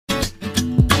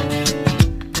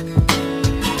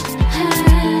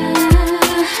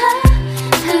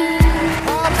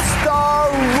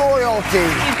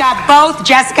have both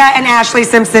Jessica and Ashley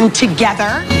Simpson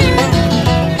together.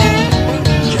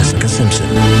 Jessica Simpson.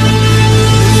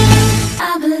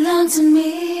 I belong to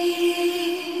me.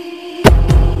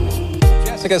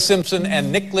 Jessica Simpson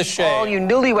and Nick Lachey. All you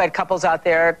newlywed couples out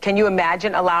there, can you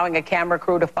imagine allowing a camera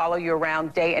crew to follow you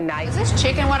around day and night? Is this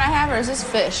chicken what I have, or is this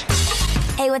fish?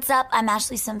 Hey, what's up? I'm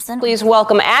Ashley Simpson. Please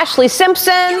welcome Ashley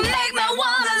Simpson. You make me wanna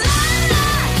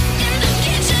lie in the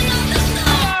kitchen of the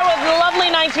store. With the lovely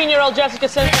 19-year-old Jessica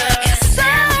Simpson. So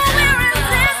irresistible.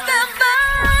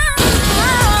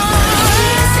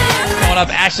 Coming up,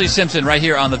 Ashley Simpson right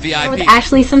here on the VIP. With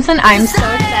Ashley Simpson, I'm so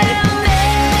excited.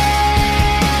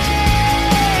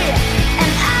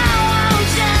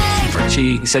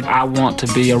 She said, I want to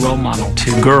be a role model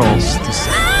to girls.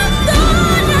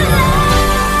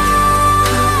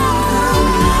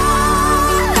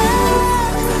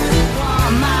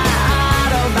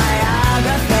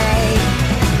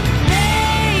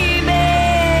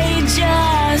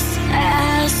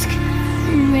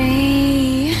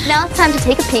 Now it's time to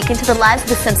take a peek into the lives of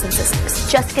the Simpson sisters,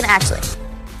 Jessica and Ashley.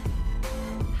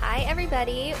 Hi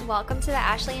everybody, welcome to the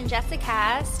Ashley and Jessica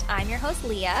cast. I'm your host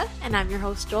Leah. And I'm your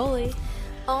host, Jolie.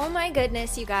 Oh my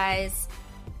goodness, you guys.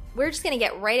 We're just going to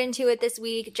get right into it this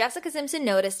week. Jessica Simpson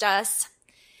noticed us.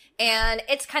 And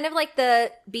it's kind of like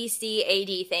the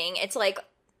BCAD thing. It's like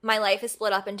my life is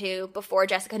split up into before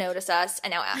Jessica noticed us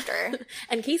and now after.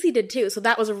 And Casey did too, so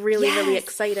that was really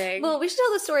exciting. Well, we should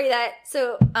tell the story that,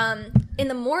 in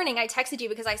the morning I texted you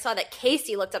because I saw that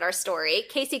Casey looked at our story.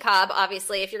 Casey Cobb,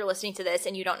 obviously, if you're listening to this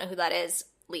and you don't know who that is,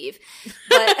 leave.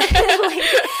 But,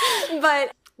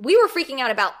 but we were freaking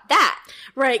out about that.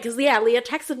 Right, because Leah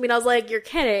texted me and I was like, you're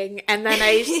kidding. And then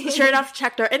I sure enough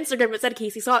checked our Instagram, it said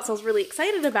Casey saw it, so I was really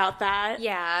excited about that.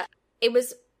 Yeah. It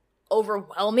was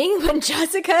overwhelming when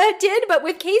Jessica did, but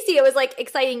with Casey it was like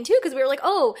exciting too because we were like,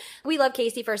 oh, we love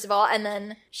Casey first of all, and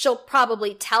then she'll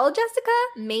probably tell Jessica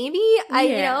maybe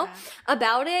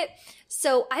about it.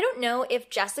 So I don't know if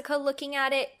Jessica looking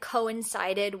at it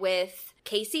coincided with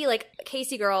Casey. Like,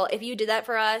 Casey girl, if you did that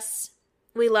for us,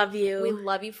 we love you. We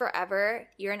love you forever.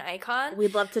 You're an icon.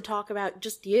 We'd love to talk about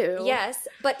just you. Yes,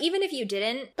 but even if you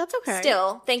didn't, that's okay.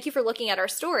 Still, thank you for looking at our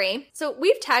story. So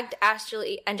we've tagged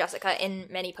Ashley and Jessica in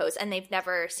many posts, and they've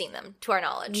never seen them, to our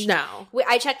knowledge. No.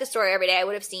 I check the story every day. I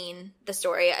would have seen the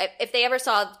story. If they ever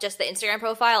saw just the Instagram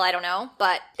profile, I don't know,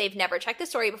 but they've never checked the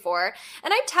story before.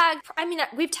 And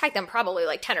we've tagged them probably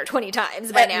like 10 or 20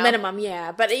 times by now. At minimum,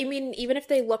 yeah. But I mean, even if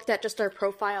they looked at just our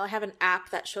profile, I have an app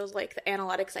that shows like the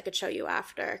analytics I could show you after,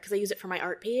 because I use it for my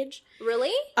art page.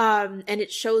 Really? And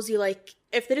it shows you like,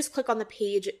 if they just click on the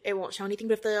page, it won't show anything,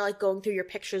 but if they're like going through your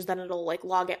pictures, then it'll like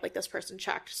log it like this person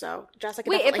checked. So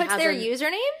Jessica it puts their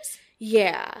usernames?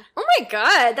 Yeah. Oh my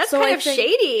god, that's kind of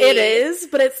shady. It is,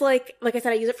 but it's like I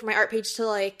said, I use it for my art page to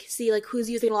like see like who's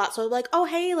using it a lot. So I'm like, oh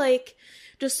hey, like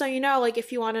just so you know, like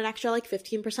if you want an extra like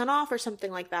 15% off or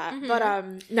something like that. Mm-hmm.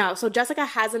 But no, so Jessica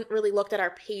hasn't really looked at our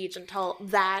page until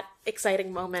that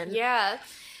exciting moment. Yeah.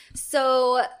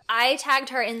 So I tagged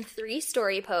her in 3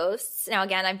 story posts. Now,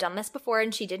 again, I've done this before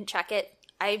and she didn't check it.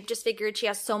 I just figured she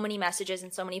has so many messages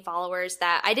and so many followers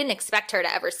that I didn't expect her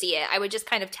to ever see it. I would just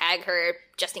kind of tag her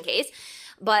just in case.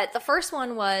 But the first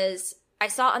one was, I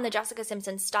saw on the Jessica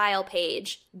Simpson style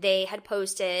page, they had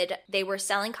posted, they were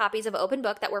selling copies of Open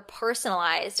Book that were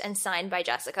personalized and signed by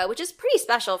Jessica, which is pretty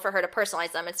special for her to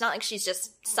personalize them. It's not like she's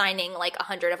just signing like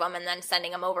 100 of them and then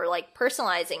sending them over. Like,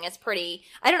 personalizing is pretty,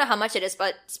 I don't know how much it is,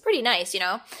 but it's pretty nice, you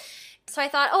know? So I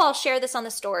thought, I'll share this on the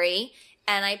story.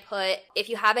 And I put, if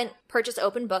you haven't purchased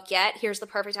Open Book yet, here's the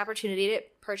perfect opportunity to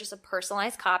purchase a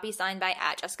personalized copy signed by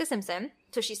 @Jessica Simpson.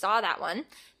 So she saw that one.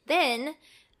 Then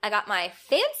I got my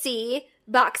fancy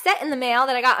box set in the mail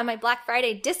that I got on my Black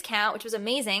Friday discount, which was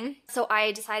amazing. So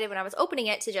I decided when I was opening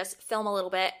it to just film a little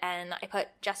bit, and I put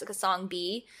Jessica's song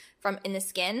B from In the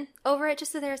Skin over it,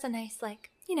 just so there's a nice, like,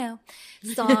 you know,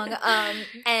 song.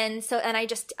 And I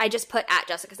just put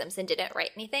 @Jessica Simpson, didn't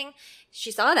write anything.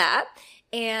 She saw that.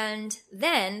 And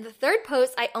then the third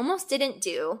post I almost didn't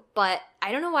do, but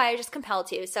I don't know why, I just compelled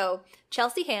to. So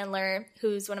Chelsea Handler,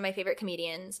 who's one of my favorite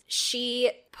comedians, she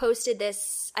posted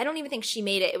this. I don't even think she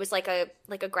made it. It was like a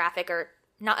graphic, or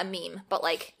not a meme, but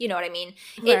like, you know what I mean?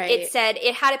 Right. It said,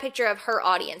 it had a picture of her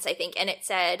audience, I think, and it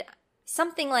said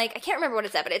something like, I can't remember what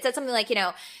it said, but it said something like, you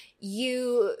know,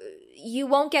 you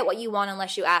won't get what you want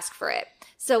unless you ask for it.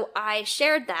 So I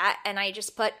shared that and I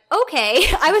just put,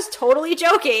 okay, I was totally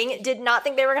joking, did not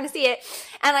think they were going to see it.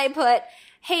 And I put,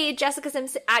 hey, Jessica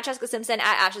Simpson, @Jessica Simpson,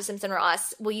 @Ashley Simpson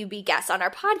Ross, will you be guests on our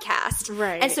podcast?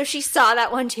 Right. And so she saw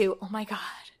that one too. Oh my God.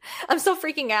 I'm so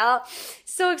freaking out.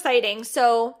 So exciting.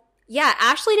 So yeah,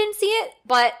 Ashley didn't see it,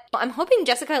 but I'm hoping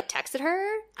Jessica texted her.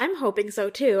 I'm hoping so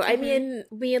too. I mean,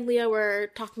 me and Leah were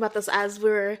talking about this as we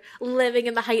were living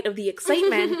in the height of the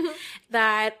excitement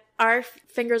that our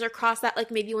fingers are crossed that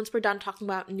like maybe once we're done talking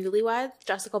about Newlyweds,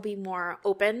 Jessica will be more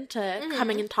open to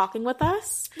coming and talking with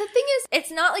us. The thing is,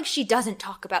 it's not like she doesn't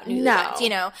talk about Newlyweds, you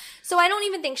know? So I don't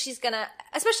even think she's gonna,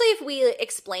 especially if we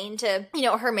explain to, you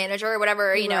know, her manager or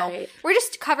whatever, you know, we're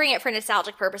just covering it for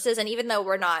nostalgic purposes. And even though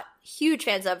we're not huge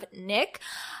fans of Nick,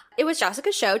 it was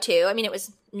Jessica's show too. I mean, it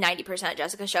was 90%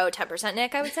 Jessica's show, 10%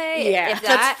 Nick, I would say. Yeah, if that.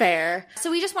 that's fair.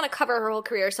 So we just want to cover her whole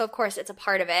career. So of course it's a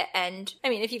part of it. And I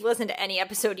mean, if you've listened to any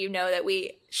episode, you know that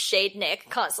we shade Nick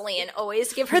constantly and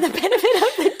always give her the benefit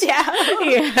of the doubt.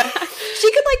 Yeah.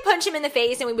 She could like punch him in the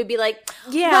face and we would be like,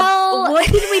 Yeah, well, what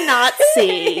did we not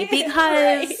see?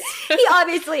 Because he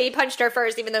obviously punched her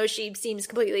first, even though she seems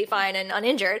completely fine and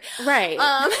uninjured. Right.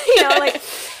 You know, like,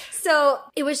 so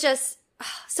it was just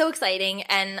so exciting.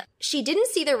 And she didn't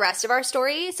see the rest of our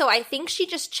story. So I think she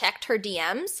just checked her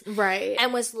DMs. Right.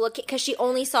 And was looking, because she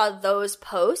only saw those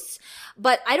posts.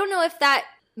 But I don't know if that,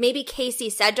 maybe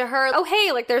Casey said to her, oh,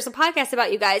 hey, like there's a podcast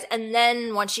about you guys. And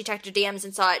then once she checked her DMs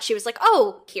and saw it, she was like,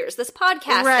 oh, here's this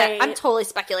podcast. Right. I'm totally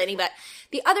speculating. But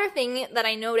the other thing that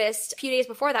I noticed a few days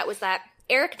before that was that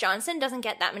Eric Johnson doesn't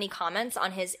get that many comments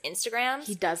on his Instagrams.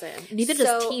 He doesn't. Neither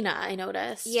does Tina, I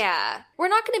noticed. Yeah. We're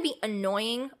not going to be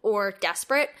annoying or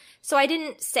desperate. So I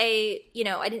didn't say,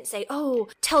 oh,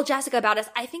 tell Jessica about us.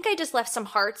 I think I just left some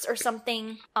hearts or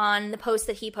something on the post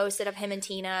that he posted of him and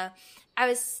Tina. I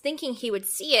was thinking he would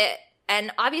see it.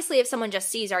 And obviously if someone just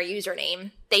sees our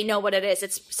username, they know what it is.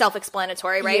 It's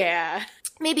self-explanatory, right? Yeah.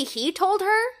 Maybe he told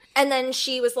her. And then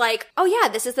she was like, oh yeah,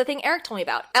 this is the thing Eric told me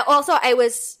about. Also, I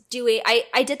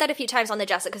did that a few times on the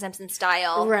Jessica Simpson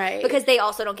style. Right. Because they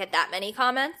also don't get that many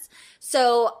comments.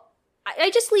 So I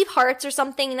just leave hearts or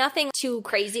something, nothing too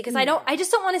crazy, because I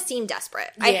just don't want to seem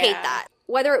desperate. I hate that.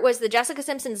 Whether it was the Jessica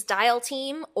Simpson style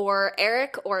team or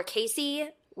Eric or Casey,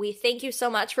 we thank you so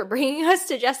much for bringing us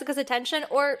to Jessica's attention.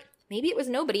 Or maybe it was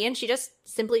nobody and she just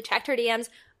simply checked her DMs.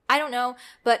 I don't know.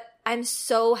 But I'm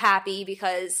so happy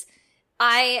because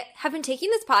I have been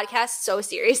taking this podcast so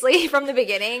seriously from the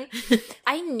beginning.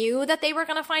 I knew that they were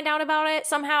going to find out about it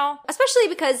somehow, especially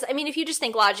because, I mean, if you just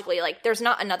think logically, like, there's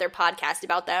not another podcast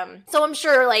about them. So I'm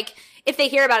sure, like, if they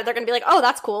hear about it, they're going to be like, oh,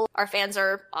 that's cool. Our fans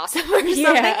are awesome or something.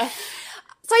 Yeah.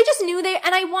 So I just knew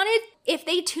and I wanted, if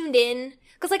they tuned in,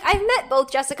 because, like, I've met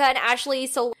both Jessica and Ashley,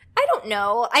 so I don't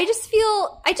know. I just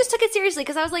took it seriously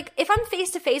because I was like, if I'm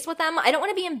face to face with them, I don't want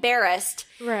to be embarrassed.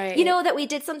 Right. You know, that we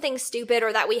did something stupid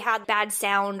or that we had bad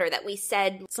sound or that we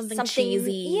said something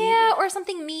cheesy. Yeah, or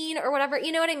something mean or whatever.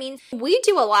 You know what I mean? We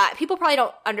do a lot. People probably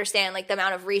don't understand, like, the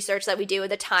amount of research that we do,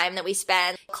 the time that we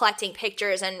spend collecting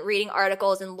pictures and reading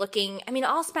articles and looking. I mean,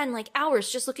 I'll spend, like,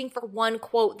 hours just looking for one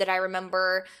quote that I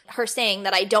remember her saying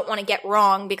that I don't want to get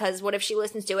wrong because what if she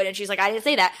listens to it and she's like, I didn't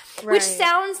say that. Right. Which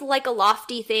sounds like a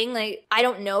lofty thing. Like, I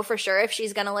don't know for sure if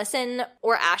she's gonna listen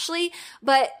or Ashley,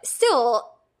 but still,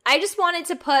 I just wanted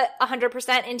to put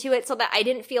 100% into it so that I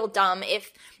didn't feel dumb even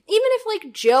if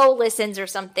like Joe listens or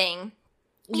something.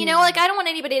 You know, like, I don't want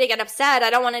anybody to get upset. I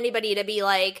don't want anybody to be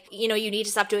like, you know, you need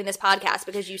to stop doing this podcast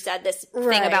because you said this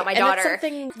thing about my daughter. And it's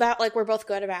something that, like, we're both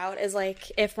good about is,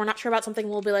 like, if we're not sure about something,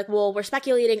 we'll be like, well, we're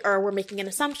speculating or we're making an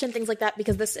assumption, things like that,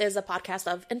 because this is a podcast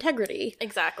of integrity.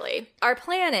 Exactly. Our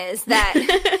plan is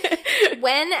that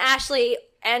when Ashley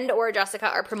and or Jessica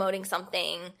are promoting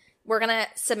something, we're going to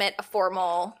submit a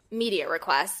formal media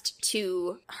request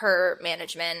to her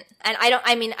management. And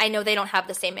I know they don't have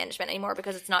the same management anymore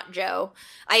because it's not Joe.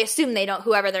 I assume they don't,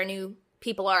 whoever their new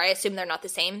people are, I assume they're not the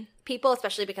same people,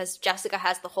 especially because Jessica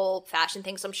has the whole fashion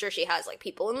thing. So I'm sure she has, like,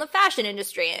 people in the fashion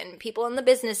industry and people in the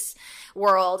business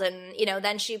world. And, you know,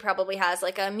 then she probably has,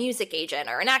 like, a music agent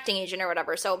or an acting agent or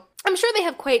whatever. So I'm sure they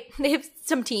have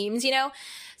some teams, you know.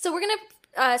 So we're going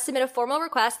to submit a formal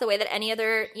request the way that any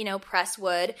other, you know, press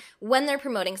would when they're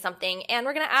promoting something. And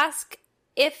we're going to ask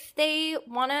if they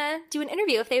want to do an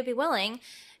interview, if they would be willing.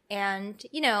 And,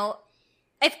 you know,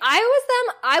 if I was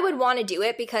them, I would want to do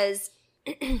it because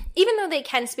even though they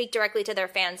can speak directly to their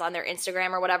fans on their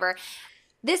Instagram or whatever,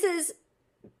 this is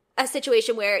a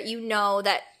situation where you know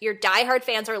that your diehard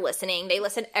fans are listening. They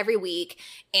listen every week,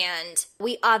 and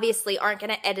we obviously aren't going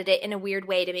to edit it in a weird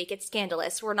way to make it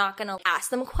scandalous. We're not going to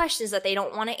ask them questions that they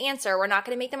don't want to answer. We're not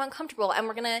going to make them uncomfortable, and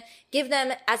we're going to give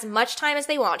them as much time as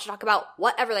they want to talk about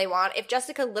whatever they want. If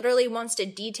Jessica literally wants to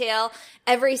detail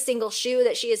every single shoe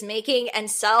that she is making and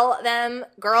sell them,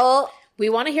 girl, we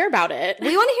want to hear about it.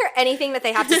 We want to hear anything that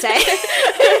they have to say.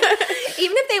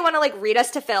 Even if they want to, like, read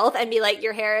us to filth and be like,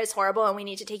 your hair is horrible and we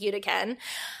need to take you to Ken.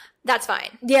 that's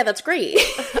fine. Yeah, that's great.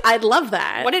 I'd love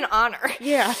that. What an honor.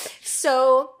 Yeah.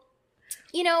 So,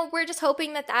 we're just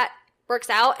hoping that works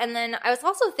out. And then I was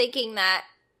also thinking that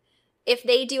if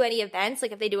they do any events,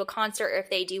 like if they do a concert or if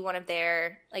they do one of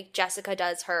their, like Jessica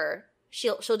does her,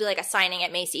 she'll do like a signing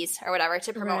at Macy's or whatever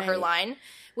to promote her line.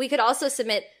 We could also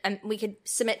submit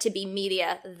to be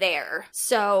media there.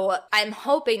 So I'm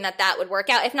hoping that would work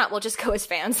out. If not, we'll just go as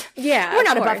fans. Yeah. We're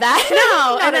not above that.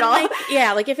 No, not at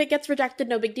all. Like if it gets rejected,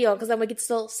 no big deal. Because then we could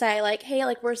still say like, hey,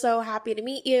 like we're so happy to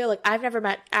meet you. Like I've never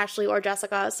met Ashley or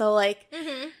Jessica. So like,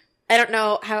 I don't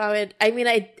know how I would,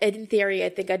 in theory, I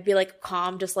think I'd be like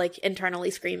calm, just like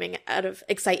internally screaming out of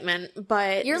excitement.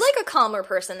 But you're like a calmer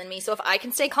person than me. So if I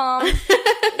can stay calm, you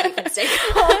can stay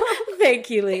calm. Thank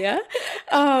you, Leah.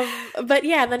 But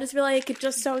yeah, then just be like,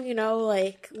 just so you know,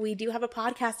 like we do have a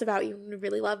podcast about you. We'd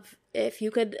really love if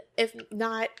you could, if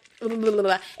not,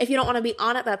 if you don't want to be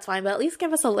on it, that's fine. But at least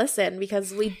give us a listen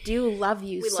because we do love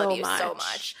you so much. We love you so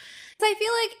much. So I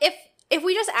feel like if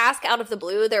we just ask out of the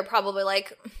blue, they're probably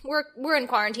like, we're in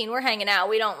quarantine, we're hanging out,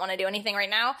 we don't want to do anything right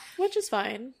now. Which is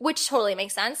fine. Which totally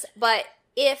makes sense. But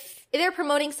if they're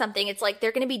promoting something, it's like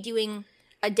they're going to be doing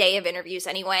a day of interviews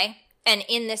anyway. And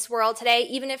in this world today,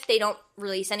 even if they don't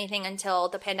release anything until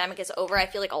the pandemic is over, I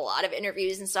feel like a lot of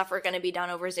interviews and stuff are going to be done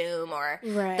over Zoom or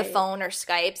the phone or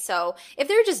Skype. So if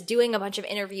they're just doing a bunch of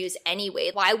interviews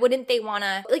anyway, why wouldn't they want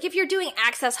to, like if you're doing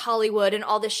Access Hollywood and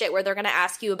all this shit where they're going to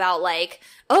ask you about like,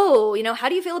 oh, how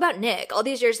do you feel about Nick all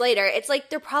these years later? It's like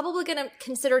they're probably going to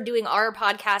consider doing our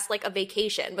podcast like a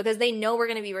vacation because they know we're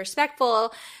going to be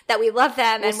respectful, that we love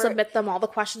them. We'll submit them all the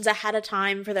questions ahead of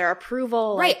time for their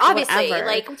approval. Right, like, obviously. Whatever.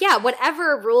 Like, yeah,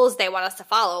 whatever rules they want us to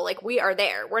follow, like we are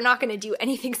there. We're not going to do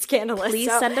anything scandalous.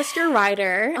 Please send us your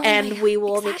rider and we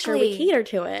will make sure we cater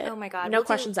to it. Oh my God. No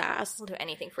questions asked. We'll do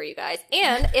anything for you guys.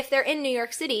 And if they're in New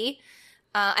York City,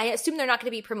 I assume they're not going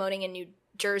to be promoting in New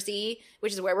Jersey,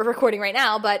 which is where we're recording right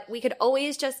now, but we could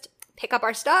always just pick up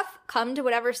our stuff, come to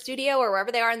whatever studio or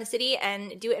wherever they are in the city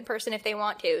and do it in person if they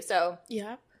want to. So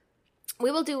yeah,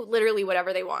 we will do literally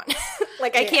whatever they want.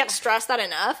 Like, I can't stress that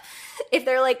enough. If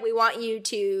they're like, we want you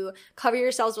to cover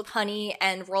yourselves with honey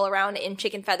and roll around in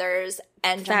chicken feathers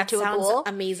and jump into a pool.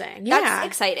 Amazing. That's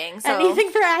exciting. So anything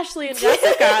for Ashley and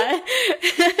Jessica.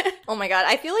 Oh my God.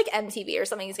 I feel like MTV or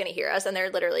something is going to hear us and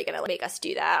they're literally going to make us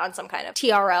do that on some kind of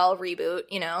TRL reboot,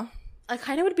 I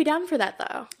kind of would be down for that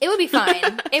though. It would be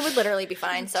fine. It would literally be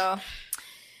fine. So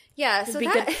yeah. It'd be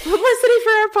good publicity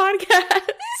for our podcast.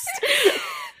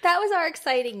 That was our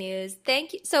exciting news.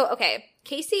 Thank you. So, okay,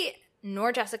 Casey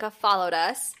nor Jessica followed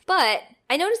us, but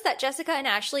I noticed that Jessica and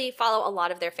Ashley follow a lot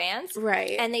of their fans.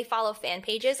 Right. And they follow fan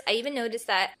pages. I even noticed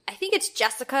that, I think it's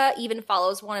Jessica even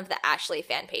follows one of the Ashley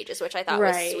fan pages, which I thought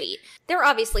was sweet. They're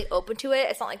obviously open to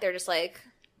it. It's not like they're just like,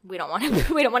 we don't want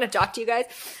to talk to you guys.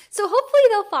 So hopefully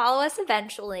they'll follow us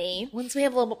eventually. Once we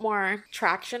have a little bit more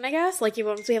traction, I guess. Like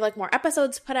once we have like more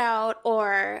episodes put out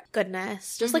or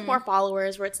goodness, just like more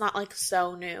followers where it's not like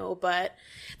so new. But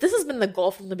this has been the goal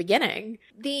from the beginning.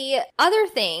 The other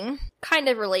thing kind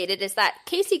of related is that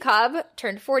Casey Cobb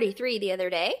turned 43 the other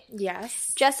day.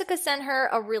 Yes. Jessica sent her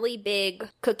a really big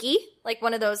cookie, like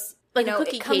one of those. Like a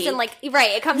cookie it comes cake. in like,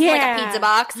 right, it comes in like a pizza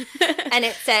box. And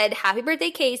it said, happy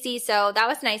birthday, Casey. So that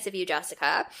was nice of you,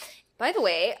 Jessica. By the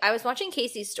way, I was watching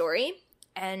Casey's story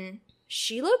and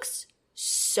she looks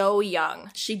so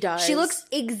young. She does. She looks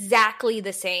exactly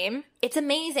the same. It's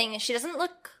amazing. She doesn't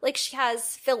look like she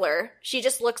has filler. She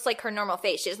just looks like her normal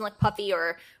face. She doesn't look puffy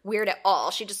or weird at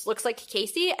all. She just looks like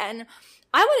Casey. And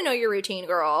I want to know your routine,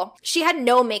 girl. She had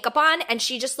no makeup on and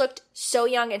she just looked so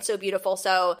young and so beautiful.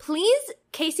 So please,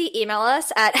 Casey, email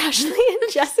us at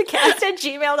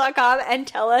ashleyandjessicast@gmail.com and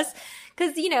tell us,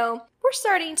 because, we're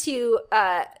starting to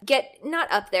get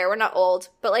not up there. We're not old,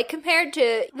 but like compared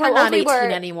to how we're not old we 18 were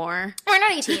anymore. We're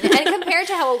not 18. And compared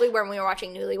to how old we were when we were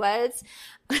watching Newlyweds,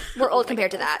 we're old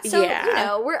compared to that. So,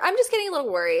 I'm just getting a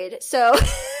little worried. So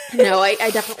no,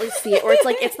 I definitely see it. Or it's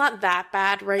like, it's not that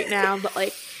bad right now, but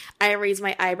like, I raise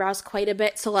my eyebrows quite a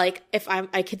bit. So like if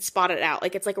I could spot it out.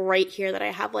 Like it's like right here that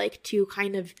I have like two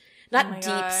kind of, not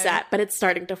deep set, but it's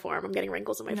starting to form. I'm getting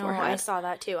wrinkles in my forehead. I saw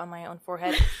that too on my own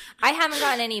forehead. I haven't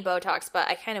gotten any Botox, but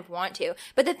I kind of want to.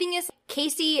 But the thing is,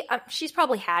 Casey, she's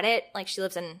probably had it. Like she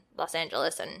lives in Los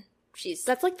Angeles and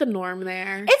that's like the norm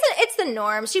there. It's the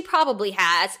norm. She probably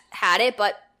has had it,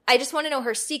 but I just want to know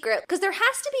her secret because there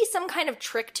has to be some kind of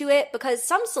trick to it because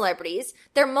some celebrities,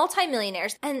 they're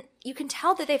multimillionaires and you can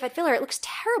tell that they've had filler. It looks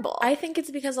terrible. I think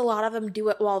it's because a lot of them do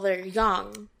it while they're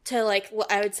young to like,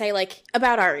 I would say like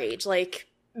about our age, like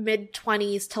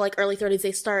mid-20s to like early 30s,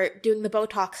 they start doing the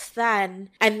Botox then.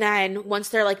 And then once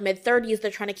they're like mid-30s,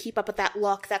 they're trying to keep up with that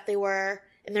look that they were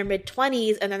in their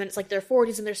mid-20s, and then it's like their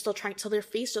 40s and they're still trying, so their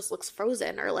face just looks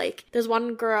frozen. Or like, there's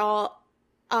one girl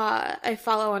I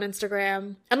follow on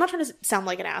Instagram. I'm not trying to sound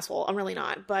like an asshole. I'm really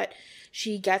not. But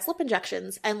she gets lip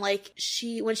injections, and like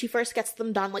when she first gets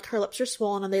them done, like her lips are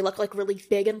swollen and they look like really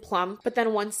big and plump. But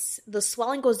then once the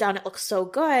swelling goes down, it looks so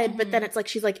good. But then it's like,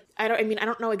 she's like, I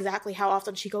don't know exactly how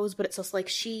often she goes, but it's just like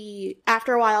she,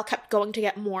 after a while, kept going to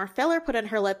get more filler put in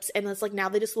her lips. And it's like, now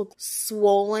they just look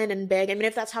swollen and big. I mean,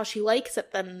 if that's how she likes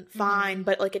it, then fine.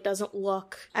 But like, it doesn't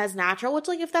look as natural, which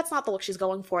like, if that's not the look she's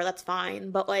going for, that's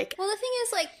fine. But like, well, the thing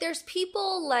is, like, there's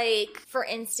people like, for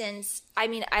instance, I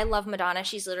mean, I love Madonna.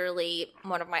 She's literally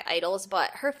one of my idols, but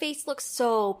her face looks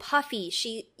so puffy.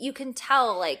 You can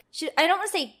tell, like, I don't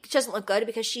want to say she doesn't look good,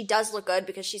 because she does look good,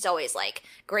 because she's always like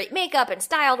great makeup and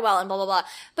styled well and blah, blah, blah.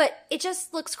 But it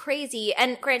just looks crazy.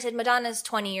 And granted, Madonna's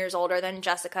 20 years older than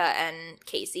Jessica and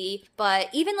Casey, but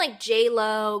even like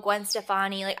J-Lo, Gwen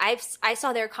Stefani, like I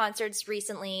saw their concerts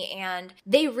recently and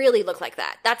they really look like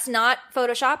that. That's not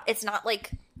Photoshop. It's not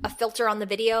like a filter on the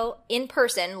video. In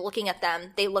person, looking at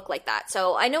them, they look like that.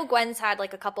 So I know Gwen's had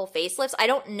like a couple facelifts. I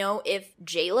don't know if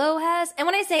J-Lo has. And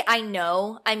when I say I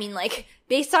know, I mean like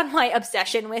based on my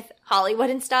obsession with Hollywood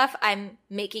and stuff, I'm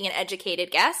making an educated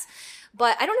guess.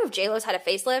 But I don't know if J-Lo's had a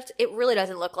facelift. It really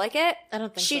doesn't look like it. I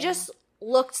don't think she so. just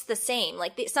looked the same.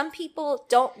 Like some people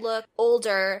don't look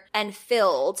older and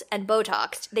filled and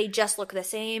Botoxed. They just look the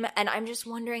same. And I'm just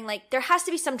wondering, like, there has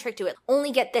to be some trick to it.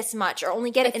 Only get this much, or only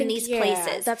get it in these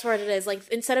places. That's what it is. Like,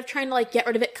 instead of trying to like get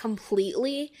rid of it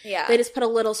completely, Yeah. they just put a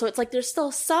little, so it's like there's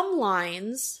still some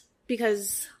lines,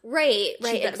 because Right,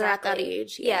 they're exactly. at that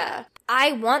age. Yeah.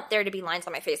 I want there to be lines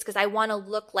on my face because I want to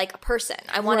look like a person.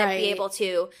 I want to be able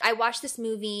to. I watched this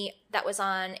movie that was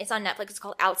it's on Netflix. It's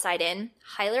called Outside In.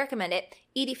 Highly recommend it.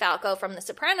 Edie Falco from The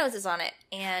Sopranos is on it.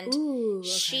 And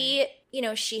she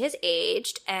has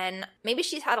aged, and maybe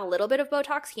she's had a little bit of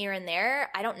Botox here and there.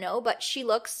 I don't know, but she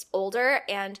looks older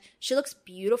and she looks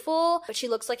beautiful, but she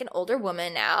looks like an older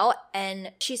woman now.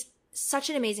 And she's such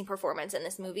an amazing performance in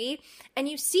this movie, and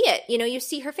you see it, you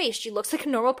see her face. She looks like a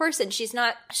normal person. She's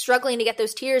not struggling to get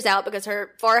those tears out because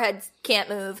her forehead can't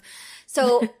move.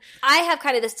 So I have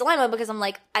kind of this dilemma, because I'm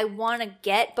like, I want to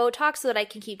get Botox so that I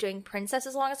can keep doing Princess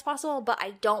as long as possible, but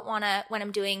I don't want to, when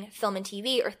I'm doing film and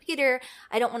TV or theater,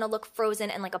 I don't want to look frozen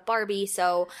and like a Barbie.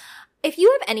 So if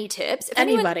you have any tips, if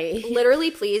anybody, anyone,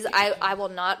 literally, please, I will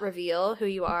not reveal who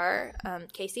you are,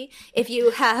 Casey. If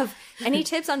you have any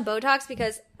tips on Botox,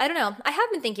 because I don't know, I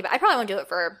have been thinking about. I probably won't do it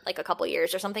for like a couple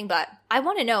years or something, but I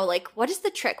want to know, like, what is the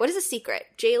trick? What is the secret?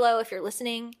 J-Lo, if you're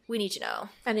listening, we need to know.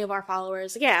 Any of our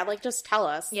followers, yeah, like just tell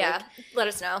us. Yeah, like, let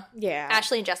us know. Yeah,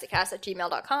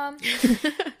 AshleyandJessicast@gmail.com.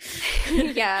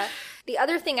 Yeah. The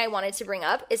other thing I wanted to bring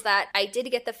up is that I did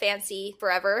get the Fancy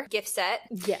Forever gift set.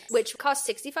 Yes. Which cost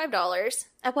 $65.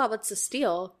 Oh, wow, that's a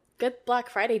steal. Good Black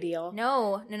Friday deal.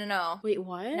 No. Wait,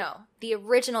 what? No. The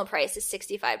original price is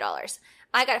 $65.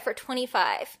 I got it for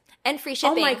 $25 and free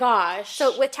shipping. Oh my gosh.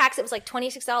 So with tax, it was like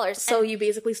 $26. So you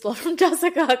basically stole from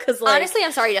Jessica, because like... Honestly,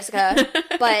 I'm sorry, Jessica.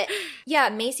 But yeah,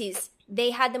 Macy's, they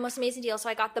had the most amazing deal. So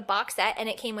I got the box set, and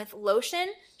it came with lotion,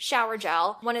 shower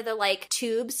gel, one of the like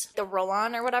tubes, the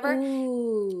roll-on or whatever.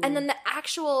 Ooh. And then the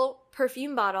actual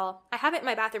perfume bottle. I have it in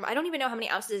my bathroom. I don't even know how many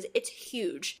ounces. It's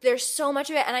huge. There's so much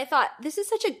of it. And I thought, this is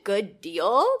such a good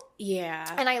deal. Yeah.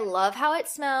 And I love how it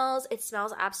smells. It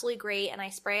smells absolutely great. And I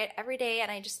spray it every day. And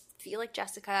I just feel like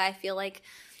Jessica. I feel like,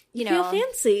 you know, feel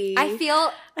fancy. I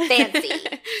feel fancy.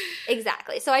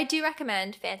 Exactly. So I do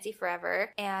recommend Fancy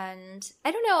Forever. And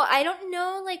I don't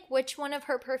know like which one of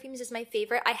her perfumes is my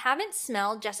favorite. I haven't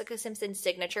smelled Jessica Simpson's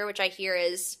Signature, which I hear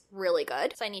is really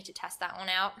good. So I need to test that one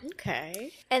out.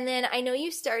 Okay. And then I know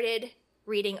you started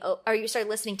listening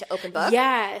to Open Book.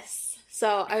 Yes.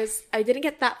 So I didn't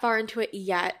get that far into it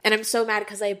yet. And I'm so mad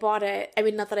because I bought it. I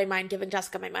mean, not that I mind giving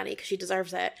Jessica my money because she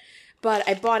deserves it. But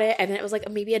I bought it, and then it was like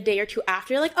maybe a day or two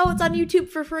after, like, oh, it's on YouTube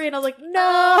for free. And I was like,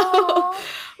 no.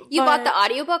 You bought the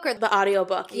audiobook or the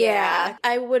audiobook? Yeah.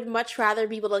 I would much rather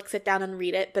be able to like sit down and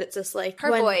read it, but it's just like her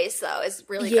voice though is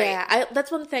really great. Yeah,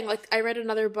 that's one thing. Like I read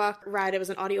another book, it was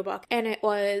an audiobook, and it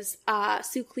was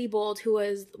Sue Klebold, who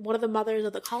was one of the mothers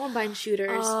of the Columbine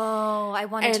shooters. Oh, I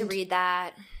wanted to read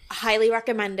that. Highly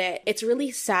recommend it. It's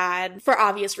really sad for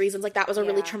obvious reasons. Like that was a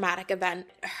really traumatic event.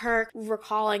 Her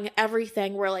recalling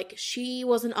everything where like she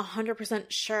wasn't 100%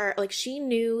 sure. Like she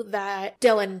knew that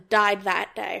Dylan died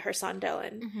that day, her son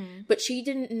Dylan, but she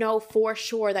didn't know for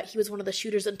sure that he was one of the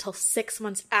shooters until 6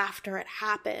 months after it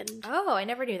happened. Oh, I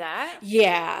never knew that.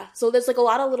 Yeah. So there's like a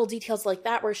lot of little details like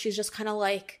that where she's just kind of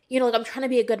like, you know, like I'm trying to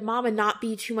be a good mom and not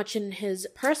be too much in his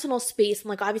personal space. And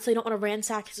like, obviously I don't want to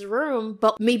ransack his room,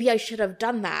 but maybe I should have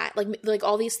done that. that. Like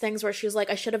all these things where she was like,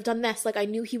 I should have done this. Like I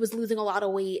knew he was losing a lot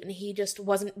of weight and he just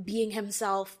wasn't being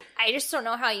himself. I just don't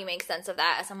know how you make sense of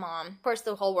that as a mom. Of course,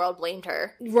 the whole world blamed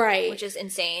her. Right. Which is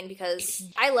insane because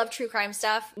I love true crime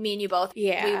stuff. Me and you both.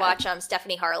 Yeah. We watch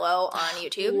Stephanie Harlow on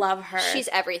YouTube. Love her. She's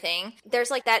everything.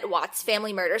 There's like that Watts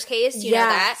family murders case. Do you know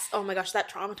that? Oh my gosh, that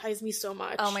traumatized me so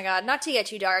much. Oh my god, not to get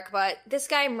too dark, but this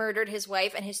guy murdered his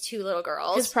wife and his 2 little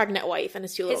girls. His pregnant wife and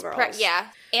his 2 little girls. Yeah.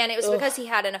 And it was because he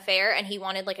had an affair and he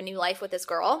wanted like a new life with this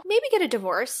girl. Maybe get a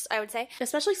divorce, I would say.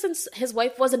 Especially since his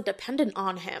wife wasn't dependent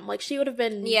on him. Like she would have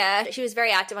been... Yeah, she was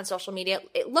very active on social media.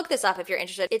 Look this up if you're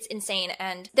interested. It's insane.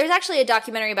 And there's actually a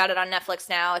documentary about it on Netflix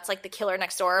now. It's like The Killer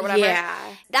Next Door or whatever. Yeah.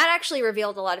 That actually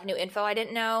revealed a lot of new info I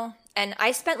didn't know. And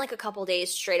I spent like a couple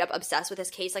days straight up obsessed with this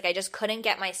case. Like I just couldn't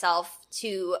get myself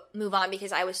to move on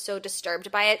because I was so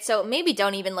disturbed by it. So maybe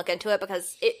don't even look into it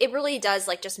because it really does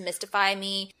like just mystify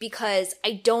me because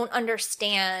I don't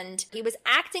understand. He was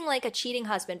acting like a cheating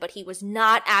husband, but he was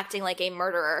not acting like a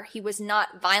murderer. He was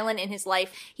not violent in his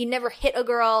life. He never hit a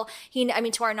girl.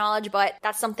 To our knowledge, but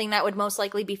that's something that would most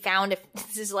likely be found if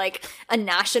this is like a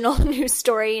national news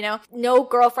story, you know. No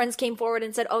girlfriends came forward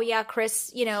and said, oh yeah,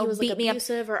 Chris, you know, he was beat like me up.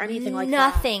 Abusive or anything like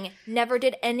that. Nothing. Never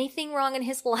did anything wrong in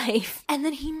his life. And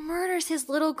then he murders his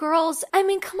little girls. I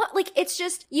mean, come on. Like, it's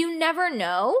just, you never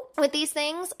know with these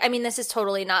things. I mean, this is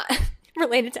totally not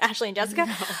related to Ashley and Jessica.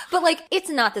 No. But like, it's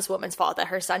not this woman's fault that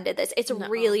her son did this. It's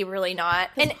really, really not.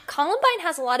 And Columbine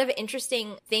has a lot of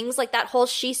interesting things. Like that whole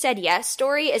she said yes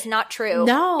story is not true.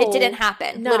 No. It didn't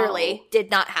happen. No. Literally did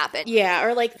not happen. Yeah,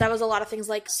 or like that was a lot of things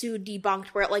like Sue debunked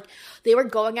where like they were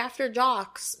going after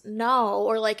jocks. No.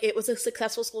 Or like it was a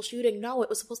successful school shooting. No, it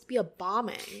was supposed to be a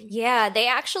bombing. Yeah, they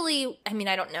actually, I mean,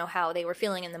 I don't know how they were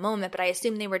feeling in the moment, but I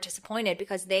assume they were disappointed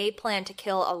because they planned to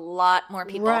kill a lot more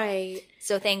people. Right.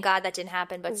 So thank God that didn't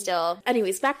happen, but still.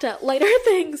 Anyways, back to lighter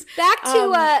things. Back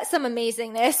to some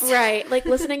amazingness. Right. Like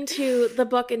listening to the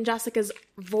book in Jessica's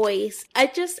voice. I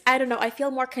don't know. I feel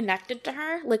more connected to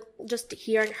her. Like just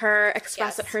hearing her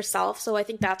express it herself. So I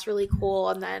think that's really cool.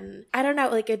 And then, I don't know,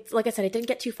 like it's, like I said, I didn't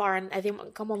get too far and I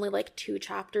think I'm only like 2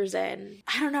 chapters in.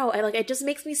 I don't know. It just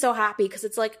makes me so happy because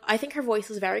it's like, I think her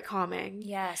voice is very calming.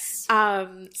 Yes.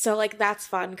 So like that's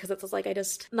fun because it's like,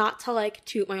 not to like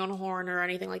toot my own horn or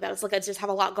anything like that. It's like, I just have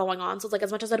a lot going on. So it's like,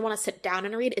 as much as I'd want to sit down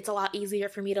and read, it's a lot easier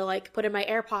for me to like put in my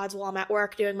AirPods while I'm at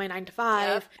work doing my 9 to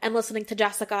 5 and listening to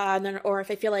Jessica. And then, or if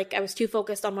I feel like I was too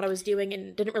focused on what I was doing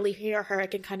and didn't really hear her, I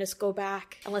can kind of just go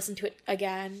back and listen to it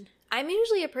again. I'm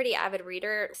usually a pretty avid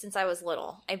reader since I was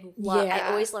little. I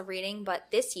always love reading, but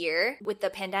this year, with the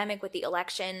pandemic, with the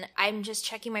election, I'm just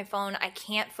checking my phone. I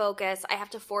can't focus. I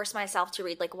have to force myself to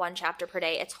read like 1 chapter per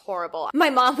day. It's horrible. My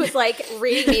mom was like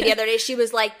reading me the other day. She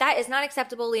was like, that is not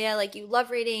acceptable, Leah. Like, you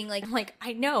love reading. Like, I'm like,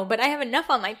 I know, but I have enough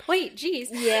on my plate. Jeez.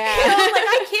 Yeah. You know, like,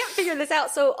 I can't figure this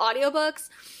out. So audiobooks,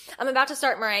 I'm about to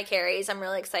start Mariah Carey's. I'm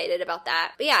really excited about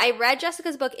that. But yeah, I read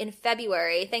Jessica's book in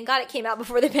February. Thank God it came out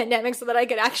before the pandemic so that I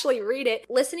could actually read it.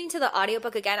 Listening to the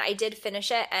audiobook again, I did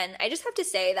finish it. And I just have to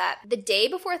say that the day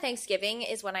before Thanksgiving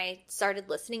is when I started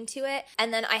listening to it.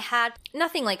 And then I had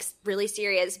nothing like really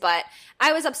serious, but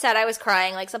I was upset. I was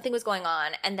crying. Like something was going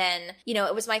on. And then, you know,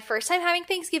 it was my first time having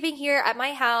Thanksgiving here at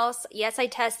my house. Yes, I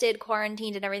tested,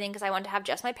 quarantined and everything because I wanted to have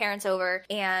just my parents over.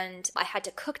 And I had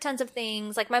to cook tons of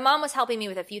things. Like my mom was helping me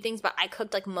with a few things, but I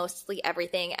cooked like mostly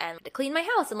everything and to clean my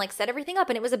house and like set everything up.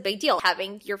 And it was a big deal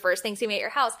having your first Thanksgiving at your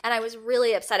house. And I was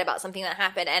really upset about something that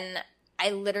happened. And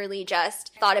I literally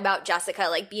just thought about Jessica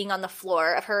like being on the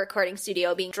floor of her recording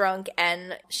studio, being drunk,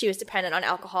 and she was dependent on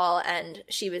alcohol and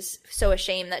she was so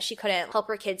ashamed that she couldn't help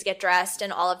her kids get dressed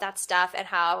and all of that stuff, and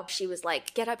how she was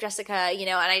like, get up, Jessica, you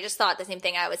know. And I just thought the same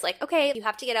thing. I was like, okay, you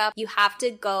have to get up. You have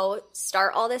to go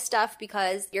start all this stuff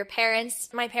because your parents,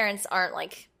 my parents aren't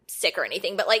like sick or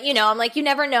anything, but like, you know, I'm like, you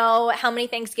never know how many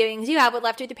Thanksgivings you have with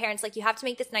left with your parents. Like, you have to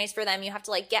make this nice for them. You have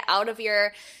to like get out of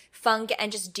your funk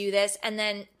and just do this. And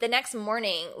then the next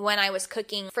morning when I was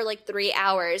cooking for like 3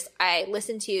 hours, I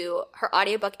listened to her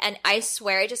audiobook and I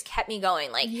swear it just kept me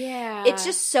going. Like, yeah, it's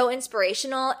just so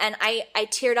inspirational. And I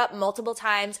teared up multiple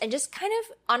times and just kind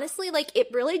of honestly, like, it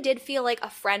really did feel like a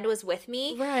friend was with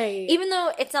me. Right. Even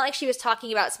though it's not like she was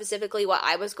talking about specifically what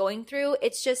I was going through,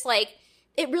 it's just like,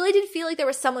 it really did feel like there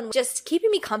was someone just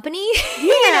keeping me company, Yeah.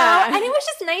 you know? And it was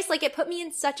just nice. Like, it put me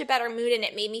in such a better mood and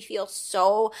it made me feel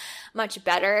so much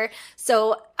better.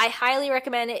 So I highly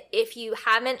recommend it. If you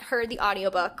haven't heard the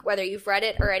audiobook, whether you've read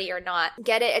it already or not,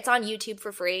 get it. It's on YouTube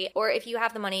for free. Or if you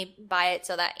have the money, buy it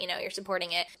so that, you know, you're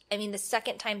supporting it. I mean, the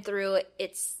second time through,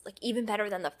 it's like even better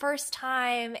than the first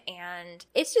time. And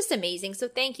it's just amazing. So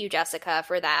thank you, Jessica,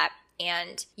 for that.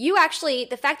 And you actually,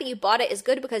 the fact that you bought it is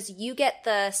good because you get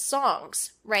the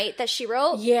songs, right, that she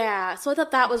wrote. Yeah, so I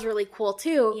thought that was really cool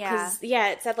too. Yeah. Because,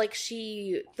 it said like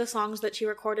the songs that she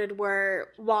recorded were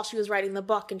while she was writing the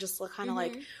book and just kind of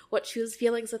like what she was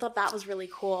feeling. So I thought that was really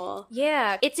cool.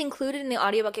 Yeah, it's included in the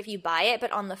audiobook if you buy it,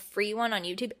 but on the free one on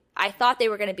YouTube, I thought they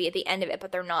were going to be at the end of it,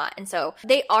 but they're not. And so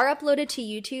they are uploaded to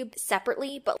YouTube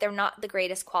separately, but they're not the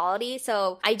greatest quality.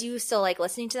 So I do still like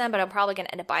listening to them, but I'm probably going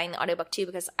to end up buying the audiobook too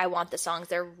because I want the songs.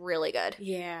 They're really good.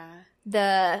 Yeah.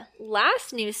 The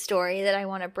last news story that I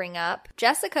want to bring up,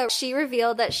 Jessica, she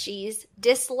revealed that she's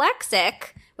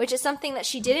dyslexic, which is something that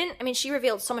she didn't, she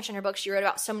revealed so much in her book. She wrote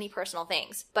about so many personal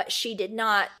things, but she did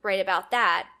not write about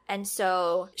that. And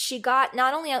so she got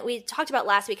we talked about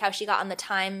last week how she got on the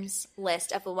Times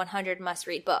list of the 100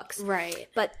 must-read books. Right.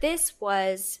 But this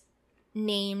was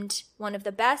named one of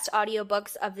the best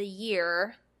audiobooks of the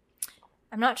year.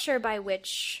 I'm not sure by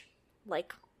which,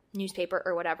 newspaper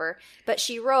or whatever, but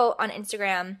she wrote on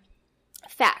Instagram,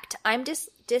 fact, I'm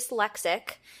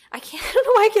dyslexic. I don't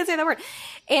know why I can't say that word.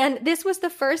 And this was the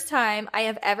first time I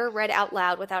have ever read out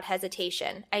loud without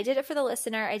hesitation. I did it for the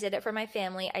listener. I did it for my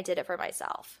family. I did it for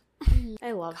myself.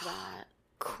 I love that.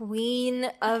 Queen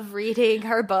of reading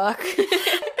her book.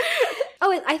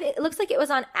 Oh, it looks like it was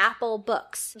on Apple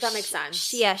Books. That makes sense.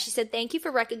 She said, thank you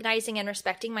for recognizing and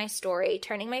respecting my story.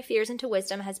 Turning my fears into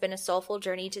wisdom has been a soulful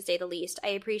journey, to say the least. I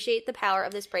appreciate the power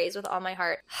of this praise with all my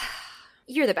heart.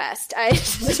 You're the best. I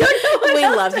just don't know what We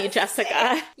else love to you, Jessica.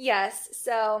 say. Yes.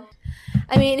 So,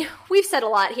 we've said a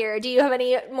lot here. Do you have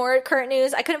any more current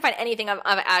news? I couldn't find anything of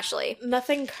Ashley.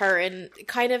 Nothing current.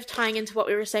 Kind of tying into what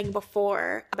we were saying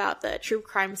before about the true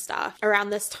crime stuff.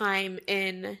 Around this time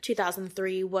in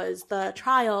 2003 was the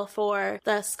trial for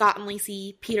the Scott and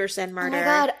Lacey Peterson murder. Oh my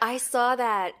God, I saw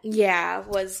that. Yeah,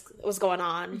 was going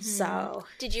on. So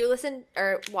Did you listen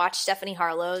or watch Stephanie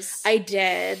Harlow's? I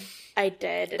did.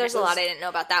 There's a lot I didn't know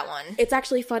about that one. It's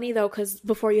actually funny though, because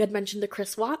before you had mentioned the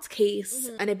Chris Watts case,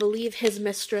 and I believe his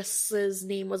mistress's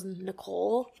name was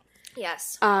Nicole.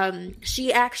 Yes.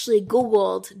 She actually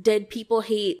Googled, did people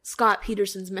hate Scott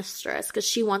Peterson's mistress? Because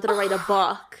she wanted to write a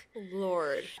book.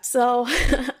 Lord. So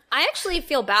I actually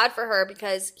feel bad for her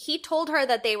because he told her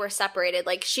that they were separated.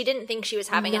 She didn't think she was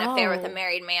having an affair with a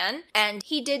married man. And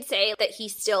he did say that he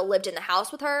still lived in the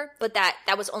house with her, but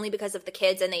that was only because of the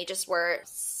kids and they just were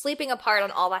sleeping apart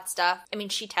on all that stuff.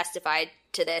 She testified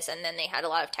to this, and then they had a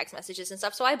lot of text messages and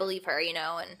stuff, so I believe her,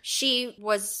 and she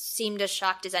seemed as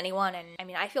shocked as anyone,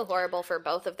 and I feel horrible for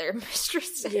both of their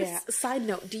mistresses. yeah. Side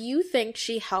note, do you think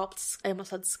she helped, I almost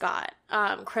said Scott,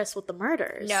 Chris with the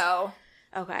murders? No.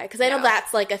 Okay, because I know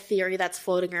that's a theory that's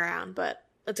floating around, but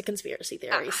it's a conspiracy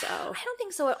theory, so. I don't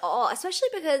think so at all, especially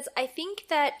because I think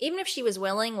that even if she was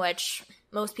willing, which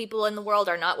most people in the world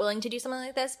are not willing to do something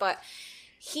like this, but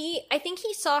I think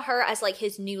he saw her as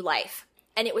his new life.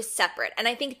 And it was separate. And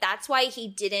I think that's why he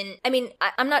didn't...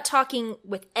 I'm not talking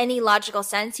with any logical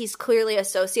sense. He's clearly a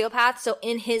sociopath. So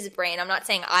in his brain, I'm not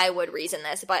saying I would reason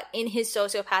this, but in his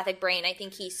sociopathic brain, I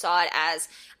think he saw it as,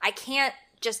 I can't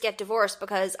just get divorced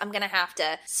because I'm going to have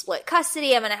to split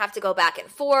custody. I'm going to have to go back and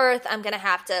forth. I'm going to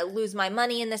have to lose my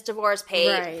money in this divorce,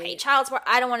 pay child support.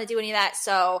 I don't want to do any of that.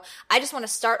 So I just want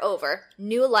to start over,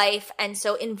 new life. And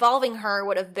so involving her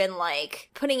would have been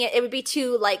it would be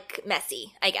too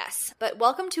messy, I guess. But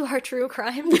welcome to our true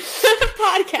crime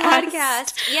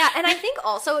podcast. Yeah. And I think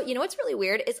also, what's really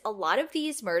weird is a lot of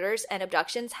these murders and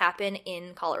abductions happen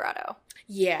in Colorado.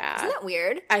 Yeah. Isn't that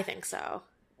weird? I think so.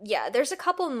 Yeah, there's a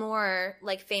couple more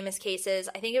famous cases.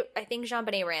 I think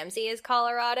Jean-Benet Ramsey is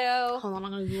Colorado. Hold on,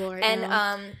 I'm gonna Google right and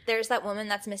now. There's that woman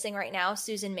that's missing right now,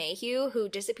 Susan Mayhew, who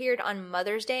disappeared on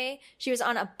Mother's Day. She was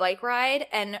on a bike ride,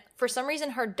 and for some reason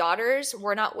her daughters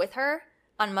were not with her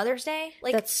on Mother's Day.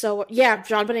 That's so... Yeah,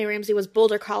 Jean-Benet Ramsey was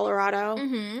Boulder, Colorado.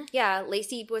 Mm-hmm. Yeah,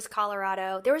 Lacey was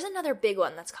Colorado. There was another big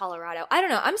one that's Colorado. I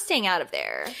don't know. I'm staying out of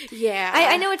there. Yeah.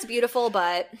 I know it's beautiful,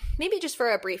 but maybe just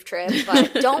for a brief trip.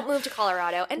 But don't move to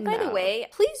Colorado. And by the way,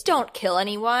 please don't kill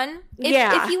anyone.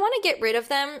 If you want to get rid of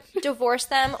them, divorce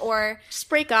them or... Just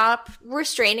break up.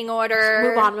 Restraining order.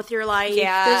 Move on with your life.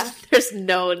 Yeah. There's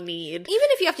no need. Even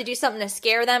if you have to do something to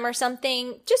scare them or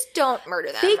something, just don't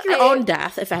murder them. Fake your own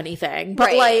death, if anything.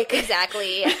 But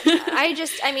exactly.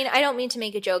 I don't mean to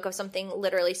make a joke of something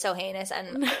literally so heinous,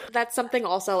 and that's something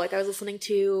also, I was listening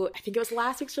to, I think it was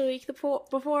last week's or the week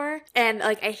before, and,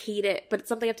 I hate it, but it's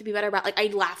something I have to be better about. I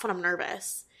laugh when I'm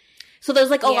nervous. So there's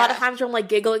like a lot of times where I'm like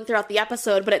giggling throughout the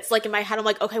episode, but it's like in my head I'm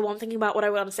like, okay, well I'm thinking about what I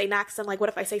want to say next, and like what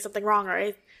if I say something wrong,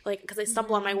 or because I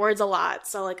stumble on my words a lot,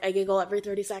 so like I giggle every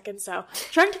 30 seconds. So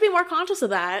trying to be more conscious of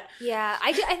that. Yeah,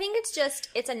 I think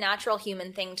it's a natural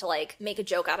human thing to like make a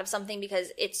joke out of something,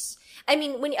 because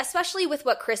especially with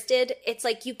what Chris did, it's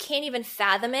like you can't even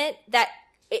fathom it, that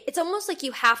it's almost like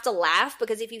you have to laugh,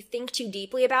 because if you think too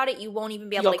deeply about it, you won't even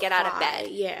be able to get out of bed.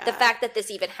 Yeah. The fact that this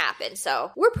even happened.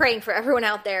 So we're praying for everyone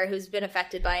out there who's been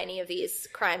affected by any of these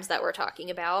crimes that we're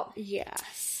talking about.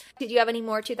 Yes. Did you have any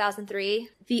more 2003?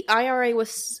 The IRA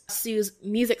sues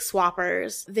music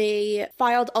swappers. They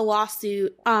filed a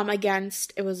lawsuit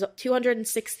against, it was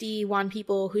 261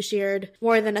 people who shared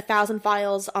more than 1,000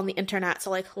 files on the internet, so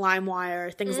like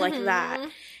LimeWire, things like that.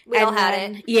 We all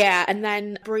had it. Yeah, and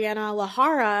then Brianna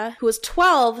Lahara, who was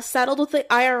 12, settled with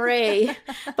the IRA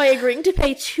by agreeing to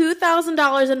pay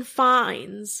 $2,000 in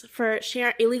fines for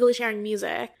illegally sharing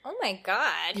music. Oh my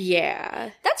god.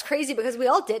 Yeah. That's crazy, because we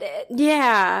all did it.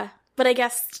 Yeah. But I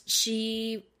guess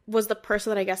she was the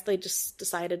person that I guess they just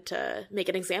decided to make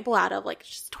an example out of. Like,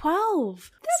 she's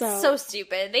 12. That's so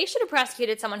stupid. They should have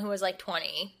prosecuted someone who was like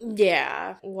 20.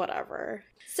 Yeah, whatever.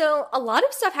 So a lot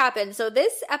of stuff happened. So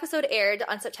this episode aired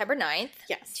on September 9th,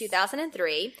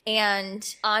 2003.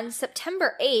 And on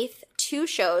September 8th, 2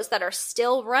 shows that are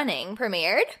still running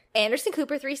premiered. Anderson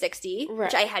Cooper 360,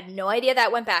 which I had no idea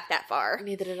that went back that far.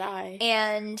 Neither did I.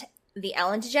 And The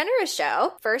Ellen DeGeneres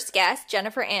Show. First guest,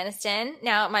 Jennifer Aniston.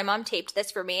 Now, my mom taped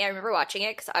this for me. I remember watching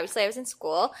it because obviously I was in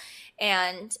school.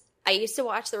 And I used to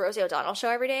watch the Rosie O'Donnell show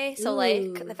every day. So,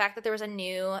 like, the fact that there was a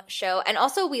new show. And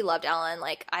also, we loved Ellen.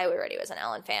 Like, I already was an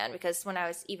Ellen fan, because when I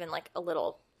was even, like, a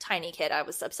little tiny kid, I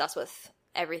was obsessed with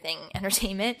everything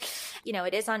entertainment. You know,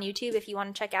 it is on YouTube if you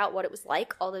want to check out what it was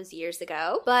like all those years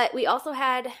ago. But we also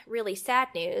had really sad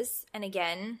news. And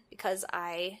again, because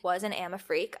I was and am a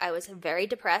freak, I was very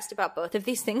depressed about both of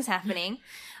these things happening.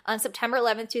 On September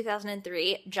 11th,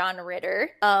 2003, John Ritter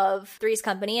of Three's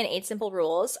Company and 8 Simple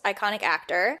Rules, iconic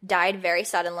actor, died very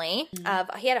suddenly.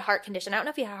 He had a heart condition. I don't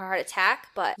know if he had a heart attack,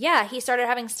 but yeah, he started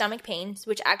having stomach pains,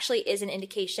 which actually is an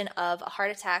indication of a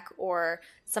heart attack or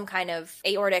some kind of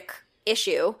aortic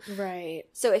issue. Right.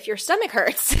 So if your stomach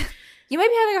hurts, you might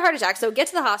be having a heart attack. So get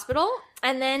to the hospital.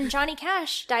 And then Johnny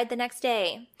Cash died the next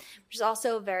day, which is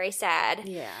also very sad.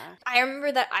 Yeah. I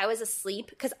remember that I was asleep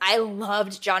because I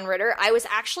loved John Ritter. I was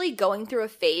actually going through a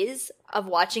phase of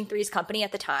watching Three's Company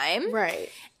at the time. Right.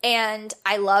 And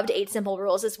I loved 8 Simple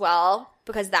Rules as well,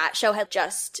 because that show had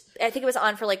just, I think it was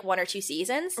on for like 1 or 2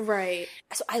 seasons. Right.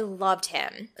 So I loved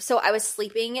him. So I was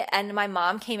sleeping and my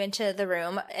mom came into the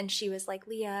room and she was like,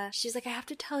 Leah, she's like, I have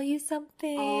to tell you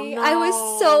something. Oh, no. I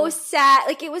was so sad.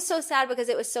 Like, it was so sad because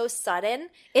it was so sudden.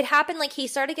 It happened, like, he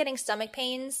started getting stomach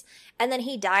pains and then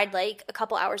he died like a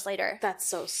couple hours later. That's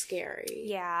so scary.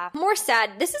 Yeah. More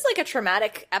sad. This is like a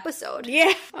traumatic episode.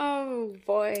 Yeah. Oh,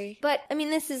 boy. But, I mean,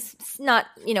 this is not,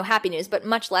 happy news, but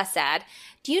much less sad.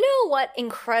 Do you know what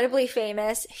incredibly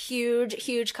famous,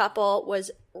 huge couple was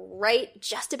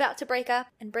just about to break up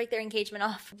and break their engagement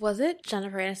off? Was it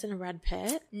Jennifer Aniston and Brad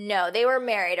Pitt? No, they were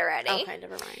married already. Okay,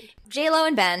 never mind. J-Lo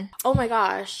and Ben. Oh my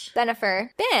gosh. Bennifer.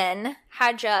 Ben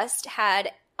had just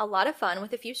had a lot of fun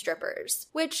with a few strippers,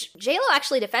 which J-Lo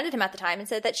actually defended him at the time and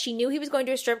said that she knew he was going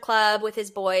to a strip club with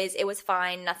his boys. It was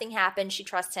fine. Nothing happened. She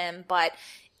trusts him, but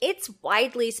it's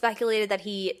widely speculated that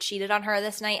he cheated on her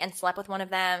this night and slept with one of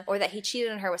them, or that he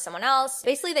cheated on her with someone else.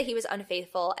 Basically, that he was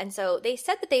unfaithful. And so they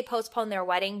said that they postponed their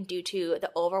wedding due to the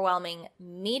overwhelming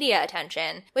media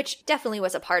attention, which definitely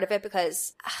was a part of it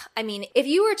because, I mean, if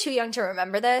you were too young to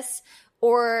remember this,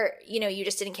 or, you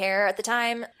just didn't care at the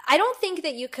time, I don't think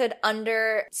that you could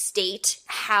understate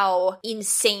how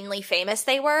insanely famous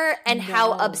they were and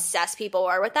how obsessed people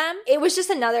were with them. It was just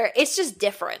it's just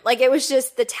different. Like, it was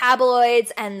just the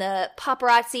tabloids and the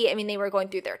paparazzi. I mean, they were going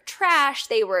through their trash.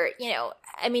 They were,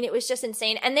 it was just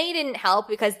insane. And they didn't help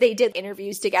because they did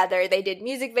interviews together. They did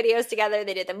music videos together.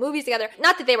 They did the movies together.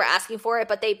 Not that they were asking for it,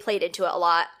 but they played into it a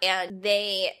lot. And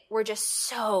they were just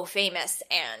so famous.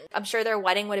 And I'm sure their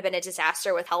wedding would have been a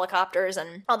disaster with helicopters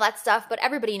and all that stuff. But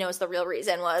everybody knows the real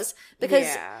reason was because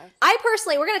I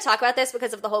personally, we're going to talk about this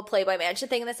because of the whole Playboy Mansion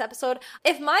thing in this episode.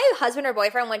 If my husband or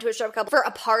boyfriend went to a strip club for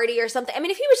a party or something, I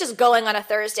mean, if he was just going on a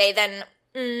Thursday, then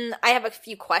I have a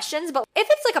few questions, but if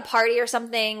it's like a party or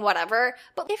something, whatever.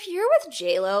 But if you're with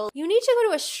J-Lo, you need to go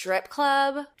to a strip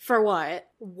club. For what?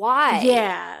 Why?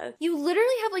 Yeah. You literally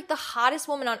have like the hottest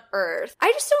woman on earth.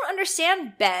 I just don't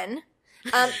understand Ben.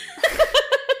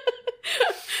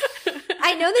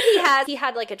 I know that he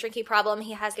had like a drinking problem.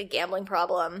 He has a gambling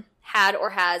problem. had or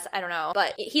has, I don't know,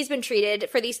 but he's been treated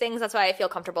for these things. That's why I feel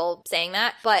comfortable saying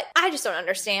that. But I just don't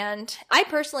understand. I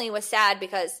personally was sad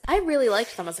because I really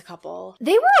liked them as a couple.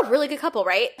 they were a really good couple,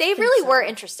 right? They really so. were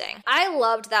interesting. I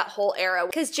loved that whole era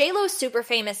because J-Lo's super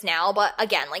famous now, but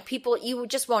again, like people, you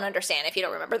just won't understand if you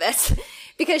don't remember this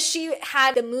because she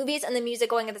had the movies and the music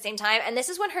going at the same time. And this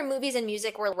is when her movies and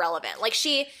music were relevant. Like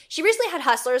she recently had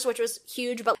Hustlers, which was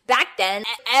huge, but back then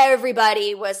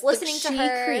everybody was listening to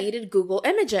her. She created Google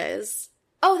Images.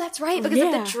 Oh, that's right, because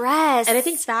of the dress. And I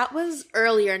think that was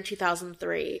earlier in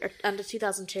 2003 or under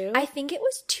 2002. I think it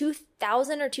was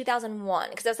 2000 or 2001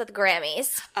 because that was at the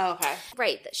Grammys. Oh, okay.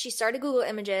 Right. She started Google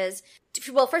Images.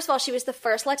 Well, first of all, she was the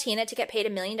first Latina to get paid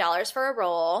 $1 million for a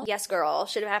role. Yes, girl.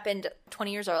 Should have happened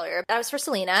 20 years earlier. That was for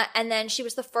Selena. And then she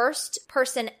was the first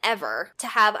person ever to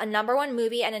have a #1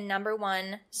 movie and a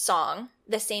 #1 song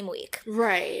the same week.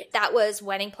 Right. That was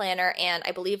Wedding Planner and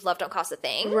I believe Love Don't Cost a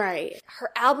Thing. Right. Her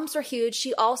albums were huge.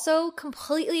 She also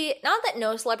completely, not that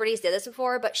no celebrities did this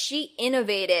before, but she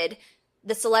innovated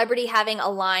the celebrity having a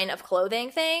line of clothing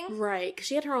thing. Right. Because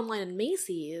she had her own line in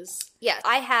Macy's. Yes,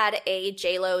 I had a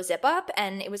J-Lo zip up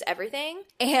and it was everything.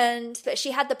 And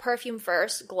she had the perfume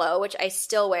first, Glow, which I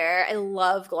still wear. I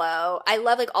love Glow. I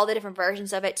love like all the different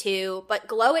versions of it too. But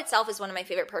Glow itself is one of my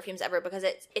favorite perfumes ever because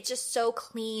it's just so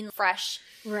clean, fresh.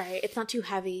 Right. It's not too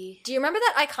heavy. Do you remember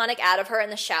that iconic ad of her in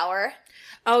the shower?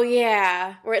 Oh,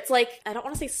 yeah. Where it's like, I don't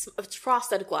want to say it's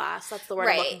frosted glass. That's the word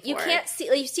I'm looking Right. for. You can't see,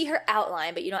 like, you see her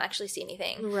outline, but you don't actually see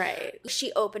anything. Right.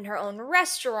 She opened her own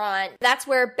restaurant. That's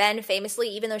where Ben famously,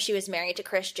 even though she was married to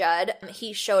Chris Judd,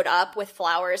 he showed up with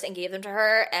flowers and gave them to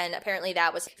her. And apparently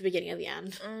that was The beginning of the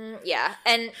end. yeah.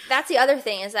 And that's the other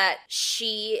thing is that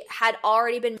she had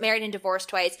already been married and divorced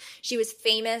twice. She was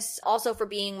famous also for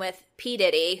being with P.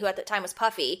 Diddy, who at the time was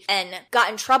Puffy, and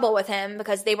got in trouble with him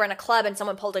because they were in a club and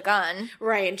someone pulled a gun.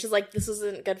 Right. And she's like, this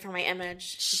isn't good for my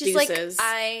image. She's Deuces.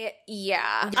 like,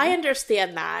 I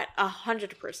understand that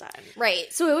 100%.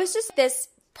 Right. So it was just this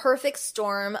perfect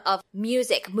storm of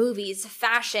music, movies,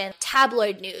 fashion,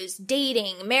 tabloid news,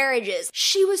 dating, marriages.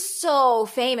 She was so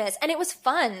famous and it was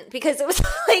fun because it was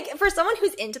like, for someone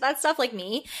who's into that stuff like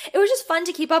me, it was just fun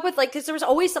to keep up with, like, because there was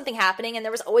always something happening and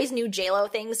there was always new J-Lo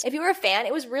things. If you were a fan,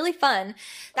 it was really fun.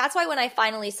 That's why when I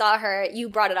finally saw her, you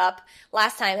brought it up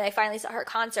last time, and I finally saw her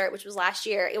concert, which was last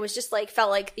year, it was just like, felt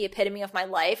like the epitome of my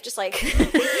life, just like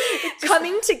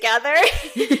coming together.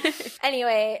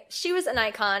 Anyway, she was an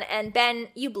icon, and Ben,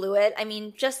 you blew it. I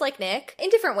mean, just like Nick, in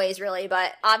different ways really,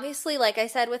 but obviously, like I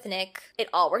said with Nick, it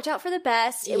all worked out for the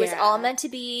best. It was all meant to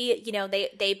be. You know,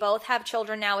 they both have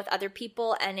children now with other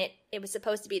people, and it was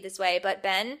supposed to be this way. But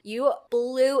Ben, you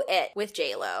blew it with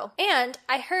J-Lo. And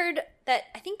I heard that,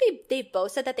 I think they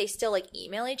both said that they still like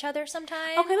email each other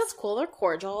sometimes. Okay, that's cool. They're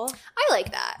cordial. I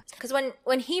like that. Because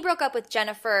when he broke up with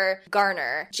Jennifer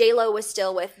Garner, J-Lo was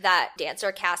still with that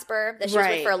dancer Casper that she was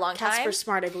with for a long time. Casper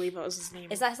Smart, I believe that was his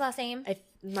name. Is that his last name? I'm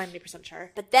 90%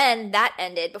 sure. But then that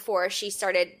ended before she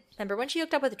started. Remember when she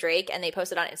hooked up with Drake and they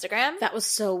posted on Instagram? That was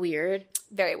so weird.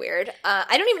 Very weird.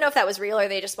 I don't even know if that was real or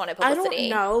they just wanted publicity. I don't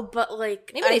know, but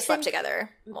like... Maybe they slept together.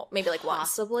 Well, maybe like once.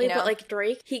 Possibly, you know? but like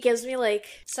Drake, he gives me like...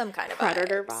 some kind of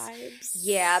Predator vibes.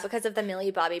 Yeah, because of the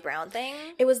Millie Bobby Brown thing.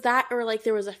 It was that, or like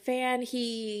there was a fan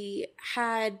he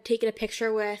had taken a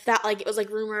picture with that, like it was like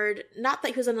rumored, not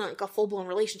that he was in like a full-blown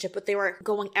relationship, but they were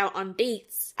going out on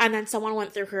dates. And then someone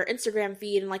went through her Instagram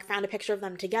feed and like found a picture of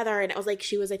them together, and it was like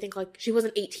she was, I think like, she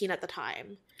wasn't 18 at the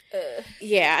time.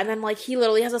 Yeah, and then like he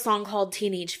literally has a song called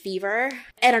Teenage Fever.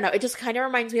 I don't know, it just kind of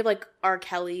reminds me of like R.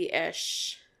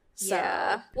 Kelly-ish. So.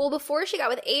 Yeah. Well, before she got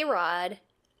with A-Rod,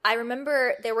 I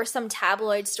remember there were some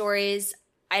tabloid stories.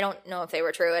 I don't know if they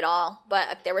were true at all,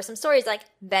 but there were some stories like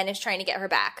Ben is trying to get her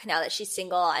back now that she's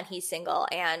single and he's single.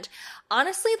 And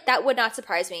honestly, that would not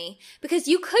surprise me because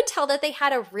you could tell that they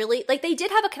had a really, like they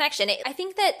did have a connection. I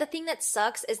think that the thing that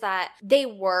sucks is that they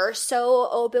were so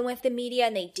open with the media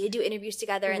and they did do interviews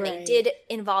together and they did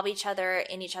involve each other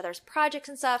in each other's projects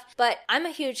and stuff. But I'm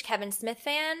a huge Kevin Smith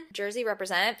fan, Jersey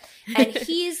represent, and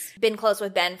he's been close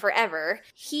with Ben forever.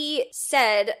 He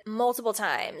said multiple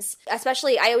times,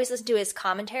 especially I always listen to his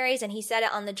commentaries, and he said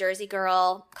it on the Jersey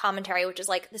Girl commentary, which is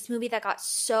like this movie that got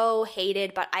so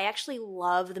hated, but I actually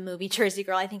love the movie Jersey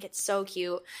Girl. I think it's so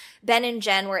cute. Ben and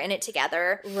Jen were in it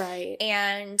together. Right.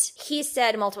 And he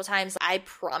said multiple times, I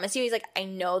promise you, he's like, I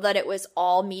know that it was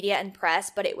all media and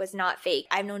press, but it was not fake.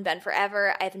 I've known Ben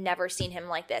forever. I've never seen him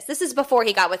like this. This is before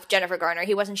he got with Jennifer Garner.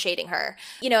 He wasn't shading her.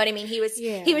 You know what I mean? He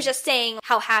was just saying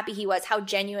how happy he was, how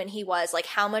genuine he was, like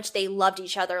how much they loved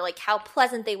each other, like how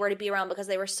pleasant they were to be around because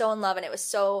they were so in love and it was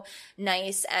so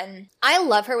nice. And I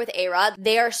love her with A-Rod.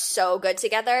 They are so good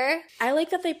together. I like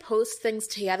that they post things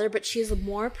together, but she's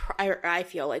more, I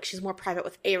feel like she's more private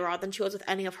with A-Rod than she was with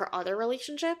any of her other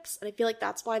relationships. And I feel like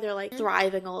that's why they're like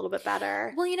thriving a little bit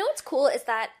better. Well, you know what's cool is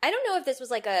that I don't know if this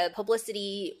was like a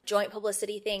joint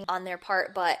publicity thing on their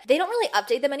part, but they don't really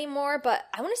update them anymore. But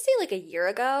I want to say like a year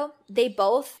ago, they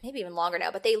both, maybe even longer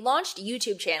now, but they launched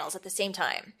YouTube channels at the same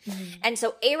time. And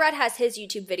so A-Rod has his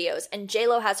YouTube videos and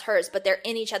J-Lo has hers, but they're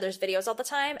in each other's videos all the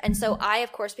time. And so I,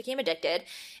 of course, became addicted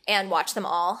and watched them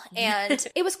all. And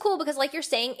it was cool because, like you're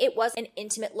saying, it was an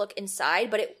intimate look inside,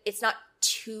 but it's not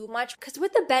too much. Because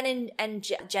with the Ben and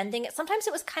Jen thing, sometimes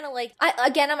it was kind of like,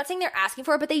 again, I'm not saying they're asking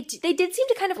for it, but they did seem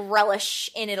to kind of relish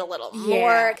in it a little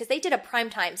more, because they did a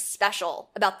primetime special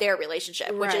about their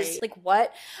relationship, which is like,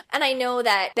 what? And I know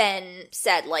that Ben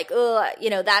said like, oh,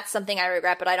 you know, that's something I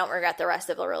regret, but I don't regret the rest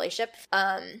of the relationship.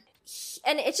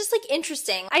 And it's just like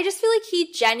interesting. I just feel like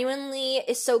he genuinely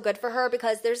is so good for her,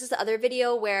 because there's this other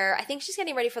video where I think she's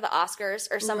getting ready for the Oscars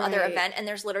or some other event, and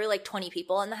there's literally like 20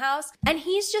 people in the house, and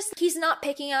he's not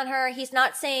picking on her. He's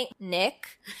not saying,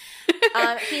 Nick,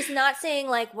 he's not saying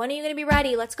like, when are you going to be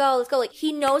ready? Let's go. Like,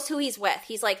 he knows who he's with.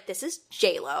 He's like, this is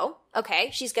J-Lo. Okay,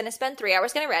 she's going to spend 3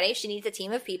 hours getting ready. She needs a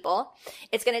team of people.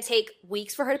 It's going to take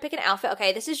weeks for her to pick an outfit.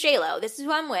 Okay, this is J-Lo. This is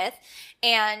who I'm with.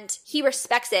 And he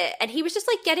respects it. And he was just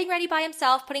like getting ready by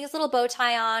himself, putting his little bow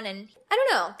tie on. And I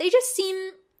don't know. They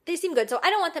seem good. So I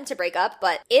don't want them to break up.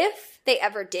 But if they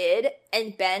ever did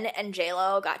and Ben and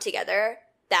J-Lo got together,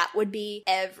 that would be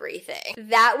everything.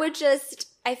 That would just...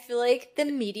 I feel like the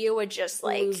media would just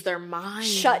like lose their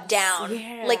minds, shut down.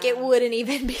 Yeah. Like it wouldn't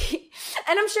even be.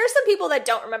 And I'm sure some people that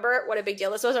don't remember what a big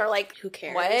deal this was are like, who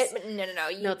cares? What? But no.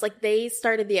 No, it's like they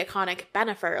started the iconic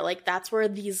Bennifer. Like that's where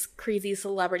these crazy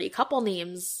celebrity couple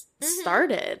names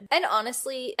started. And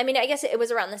honestly, I mean, I guess it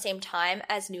was around the same time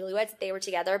as Newlyweds that they were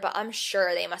together, but I'm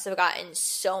sure they must have gotten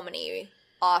so many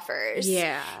offers.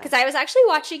 Yeah. Because I was actually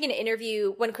watching an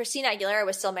interview when Christina Aguilera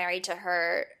was still married to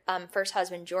her first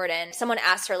husband, Jordan. Someone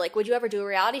asked her, like, would you ever do a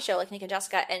reality show like Nick and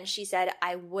Jessica? And she said,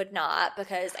 I would not,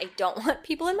 because I don't want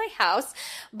people in my house.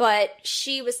 But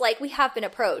she was like, we have been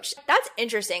approached. That's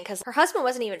interesting, because her husband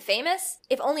wasn't even famous.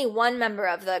 If only one member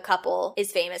of the couple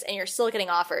is famous and you're still getting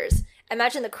offers,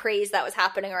 imagine the craze that was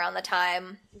happening around the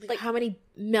time. Like how many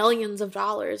millions of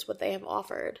dollars would they have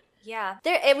offered? Yeah.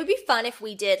 It would be fun if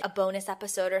we did a bonus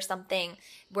episode or something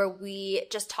where we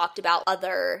just talked about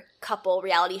other couple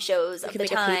reality shows of the time. We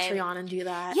could make a Patreon and do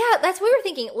that. Yeah, that's what we were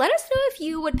thinking. Let us know if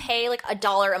you would pay like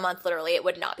 $1 a month, literally, it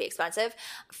would not be expensive,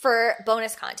 for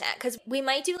bonus content. Because we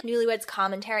might do Newlyweds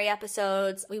commentary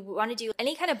episodes. We want to do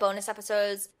any kind of bonus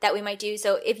episodes that we might do.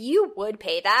 So if you would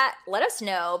pay that, let us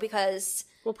know, because...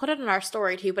 We'll put it in our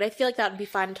story too, but I feel like that would be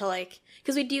fun to like,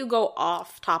 because we do go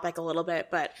off topic a little bit,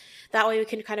 but that way we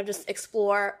can kind of just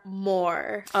explore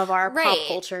more of our pop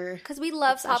culture. Because we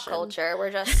love pop culture. We're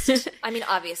just, I mean,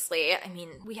 obviously,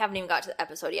 we haven't even got to the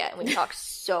episode yet, and we talked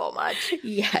so much.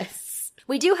 Yes.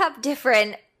 We do have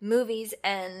different movies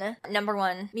and number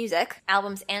one music,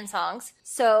 albums and songs.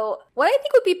 So what I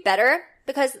think would be better,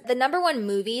 because the number one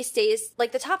movie stays,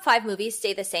 like the top 5 movies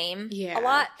stay the same a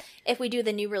lot if we do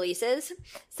the new releases.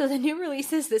 So the new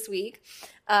releases this week,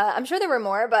 I'm sure there were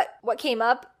more, but what came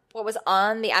up, what was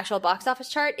on the actual box office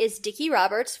chart is Dickie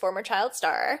Roberts' former child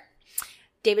star,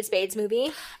 David Spade's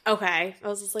movie. Okay. I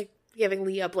was just like giving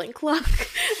Leah a blink look.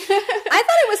 I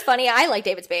thought it was funny. I like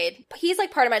David Spade. He's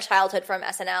like part of my childhood from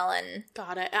SNL and...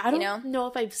 Got it. I don't know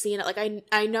if I've seen it. Like,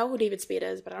 I know who David Spade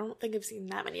is, but I don't think I've seen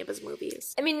that many of his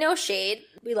movies. I mean, no shade.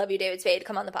 We love you, David Spade.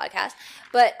 Come on the podcast.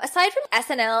 But aside from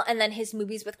SNL and then his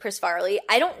movies with Chris Farley,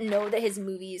 I don't know that his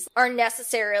movies are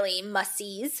necessarily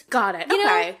must-sees. Got it. You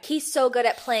Okay. know, he's so good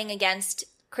at playing against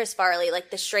Chris Farley,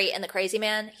 like the straight and the crazy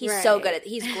man. He's so good at,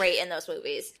 he's great in those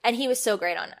movies. And he was so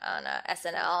great on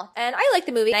SNL. And I like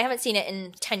the movie. I haven't seen it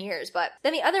in 10 years, but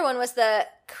then the other one was the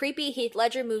creepy Heath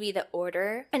Ledger movie, The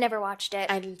Order. I never watched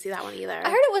it. I didn't see that one either. I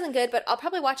heard it wasn't good, but I'll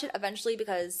probably watch it eventually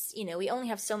because, you know, we only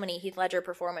have so many Heath Ledger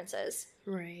performances.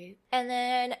 Right. And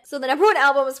then, so the number 1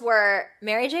 albums were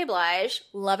Mary J. Blige,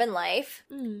 Love and Life.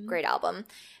 Great album.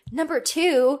 Number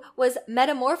 2 was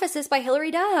Metamorphosis by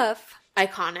Hilary Duff.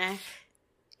 Iconic.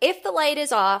 If the light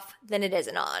is off, then it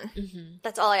isn't on.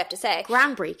 That's all I have to say.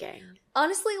 Groundbreaking.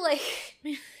 Honestly, like,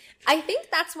 I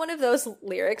think that's one of those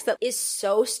lyrics that is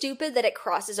so stupid that it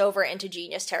crosses over into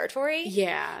genius territory.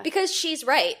 Yeah. Because she's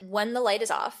right. When the light is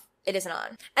off, it isn't on.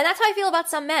 And that's how I feel about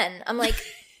some men. I'm like,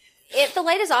 if the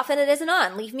light is off, then it isn't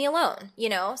on. Leave me alone, you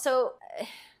know? So...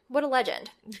 What a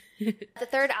legend. The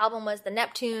third album was the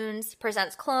Neptunes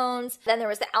Presents Clones. Then there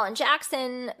was the Alan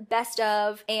Jackson Best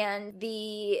Of and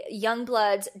the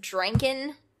Youngbloods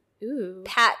Drankin' Ooh.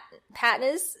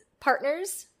 Patnas.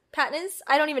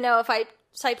 I don't even know if I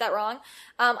typed that wrong.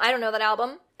 I don't know that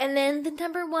album. And then the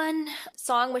number one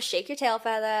song was Shake Your Tail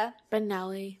Feather.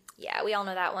 Benelli. Yeah, we all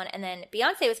know that one. And then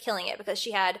Beyonce was killing it because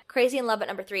she had Crazy in Love at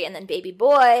number 3 and then Baby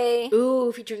Boy.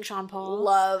 Ooh, featuring Sean Paul.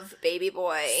 Love Baby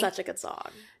Boy. Such a good song.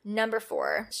 Number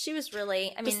 4. She was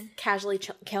really, Just casually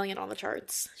killing it on the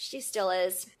charts. She still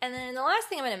is. And then the last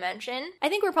thing I'm going to mention, I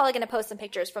think we're probably going to post some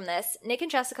pictures from this. Nick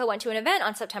and Jessica went to an event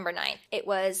on September 9th. It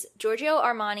was Giorgio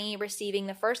Armani receiving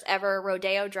the first ever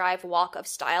Rodeo Drive Walk of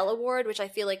Style Award, which I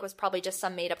feel like was probably just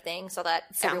some made up thing so that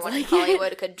everyone in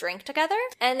Hollywood could drink together.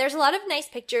 And there's a lot of nice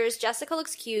pictures. Jessica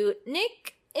looks cute.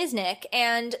 Nick is Nick,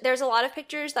 and there's a lot of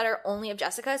pictures that are only of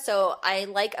Jessica, so I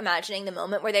like imagining the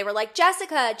moment where they were like,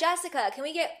 Jessica, can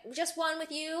we get just one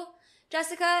with you,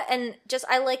 Jessica? And just,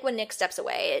 I like when Nick steps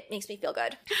away. It makes me feel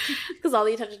good. Because all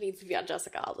the attention needs to be on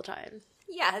Jessica all the time.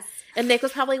 Yes. And Nick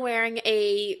was probably wearing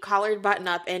a collared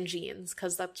button-up and jeans,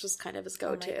 because that's just kind of his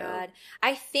go-to. Oh my God.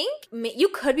 I think, you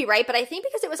could be right, but I think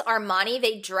because it was Armani,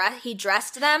 he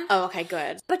dressed them. Oh, okay,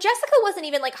 good. But Jessica wasn't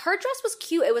even, like, her dress was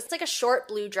cute. It was like a short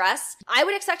blue dress. I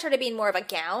would expect her to be in more of a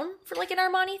gown for, like, an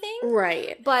Armani thing.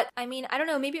 Right. But, I mean, I don't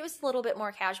know. Maybe it was a little bit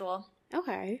more casual.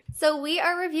 Okay. So we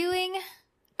are reviewing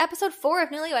episode 4 of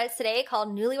Newlyweds today, called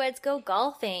Newlyweds Go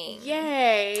Golfing.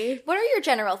 Yay. What are your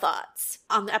general thoughts?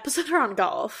 On the episode or on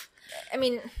golf? I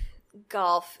mean,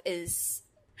 golf is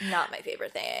not my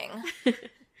favorite thing.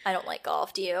 I don't like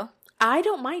golf. Do you? I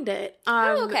don't mind it.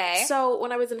 Okay. So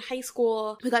when I was in high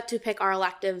school, we got to pick our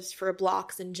electives for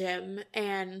blocks and gym,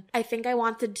 and I think I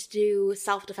wanted to do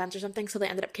self-defense or something, so they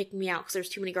ended up kicking me out because there's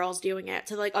too many girls doing it.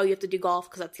 So they're like, oh, you have to do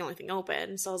golf because that's the only thing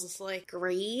open. So I was just like,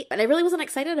 great. And I really wasn't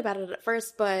excited about it at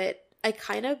first, but I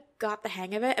kind of got the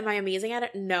hang of it. Am I amazing at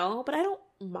it? No, but I don't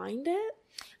mind it.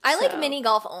 I like mini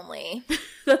golf only.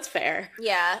 That's fair.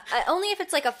 Yeah. Only if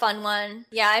it's like a fun one.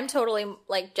 Yeah, I'm totally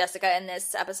like Jessica in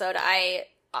this episode.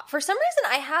 For some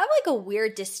reason, I have like a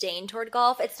weird disdain toward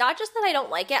golf. It's not just that I don't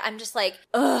like it. I'm just like,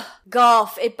 ugh,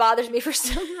 golf. It bothers me for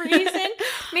some reason.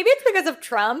 Maybe it's because of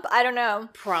Trump. I don't know.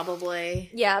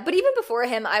 Probably. Yeah, but even before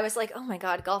him, I was like, oh my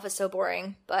God, golf is so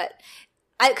boring. But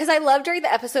because I love during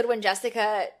the episode when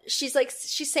Jessica, she's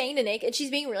saying to Nick, and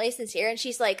she's being really sincere, and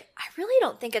she's like, I really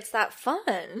don't think it's that fun.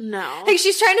 No. Like,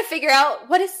 she's trying to figure out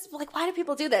why do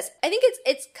people do this? I think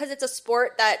it's because it's a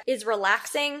sport that is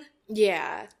relaxing.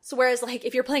 Yeah. So whereas, like,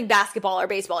 if you're playing basketball or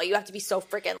baseball, you have to be so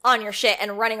freaking on your shit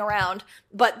and running around.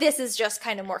 But this is just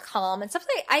kind of more calm and stuff.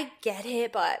 Like, I get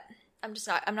it, but I'm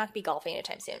not going to be golfing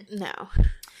anytime soon. No.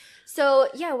 So,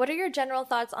 yeah, what are your general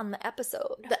thoughts on the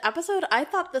episode? The episode, I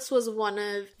thought this was one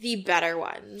of the better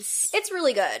ones. It's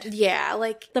really good. Yeah,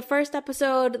 like the first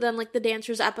episode, then like the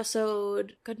dancers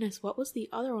episode. Goodness, what was the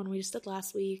other one we just did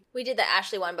last week? We did the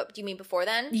Ashley one, but do you mean before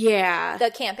then? Yeah. The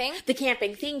camping? The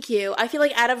camping, thank you. I feel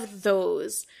like out of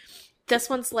those, this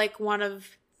one's like one of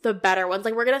the better ones.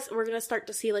 Like we're gonna start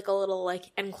to see like a little like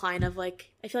incline of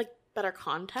like, I feel like better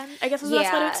content, I guess is the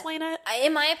best way to explain it.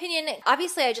 In my opinion,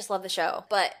 obviously I just love the show,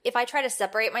 but if I try to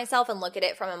separate myself and look at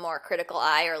it from a more critical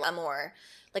eye or a more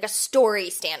like a story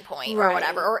standpoint or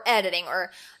whatever, or editing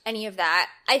or any of that,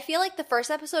 I feel like the first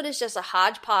episode is just a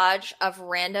hodgepodge of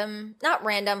not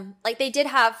random, like they did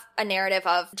have a narrative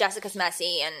of Jessica's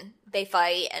messy and they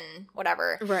fight and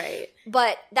whatever. Right.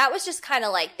 But that was just kind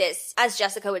of like this, as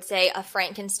Jessica would say, a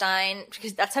Frankenstein,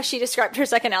 because that's how she described her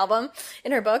second album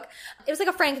in her book. It was like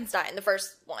a Frankenstein, the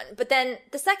first one. But then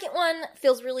the second one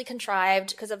feels really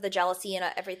contrived because of the jealousy and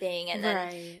everything. And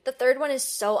then the third one is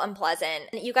so unpleasant.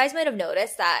 And you guys might have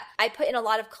noticed that I put in a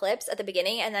lot of clips at the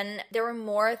beginning, and then there were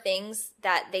more things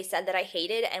that they said that I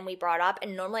hated and we brought up.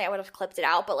 And normally I would have clipped it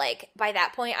out, but like by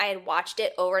that point I had watched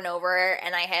it over and over,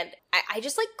 and I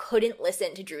just like couldn't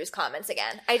listen to Drew's comments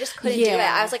again. I just couldn't do it.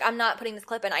 I was like, I'm not putting this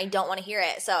clip in. I don't want to hear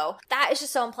it. So that is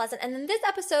just so unpleasant. And then this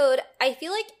episode, I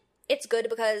feel like it's good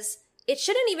because it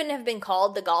shouldn't even have been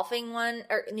called the golfing one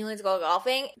or Newlyweds Go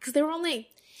Golfing. Because they were only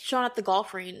showing at the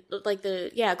golf range, golf like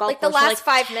the course, last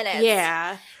 5 minutes.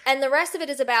 Yeah. And the rest of it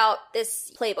is about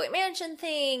this Playboy Mansion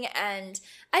thing, and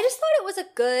I just thought it was a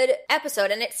good episode,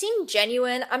 and it seemed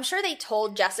genuine. I'm sure they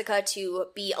told Jessica to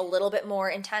be a little bit more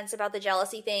intense about the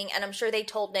jealousy thing, and I'm sure they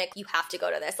told Nick, you have to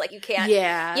go to this. Like, you can't,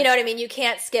 you know what I mean? You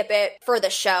can't skip it for the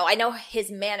show. I know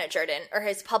his manager didn't, or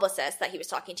his publicist that he was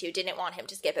talking to didn't want him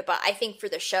to skip it, but I think for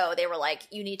the show, they were like,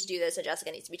 you need to do this, and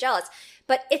Jessica needs to be jealous.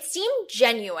 But it seemed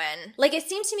genuine. Like, it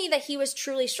seemed to me that he was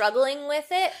truly struggling with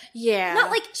it. Yeah.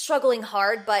 Not like struggling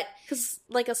hard, but because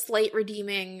like a slight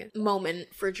redeeming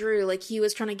moment for Drew, like he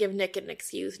was trying to give Nick an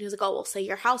excuse, and he was like, oh, well, say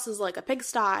your house is like a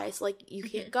pigsty, so like you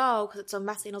can't go because it's so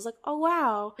messy. And I was like, oh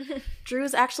wow,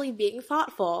 Drew's actually being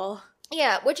thoughtful.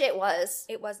 yeah, which it was.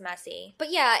 It was messy.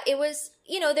 But yeah, it was,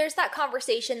 there's that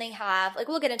conversation they have. Like,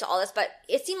 we'll get into all this, but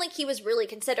it seemed like he was really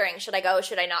considering, should I go,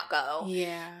 should I not go?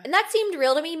 Yeah. And that seemed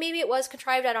real to me. Maybe it was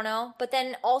contrived, I don't know. But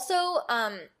then also,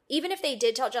 even if they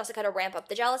did tell Jessica to ramp up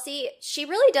the jealousy, she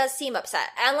really does seem upset.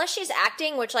 Unless she's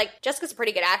acting, which, like, Jessica's a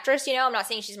pretty good actress, I'm not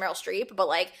saying she's Meryl Streep, but,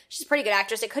 like, she's a pretty good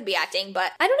actress. It could be acting,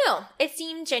 but I don't know. It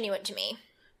seemed genuine to me.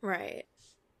 Right.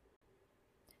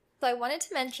 So I wanted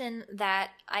to mention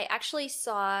that I actually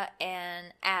saw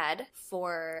an ad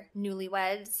for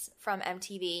Newlyweds from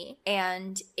MTV,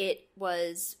 and it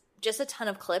was just a ton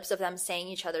of clips of them saying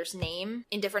each other's name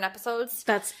in different episodes.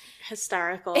 That's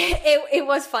hysterical. It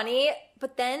was funny.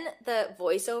 But then the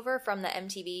voiceover from the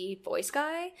MTV voice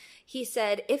guy, he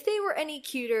said, if they were any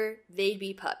cuter, they'd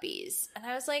be puppies. And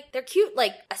I was like, they're cute,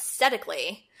 like,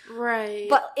 aesthetically. Right.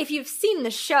 But if you've seen the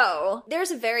show,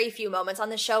 there's very few moments on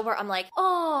the show where I'm like,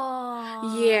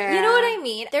 oh. Yeah. You know what I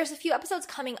mean? There's a few episodes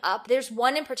coming up. There's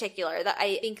one in particular that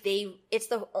I think it's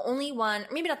the only one,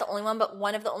 maybe not the only one, but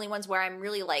one of the only ones where I'm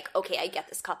really like, okay, I get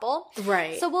this couple.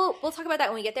 Right. So we'll talk about that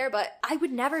when we get there, but I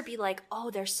would never be like,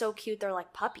 oh, they're so cute, they're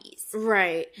like puppies.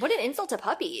 Right. What an insult to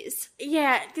puppies.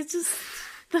 Yeah, it's just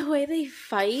the way they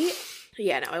fight.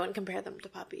 Yeah, no, I wouldn't compare them to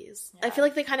puppies. Yeah. I feel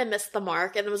like they kind of missed the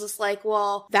mark, and it was just like,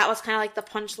 well, that was kind of like the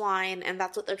punchline, and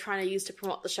that's what they're trying to use to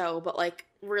promote the show, but like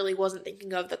really wasn't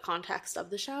thinking of the context of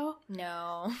the show.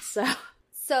 No.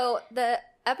 So the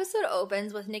episode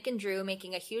opens with Nick and Drew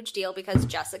making a huge deal because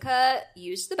Jessica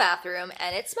used the bathroom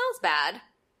and it smells bad.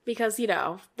 Because,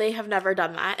 they have never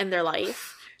done that in their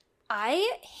life.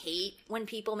 I hate when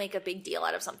people make a big deal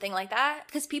out of something like that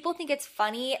because people think it's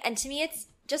funny, and to me it's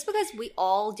just because we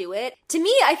all do it. To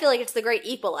me, I feel like it's the great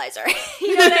equalizer.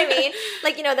 You know what I mean?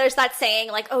 Like, there's that saying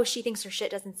like, oh, she thinks her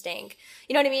shit doesn't stink.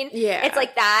 You know what I mean? Yeah. It's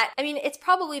like that. I mean, it's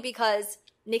probably because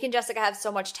Nick and Jessica have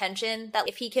so much tension that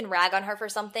if he can rag on her for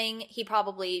something,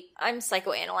 I'm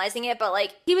psychoanalyzing it, but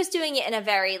like he was doing it in a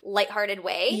very lighthearted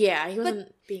way. Yeah, he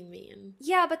wasn't being mean.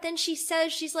 Yeah, but then she's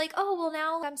like, oh, well,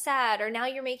 now I'm sad, or now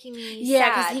you're making me sad.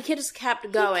 Yeah, because he just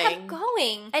kept going. He kept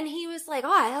going. And he was like,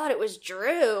 oh, I thought it was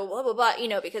Drew, blah, blah,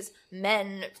 blah, because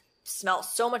men smell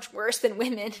so much worse than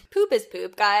women. Poop is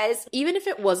poop, guys. Even if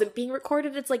it wasn't being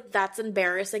recorded, it's like, that's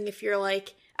embarrassing if you're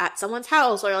like at someone's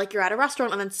house or like you're at a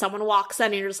restaurant and then someone walks in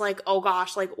and you're just like, oh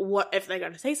gosh, like what if they're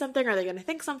gonna say something? Are they gonna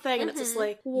think something? And it's just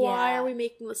like, why are we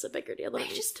making this a bigger deal than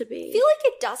it used to be? I feel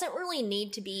like it doesn't really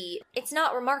need to be. It's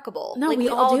not remarkable. No, like, we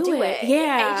all do it.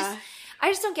 Yeah. I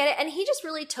just don't get it. And he just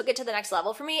really took it to the next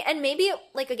level for me. And maybe,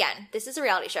 like, again, this is a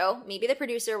reality show. Maybe the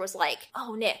producer was like,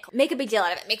 oh, Nick, make a big deal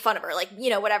out of it. Make fun of her. Like,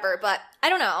 whatever. But I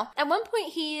don't know. At one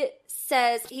point, he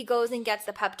says he goes and gets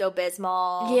the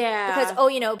Pepto-Bismol. Yeah.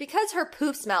 Because, because her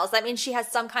poop smells, that means she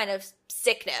has some kind of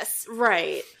sickness.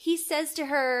 Right. He says to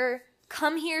her,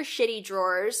 come here, shitty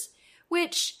drawers,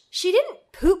 which she didn't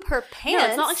poop her pants. No,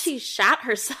 it's not like she shat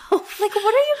herself. Like,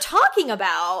 what are you talking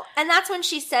about? And that's when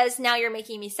she says, now you're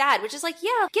making me sad, which is like,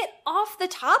 yeah, get off the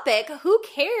topic. Who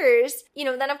cares?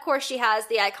 Then of course she has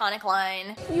the iconic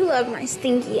line, You love my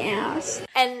stinky ass.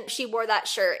 and she wore that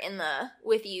shirt in the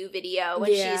With You video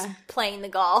when she's playing the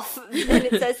golf, and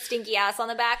it says stinky ass on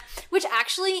the back, which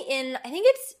actually I think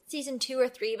it's season 2 or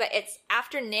 3, but it's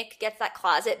after Nick gets that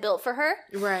closet built for her.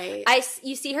 Right.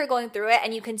 You see her going through it,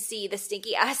 and you can see the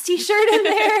stinky ass t-shirt in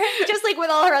there, just like with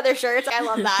all her other shirts. I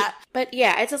love that. But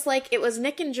yeah, it's just like, it was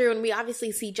Nick and Drew, and we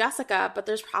obviously see Jessica, but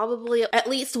there's probably at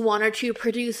least 1 or 2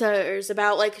 producers,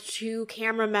 about like 2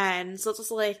 cameramen. So it's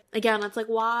just like, again, it's like,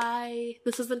 why?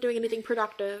 This isn't doing anything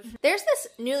productive. There's this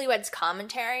Newlyweds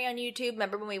commentary on YouTube.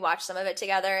 Remember when we watched some of it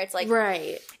together? It's like,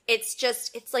 right.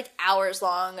 It's like hours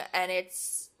long, and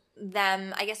it's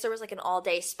them. I guess there was like an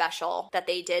all-day special that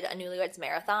they did, a Newlyweds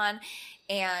marathon,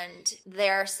 and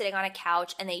they're sitting on a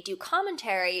couch and they do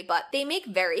commentary, but they make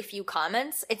very few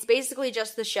comments. It's basically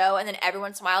just the show, and then every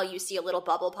once in a while you see a little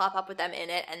bubble pop up with them in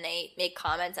it, and they make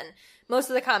comments, and most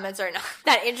of the comments are not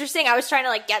that interesting. I was trying to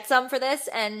like get some for this,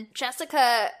 and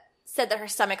Jessica said that her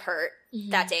stomach hurt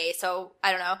that day, so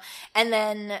I don't know. And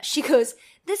then she goes,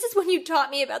 this is when you taught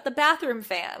me about the bathroom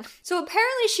fan. So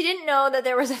apparently she didn't know that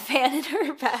there was a fan in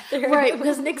her bathroom. Right,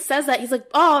 because Nick says that. He's like,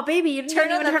 oh, baby, you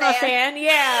didn't even turn on the fan.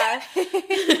 Yeah.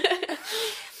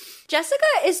 Jessica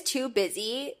is too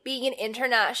busy being an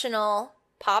international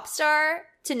pop star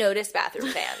to notice bathroom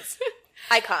fans.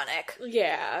 Iconic.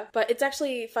 Yeah, but it's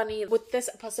actually funny. With this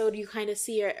episode, you kind of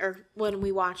see it, or when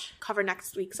we cover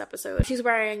next week's episode, she's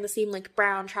wearing the same, like,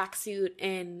 brown tracksuit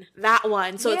in that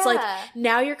one. So it's like,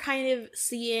 now you're kind of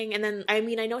seeing, and then, I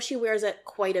mean, I know she wears it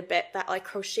quite a bit, that, like,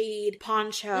 crocheted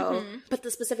poncho, but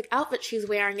the specific outfit she's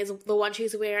wearing is the one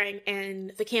she's wearing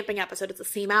in the camping episode. It's the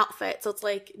same outfit. So it's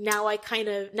like, now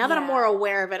that I'm more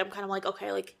aware of it, I'm kind of like,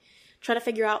 okay, like, try to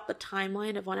figure out the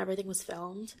timeline of when everything was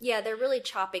filmed. Yeah, they're really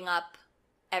chopping up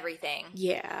everything.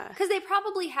 Yeah. Because they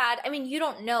probably had, I mean, you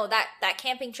don't know, that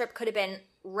camping trip could have been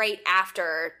right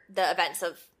after the events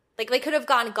of, like, they could have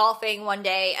gone golfing one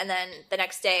day and then the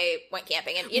next day went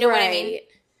camping. And you know what I mean?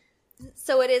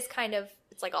 So it is kind of,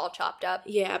 it's like all chopped up.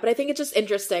 Yeah, but I think it's just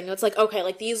interesting. It's like, okay,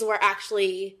 like, these were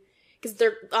actually, because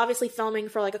they're obviously filming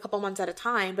for, like, a couple months at a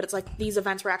time, but it's like these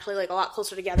events were actually, like, a lot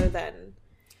closer together than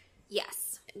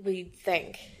we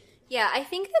think. Yeah, I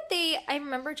think that I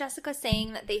remember Jessica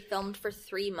saying that they filmed for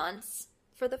 3 months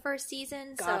for the first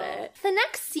season. Got it. The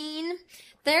next scene,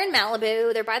 they're in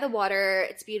Malibu. They're by the water.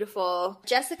 It's beautiful.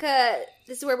 Jessica,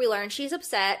 this is where we learn, she's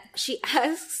upset. She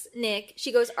asks Nick,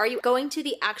 she goes, are you going to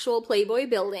the actual Playboy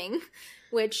building?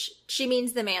 Which she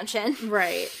means the mansion.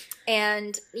 Right.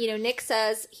 And, you know, Nick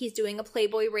says he's doing a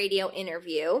Playboy radio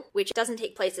interview, which doesn't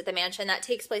take place at the mansion. That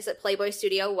takes place at Playboy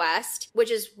Studio West,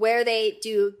 which is where they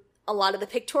do a lot of the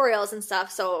pictorials and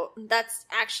stuff, so that's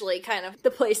actually kind of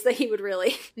the place that he would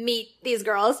really meet these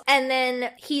girls. And then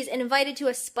he's invited to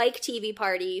a Spike TV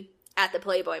party at the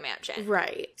Playboy Mansion.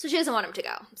 Right. So she doesn't want him to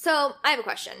go. So I have a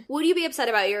question. Would you be upset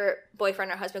about your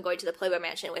boyfriend or husband going to the Playboy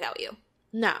Mansion without you?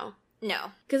 No.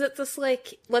 No. Because it's just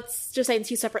like, let's just say in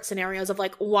 2 separate scenarios of,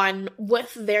 like, one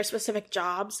with their specific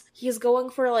jobs. He's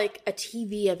going for, like, a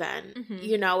TV event.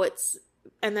 You know,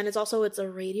 and then it's a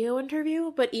radio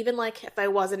interview, but even, like, if I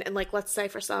wasn't, and, like, let's say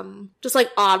for some just,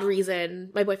 like, odd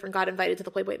reason, my boyfriend got invited to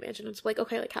the Playboy Mansion, it's like,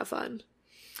 okay, like, have fun.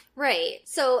 Right.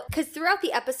 So, because throughout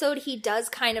the episode, he does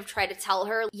kind of try to tell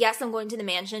her, yes, I'm going to the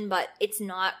mansion, but it's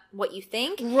not what you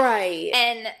think. Right.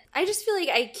 And I just feel like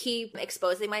I keep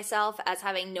exposing myself as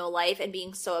having no life and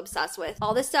being so obsessed with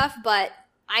all this stuff, but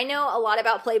I know a lot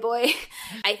about Playboy.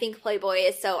 I think Playboy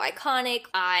is so iconic.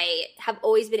 I have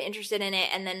always been interested in it.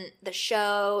 And then the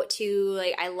show too,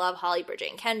 like, I love Holly, Bridget,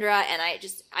 and Kendra. And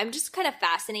I'm just kind of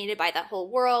fascinated by that whole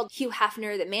world. Hugh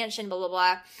Hefner, the mansion, blah, blah,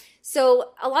 blah.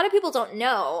 So a lot of people don't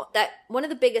know that one of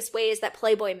the biggest ways that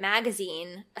Playboy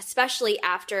magazine, especially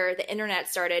after the internet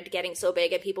started getting so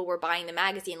big and people were buying the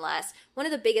magazine less, one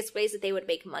of the biggest ways that they would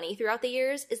make money throughout the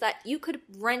years is that you could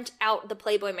rent out the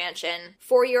Playboy Mansion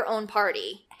for your own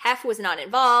party. Hef was not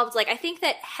involved. Like, I think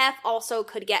that Hef also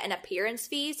could get an appearance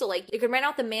fee. So, like, you could rent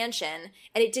out the mansion,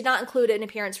 and it did not include an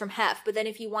appearance from Hef. But then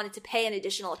if you wanted to pay an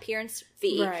additional appearance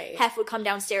fee, Hef would come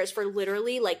downstairs for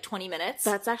literally, like, 20 minutes.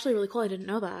 That's actually really cool. I didn't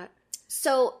know that.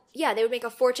 So, yeah, they would make a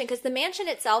fortune because the mansion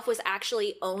itself was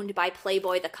actually owned by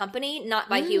Playboy, the company, not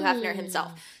by Hugh Hefner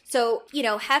himself. So, you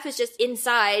know, Hef is just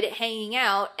inside hanging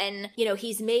out and, you know,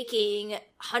 he's making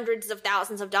hundreds of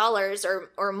thousands of dollars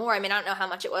or more. I mean, I don't know how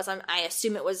much it was. I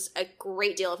assume it was a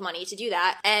great deal of money to do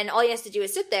that. And all he has to do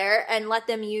is sit there and let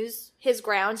them use his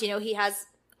grounds. You know, he has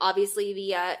obviously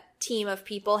the team of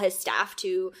people, his staff,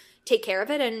 to take care of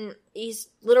it, and he's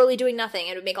literally doing nothing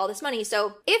and would make all this money.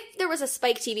 So if there was a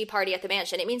Spike TV party at the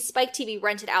mansion, it means Spike TV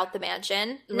rented out the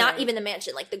mansion, not even the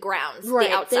mansion, like the grounds,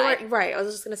 the outside. I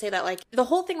was just going to say that, like, the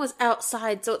whole thing was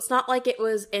outside, so it's not like it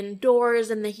was indoors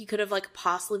and that he could have, like,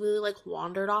 possibly, like,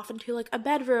 wandered off into, like, a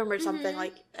bedroom or something.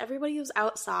 Like, everybody was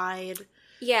outside.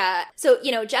 Yeah. So,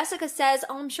 you know, Jessica says,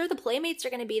 oh, I'm sure the Playmates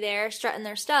are going to be there strutting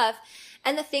their stuff.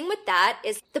 And the thing with that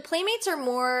is the Playmates are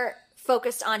more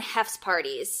focused on Hef's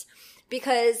parties.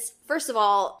 Because, first of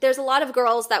all, there's a lot of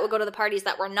girls that would go to the parties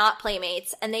that were not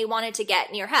Playmates, and they wanted to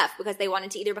get near Hef because they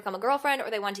wanted to either become a girlfriend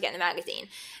or they wanted to get in the magazine. And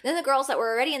then the girls that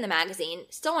were already in the magazine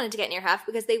still wanted to get near Hef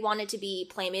because they wanted to be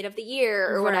Playmate of the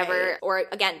Year or whatever, or,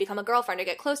 again, become a girlfriend or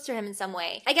get close to him in some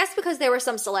way. I guess because there were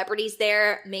some celebrities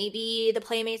there, maybe the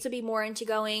Playmates would be more into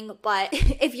going, but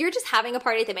if you're just having a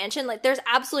party at the mansion, like, there's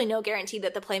absolutely no guarantee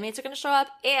that the Playmates are going to show up.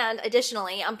 And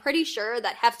additionally, I'm pretty sure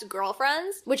that Hef's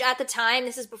girlfriends, which at the time,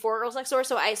 this is before Girls Next Door,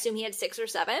 so I assume he had 6 or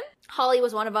 7. Holly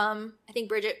was one of them. I think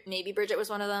Bridget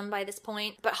was one of them by this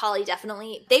point. But Holly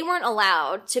definitely, they weren't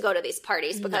allowed to go to these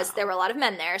parties because there were a lot of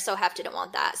men there, so Hef didn't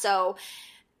want that. So,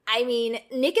 I mean,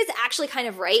 Nick is actually kind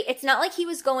of right. It's not like if he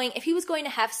was going to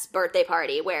Hef's birthday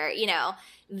party where, you know,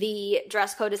 the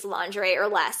dress code is lingerie or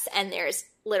less, and there's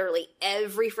literally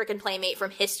every freaking playmate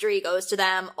from history goes to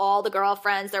them. All the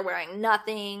girlfriends, they're wearing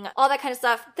nothing, all that kind of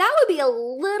stuff. That would be a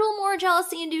little more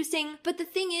jealousy inducing. But the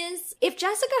thing is, if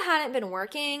Jessica hadn't been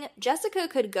working, Jessica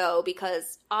could go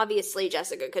because obviously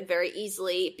Jessica could very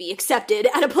easily be accepted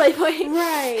at a Playboy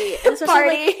Right. And especially,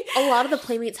 party. like, a lot of the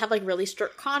playmates have like really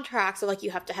strict contracts. So like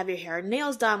you have to have your hair and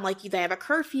nails done. Like they have a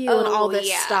curfew and all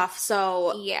this stuff.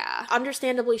 So yeah,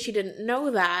 understandably she didn't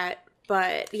know that.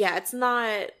 But yeah, it's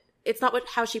not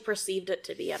how she perceived it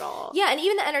to be at all. Yeah, and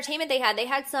even the entertainment they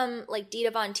had some like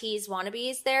Dita Von Teese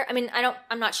wannabes there. I mean,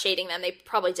 I'm not shading them. They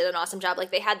probably did an awesome job.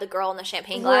 Like they had the girl in the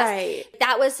champagne glass. Right.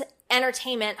 That was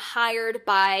entertainment hired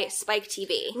by Spike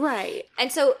TV. Right. And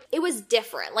so it was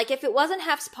different. Like if it wasn't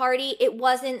Hef's party, it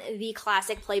wasn't the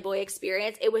classic Playboy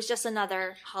experience. It was just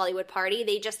another Hollywood party.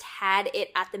 They just had it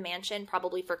at the mansion,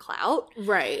 probably for clout.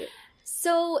 Right.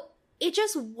 So it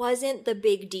just wasn't the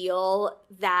big deal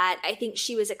that I think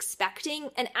she was expecting.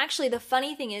 And actually, the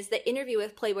funny thing is the interview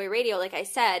with Playboy Radio, like I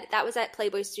said, that was at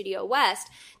Playboy Studio West.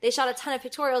 They shot a ton of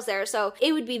pictorials there. So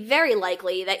it would be very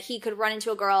likely that he could run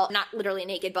into a girl, not literally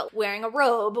naked, but wearing a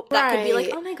robe. That could be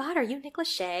like, oh my God, are you Nick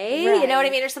Lachey? Right. You know what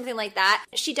I mean? Or something like that.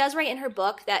 She does write in her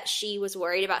book that she was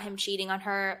worried about him cheating on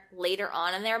her later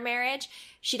on in their marriage.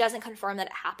 She doesn't confirm that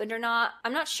it happened or not.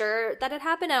 I'm not sure that it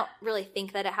happened. I don't really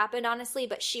think that it happened, honestly,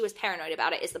 but she was paranoid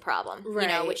about it is the problem, Right. you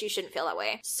know, which you shouldn't feel that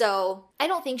way. So I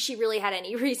don't think she really had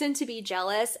any reason to be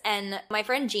jealous. And my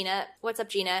friend Gina, what's up,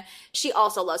 Gina? She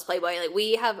also loves Playboy. Like,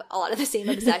 we have a lot of the same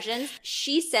obsessions.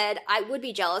 She said, I would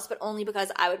be jealous, but only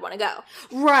because I would want to go.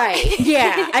 Right.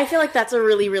 Yeah. I feel like that's a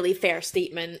really, really fair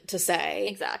statement to say.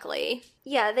 Exactly.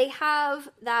 Yeah, they have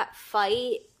that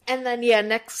fight. And then, yeah,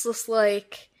 Nick's just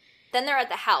like... Then they're at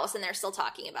the house and they're still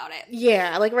talking about it.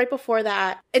 Yeah, like right before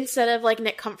that, instead of like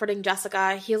Nick comforting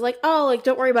Jessica, he's like, oh, like,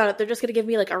 don't worry about it. They're just gonna give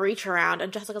me like a reach around.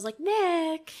 And Jessica's like,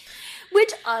 Nick.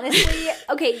 Which honestly,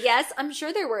 okay, yes, I'm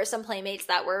sure there were some playmates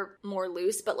that were more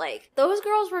loose, but like those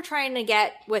girls were trying to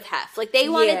get with Hef. Like they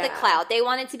wanted the clout. They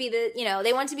wanted to be the, you know,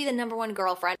 they wanted to be the number one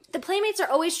girlfriend. The playmates are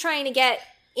always trying to get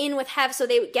in with Hef so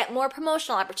they get more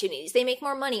promotional opportunities. They make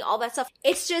more money, all that stuff.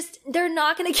 It's just, they're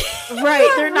not going to get right.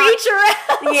 They're not reach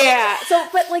around. Yeah. So,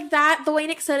 but like that, the way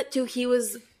Nick said it too,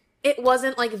 it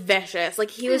wasn't like vicious. Like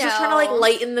he was just trying to like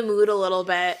lighten the mood a little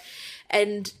bit.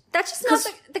 And that's just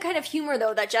not the kind of humor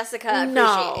though that Jessica appreciates.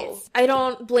 No, I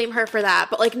don't blame her for that.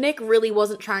 But like Nick really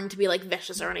wasn't trying to be like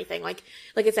vicious or anything. Like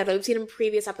I said, I've seen in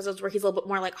previous episodes where he's a little bit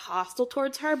more like hostile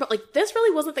towards her. But like this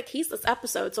really wasn't the case this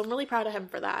episode. So I'm really proud of him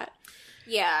for that.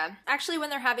 Yeah. Actually,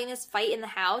 when they're having this fight in the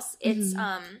house, it's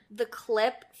the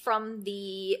clip from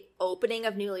the opening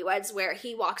of Newlyweds where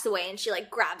he walks away and she like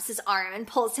grabs his arm and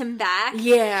pulls him back.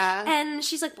 Yeah. And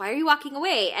she's like, why are you walking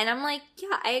away? And I'm like,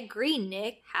 yeah, I agree,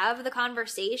 Nick. Have the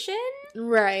conversation.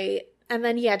 Right. And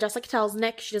then, yeah, Jessica tells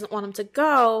Nick she doesn't want him to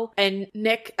go. And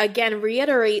Nick, again,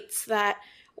 reiterates that,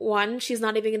 one, she's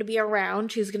not even going to be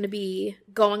around. She's going to be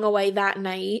going away that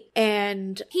night.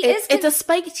 And it's a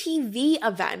Spike TV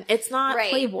event. It's not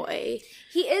Playboy.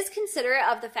 He is considerate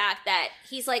of the fact that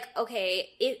he's like, okay,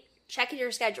 check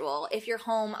your schedule. If you're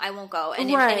home, I won't go.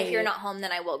 And if you're not home,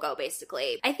 then I will go,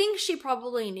 basically. I think she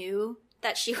probably knew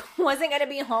that she wasn't going to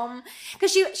be home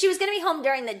because she was going to be home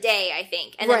during the day, I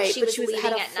think, and then she was leaving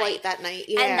had a at flight night that night.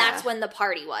 Yeah. And that's when the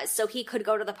party was, so he could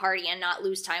go to the party and not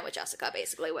lose time with Jessica.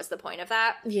 Basically, was the point of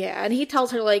that. Yeah, and he tells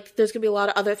her like there's going to be a lot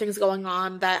of other things going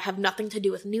on that have nothing to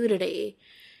do with nudity.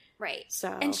 Right.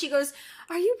 So, and she goes,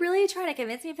 are you really trying to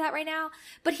convince me of that right now?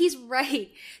 But he's right.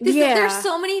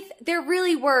 There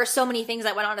really were so many things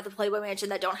that went on at the Playboy Mansion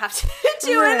that don't have to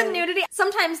do with nudity.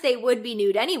 Sometimes they would be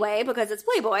nude anyway because it's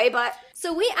Playboy, but...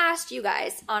 So we asked you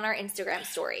guys on our Instagram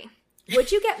story,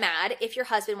 would you get mad if your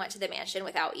husband went to the mansion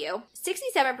without you?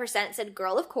 67% said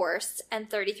girl, of course, and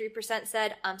 33%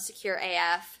 said I'm secure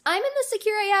AF. I'm in the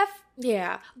secure AF.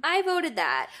 Yeah. I voted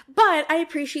that. But I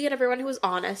appreciate everyone who was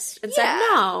honest and said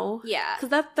no. Yeah.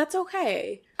 Because that's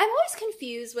okay. I'm always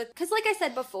confused with, because like I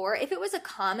said before, if it was a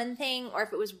common thing or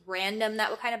if it was random, that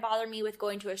would kind of bother me with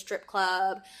going to a strip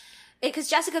club. Because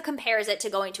Jessica compares it to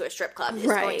going to a strip club, is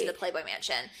going to the Playboy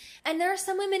Mansion. And there are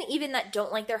some women even that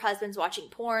don't like their husbands watching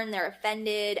porn. They're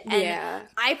offended. And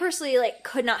I personally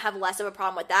could not have less of a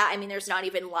problem with that. I mean, there's not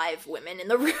even live women in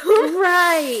the room.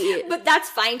 Right. But that's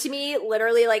fine to me.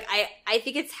 Literally, I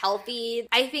think it's healthy.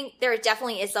 I think there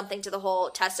definitely is something to the whole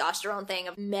testosterone thing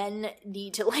of men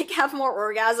need to have more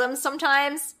orgasms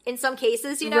sometimes. In some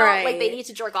cases, you know? Right. Like they need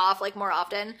to jerk off more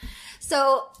often.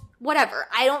 So... whatever.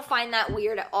 I don't find that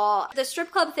weird at all. The strip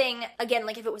club thing, again,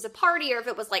 if it was a party or if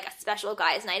it was a special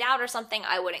guys night out or something,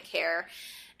 I wouldn't care.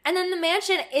 And then the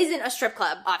mansion isn't a strip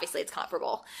club. Obviously, it's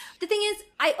comparable. The thing is,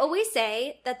 I always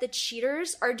say that the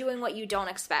cheaters are doing what you don't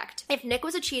expect. If Nick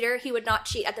was a cheater, he would not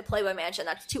cheat at the Playboy Mansion.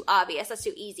 That's too obvious. That's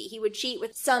too easy. He would cheat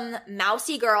with some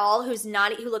mousy girl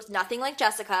who looks nothing like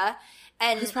Jessica.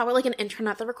 And He's probably like an intern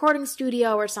at the recording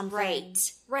studio or something.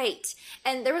 Right.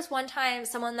 And there was one time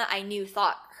someone that I knew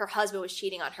thought her husband was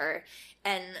cheating on her.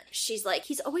 And she's like,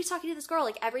 he's always talking to this girl.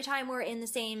 Like, every time we're in the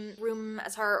same room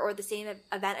as her or the same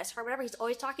event as her, whatever, he's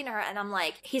always talking to her. And I'm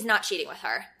like, he's not cheating with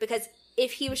her. Because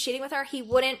if he was cheating with her, he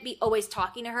wouldn't be always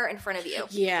talking to her in front of you.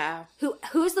 Yeah.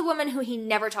 Who's the woman who he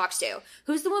never talks to?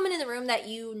 Who's the woman in the room that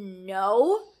you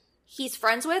know he's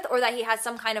friends with or that he has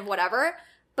some kind of whatever,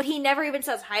 but he never even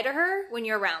says hi to her when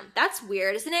you're around? That's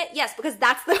weird, isn't it? Yes, because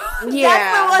that's the, that's the one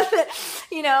that,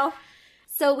 you know.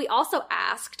 So we also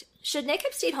asked, should Nick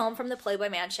have stayed home from the Playboy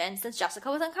Mansion since Jessica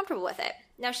was uncomfortable with it?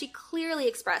 Now, she clearly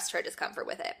expressed her discomfort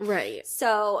with it. Right.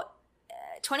 So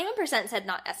 21% said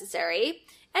not necessary,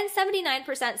 and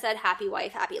 79% said happy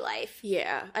wife, happy life.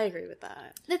 Yeah, I agree with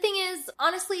that. The thing is,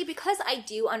 honestly, because I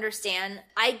do understand,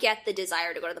 I get the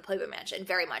desire to go to the Playboy Mansion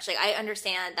very much. Like, I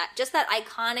understand that, just that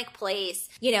iconic place,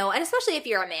 you know, and especially if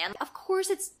you're a man, of course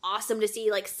it's awesome to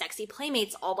see, like, sexy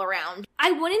playmates all around.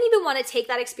 I wouldn't even want to take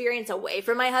that experience away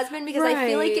from my husband because I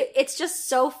feel like it's just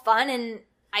so fun and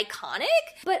iconic.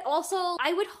 But also,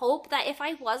 I would hope that if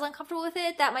I was uncomfortable with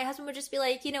it, that my husband would just be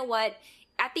like, you know what,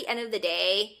 at the end of the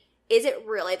day, is it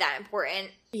really that important?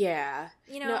 Yeah.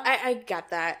 You know? No, I get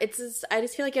that. I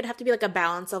just feel like it'd have to be like a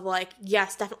balance of like,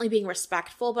 yes, definitely being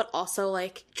respectful, but also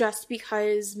like, just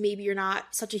because maybe you're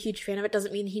not such a huge fan of it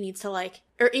doesn't mean he needs to like,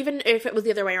 or even if it was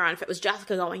the other way around, if it was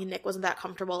Jessica going and Nick wasn't that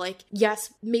comfortable, like,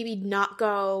 yes, maybe not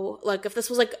go, like, if this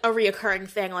was like a reoccurring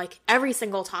thing, like, every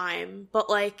single time, but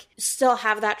like, still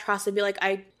have that trust and be like,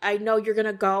 I know you're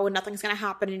gonna go and nothing's gonna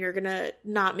happen and you're gonna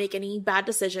not make any bad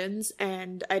decisions,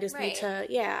 and I just need to,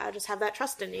 just have that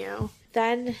trust in you.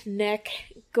 Then Nick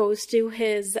goes to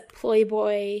his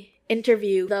Playboy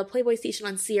interview, the Playboy station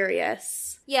on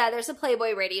Sirius. Yeah, there's a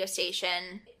Playboy radio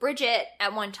station. Bridget,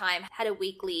 at one time, had a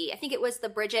weekly, I think it was the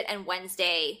Bridget and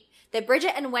Wednesday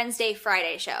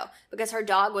Friday show, because her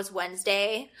dog was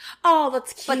Wednesday. Oh,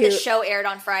 that's cute. But the show aired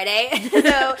on Friday.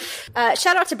 So,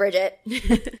 shout out to Bridget.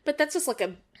 But that's just like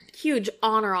a huge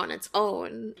honor on its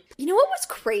own. You know what was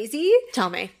crazy? Tell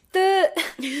me.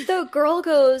 The girl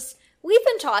goes, we've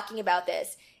been talking about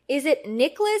this. Is it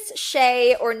Nicholas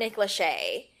Shea or Nick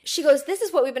Lachey? She goes, this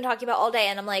is what we've been talking about all day.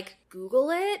 And I'm like,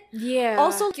 Google it? Yeah.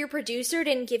 Also, your producer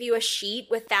didn't give you a sheet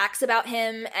with facts about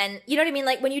him. And you know what I mean?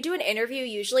 Like, when you do an interview,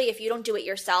 usually if you don't do it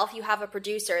yourself, you have a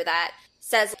producer that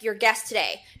says, your guest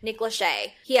today, Nick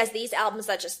Lachey, he has these albums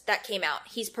that came out.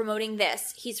 He's promoting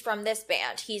this. He's from this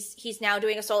band. He's now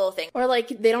doing a solo thing. Or like,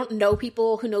 they don't know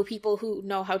people who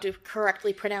know how to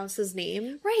correctly pronounce his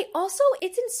name. Right. Also,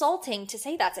 it's insulting to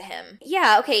say that to him.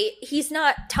 Yeah, okay, he's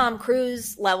not Tom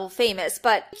Cruise level famous,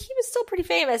 but he was still pretty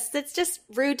famous. It's just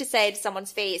rude to say to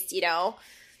someone's face, you know?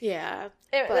 Yeah.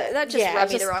 That just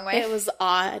rubbed me the wrong way. It was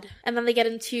odd. And then they get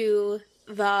into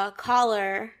the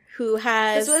caller who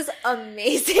has... This was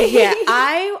amazing. Yeah,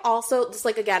 I also, just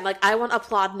like, again, like, I want to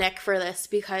applaud Nick for this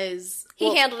because...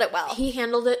 He handled it well. He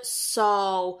handled it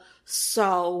so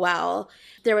well.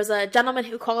 There was a gentleman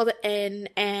who called in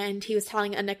and he was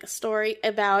telling Nick a story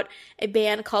about a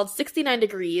band called 69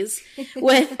 Degrees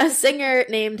with a singer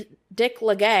named Dick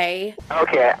LeGay.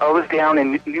 Okay, I was down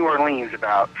in New Orleans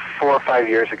about 4 or 5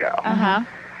 years ago. Uh-huh.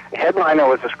 The headliner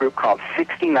was this group called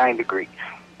 69 Degrees.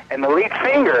 And the lead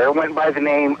singer went by the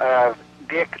name of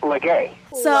Dick LeGay.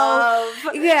 So,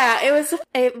 yeah, it was,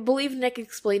 I believe Nick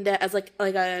explained it as like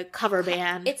a cover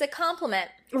band. It's a compliment.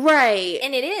 Right.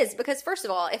 And it is, because first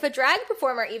of all, if a drag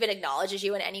performer even acknowledges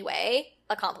you in any way,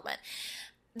 a compliment.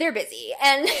 They're busy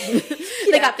and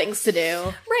they got things to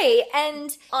do. Right.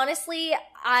 And honestly,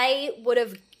 I would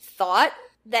have thought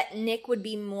that Nick would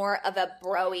be more of a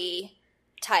bro-y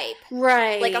type.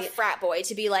 Right. Like a frat boy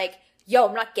to be like, yo,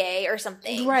 I'm not gay or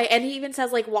something. Right. And he even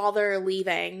says, like, while they're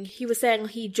leaving, he was saying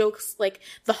he jokes, like,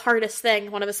 the hardest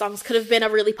thing, one of his songs could have been a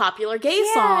really popular gay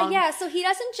song. Yeah, so he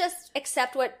doesn't just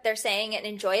accept what they're saying and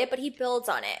enjoy it, but he builds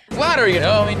on it. Flattery, you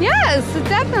know? I mean, Yes, it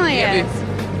definitely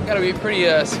is. gotta be pretty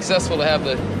successful to have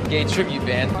the gay tribute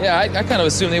band. Yeah, I kind of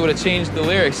assumed they would have changed the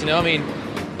lyrics, you know? I mean,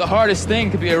 the hardest thing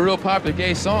could be a real popular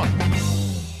gay song.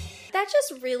 That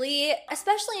just really,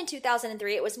 especially in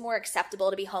 2003, it was more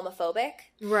acceptable to be homophobic.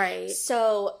 Right.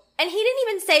 So, And he didn't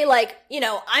even say, like, you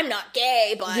know, I'm not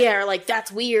gay, but... Yeah, or like,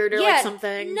 that's weird, or like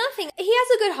something. Nothing. He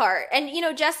has a good heart. And, you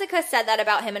know, Jessica said that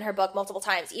about him in her book multiple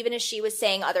times. Even as she was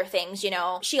saying other things, you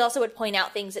know, she also would point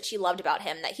out things that she loved about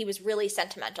him, that he was really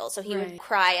sentimental. So he would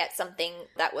cry at something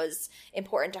that was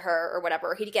important to her or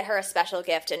whatever. He'd get her a special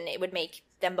gift and it would make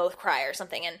them both cry or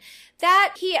something. And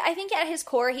that I think at his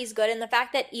core, he's good. And the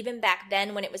fact that even back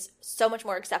then, when it was so much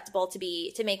more acceptable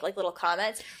to make like little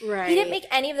comments, he didn't make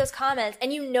any of those comments,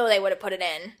 and you know they would have put it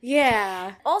in.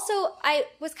 Yeah. Also, I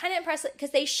was kind of impressed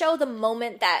because they show the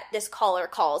moment that this caller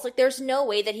calls. Like, there's no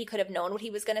way that he could have known what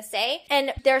he was going to say.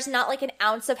 And there's not like an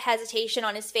ounce of hesitation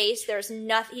on his face. There's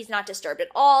nothing. He's not disturbed at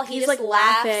all. He's just like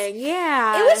laughing.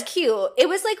 Yeah. It was cute. It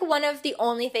was like one of the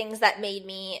only things that made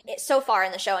me, so far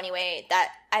in the show anyway, that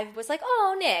I was like,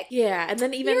 oh, Nick. Yeah, and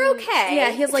then even... You're okay.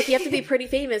 Yeah, he was like, you have to be pretty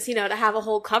famous, you know, to have a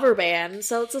whole cover band.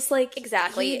 So it's just like...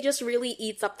 Exactly. He just really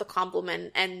eats up the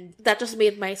compliment, and that just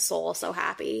made my soul so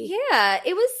happy. Yeah,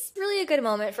 it was really a good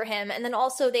moment for him. And then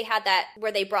also they had that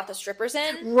where they brought the strippers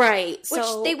in. Right. Which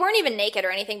they weren't even naked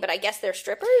or anything, but I guess they're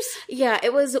strippers? Yeah,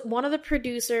 it was one of the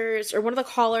producers, or one of the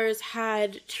callers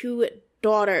had 2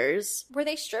 daughters. Were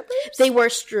they strippers? They were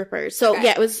strippers. So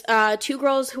yeah, it was 2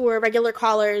 girls who were regular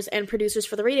callers and producers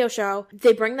for the radio show.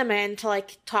 They bring them in to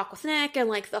like talk with Nick and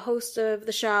like the host of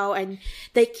the show, and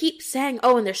they keep saying,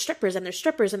 oh, and they're strippers and they're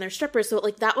strippers and they're strippers. So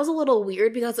like that was a little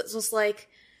weird because it's just like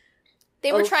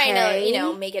they were trying to, you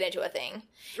know, make it into a thing.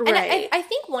 And I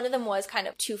think one of them was kind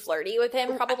of too flirty with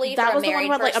him, probably. That for was a married the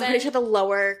one where, like, I'm person. pretty sure the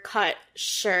lower cut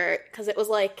shirt, because it was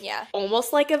like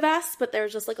almost like a vest, but there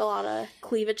was just like a lot of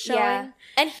cleavage showing. Yeah.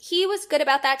 And he was good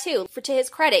about that too. To his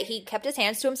credit, he kept his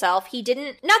hands to himself. He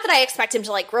didn't, not that I expect him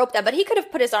to like grope them, but he could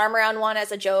have put his arm around one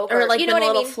as a joke, or like, you know what a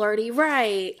little I mean? flirty,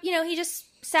 right? You know, he just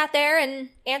sat there and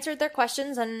answered their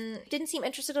questions and didn't seem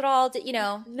interested at all, you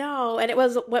know. No, and it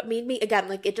was what made me, again,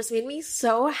 like, it just made me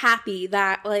so happy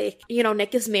that, like, you know,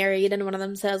 Nick is married, and one of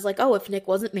them says, like, oh, if Nick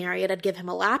wasn't married, I'd give him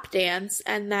a lap dance,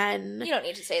 and then... You don't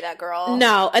need to say that, girl.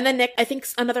 No, and then Nick, I think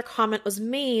another comment was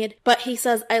made, but he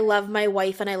says, I love my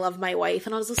wife, and I love my wife,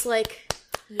 and I was just like...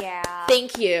 Yeah.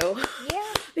 Thank you.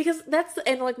 Yeah. Because that's,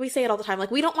 and like we say it all the time,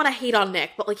 like we don't want to hate on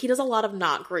Nick, but like he does a lot of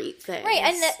not great things. Right,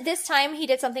 and this time he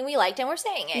did something we liked and we're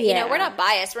saying it. You know, we're not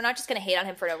biased. We're not just going to hate on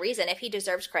him for no reason. If he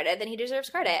deserves credit, then he deserves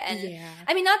credit. And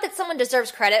I mean, not that someone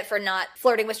deserves credit for not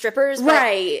flirting with strippers. But,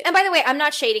 right. And by the way, I'm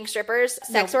not shading strippers.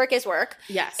 Sex work is work.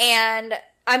 Yes. And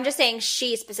I'm just saying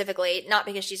she specifically, not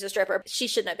because she's a stripper. She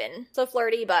shouldn't have been so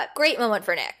flirty, but great moment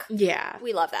for Nick. Yeah.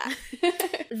 We love that.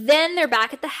 Then they're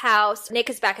back at the house. Nick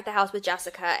is back at the house with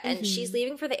Jessica, and she's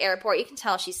leaving for the airport. You can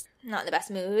tell she's not in the best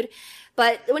mood.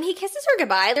 But when he kisses her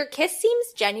goodbye, their kiss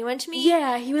seems genuine to me.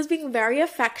 Yeah, he was being very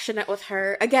affectionate with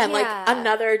her. Again, like,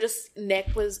 another just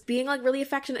Nick was being, like, really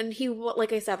affectionate. And he,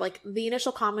 like I said, like, the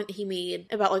initial comment he made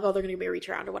about, like, oh, they're going to be a reach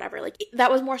around or whatever, like,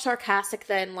 that was more sarcastic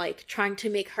than, like, trying to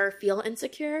make her feel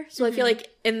insecure. So I feel like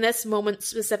in this moment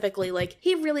specifically, like,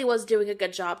 he really was doing a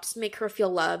good job to make her feel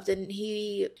loved. And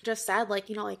he just said, like,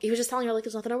 you know, like, he was just telling her, like,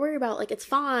 there's nothing to worry about. Like, it's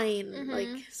fine. Like,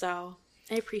 so...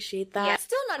 I appreciate that. Yeah,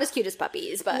 still not as cute as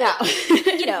puppies, but, no.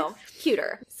 You know,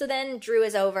 cuter. So then Drew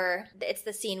is over. It's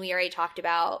the scene we already talked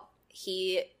about.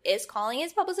 He is calling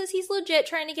his publicist. He's legit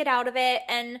trying to get out of it.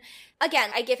 And again,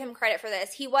 I give him credit for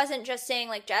this. He wasn't just saying,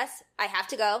 like, Jess, I have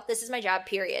to go. This is my job,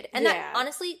 period. And that,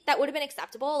 honestly, that would have been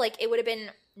acceptable. Like, it would have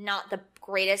been not the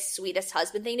greatest, sweetest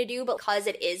husband thing to do, but because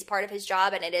it is part of his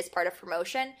job and it is part of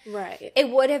promotion, right, it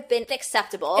would have been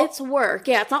acceptable. It's work.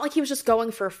 Yeah, it's not like he was just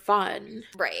going for fun.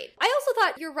 Right. I also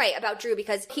thought you're right about Drew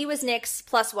because he was Nick's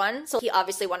 +1, so he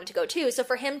obviously wanted to go too. So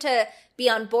for him to be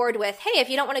on board with, hey, if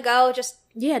you don't want to go, just...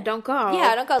 Yeah, don't go.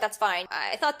 Yeah, don't go. That's fine.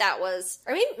 I thought that was...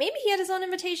 Or maybe he had his own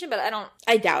invitation, but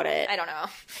I doubt it. I don't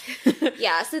know.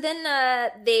 Yeah, so then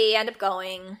they end up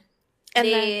going...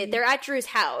 And they're at Drew's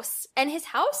house, and his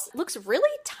house looks really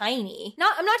tiny.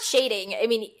 I'm not shading. I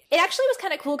mean, it actually was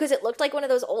kind of cool because it looked like one of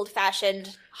those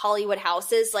old-fashioned Hollywood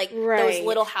houses, like those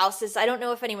little houses. I don't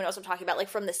know if anyone knows what I'm talking about, like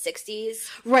from the 60s.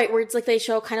 Right, where it's like they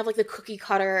show kind of like the cookie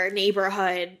cutter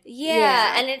neighborhood.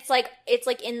 Yeah, and it's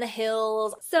like in the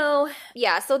hills. So,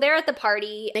 yeah, so they're at the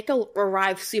party. Nick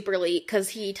arrives super late because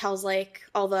he tells like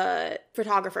all the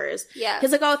photographers. Yeah.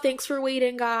 He's like, oh, thanks for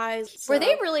waiting, guys. So, were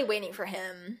they really waiting for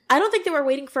him? I don't think they were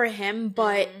waiting for him,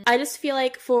 but I just feel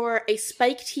like for a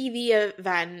Spike TV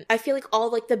event, I feel like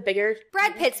all like the bigger...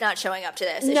 Brad Pitt's not showing up to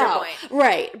this, is your point.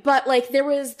 Right. But like there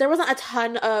wasn't a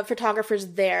ton of photographers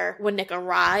there when Nick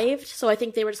arrived, so I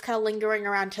think they were just kind of lingering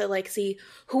around to like see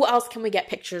who else can we get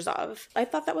pictures of. I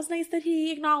thought that was nice that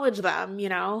he acknowledged them, you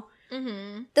know?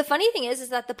 Mm-hmm. The funny thing is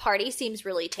that the party seems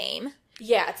really tame.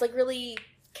 Yeah, it's like really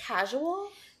casual.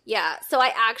 Yeah, so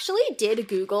I actually did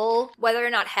Google whether or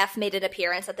not Hef made an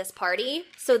appearance at this party.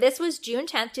 So this was June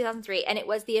 10th, 2003, and it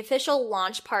was the official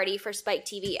launch party for Spike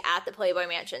TV at the Playboy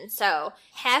Mansion. So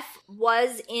Hef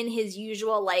was in his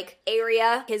usual, like,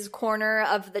 area, his corner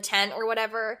of the tent or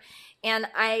whatever. And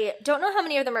I don't know how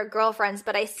many of them are girlfriends,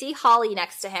 but I see Holly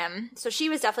next to him. So she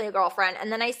was definitely a girlfriend.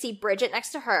 And then I see Bridget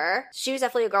next to her. She was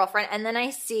definitely a girlfriend. And then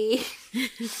I see...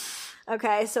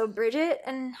 Okay, so Bridget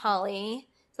and Holly.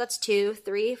 So that's 2,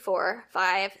 3, 4,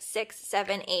 5, 6,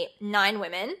 7, 8, 9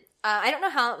 women. I don't know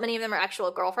how many of them are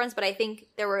actual girlfriends, but I think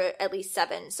there were at least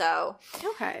 7. So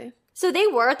Okay. So they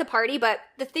were at the party, but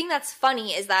the thing that's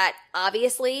funny is that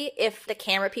obviously if the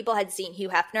camera people had seen Hugh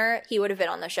Hefner, he would have been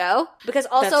on the show. Because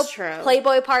also That's true.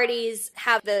 Playboy parties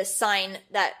have the sign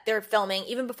that they're filming,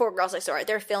 even before Girls Next Door,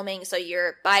 they're filming, so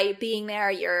you're, by being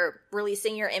there, you're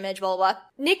releasing your image, blah, blah, blah.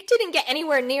 Nick didn't get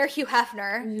anywhere near Hugh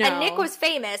Hefner. No. And Nick was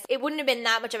famous. It wouldn't have been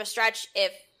that much of a stretch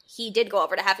if he did go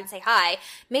over to Hef and say hi.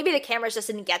 Maybe the cameras just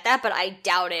didn't get that, but I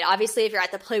doubt it. Obviously, if you're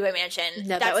at the Playboy Mansion, No,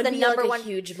 that's that would the be number like a one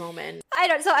huge moment. I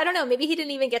don't know. Maybe he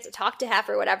didn't even get to talk to Hef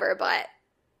or whatever, but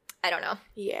I don't know.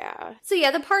 Yeah. So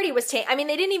yeah, the party was I mean,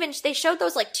 they showed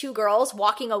those like 2 girls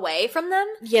walking away from them.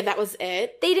 Yeah, that was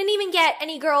it. They didn't even get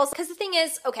any girls, because the thing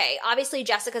is, okay, obviously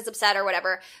Jessica's upset or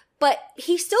whatever, but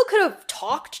he still could have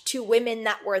talked to women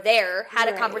that were there, had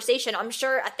a Right. conversation. I'm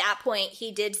sure at that point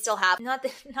he did still have, not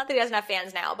that he doesn't have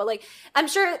fans now, but like, I'm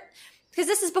sure, because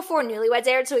this is before Newlyweds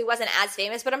aired, so he wasn't as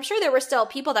famous, but I'm sure there were still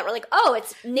people that were like, oh,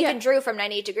 it's Nick and Drew from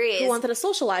 98 Degrees. Who wanted to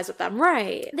socialize with them,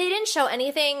 right. They didn't show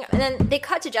anything, and then they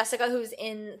cut to Jessica, who's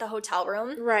in the hotel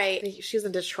room. Right. She's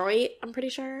in Detroit, I'm pretty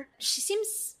sure. She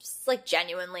seems like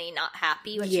genuinely not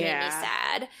happy, which made me Yeah.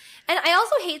 sad. And I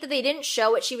also hate that they didn't show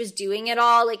what she was doing at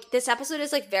all. Like, this episode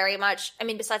is like very much, I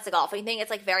mean, besides the golfing thing, it's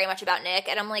like very much about Nick.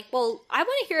 And I'm like, well, I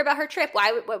want to hear about her trip.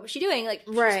 What was she doing? Like,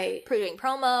 Right. doing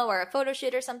promo or a photo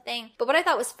shoot or something. But what I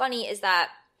thought was funny is that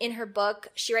in her book,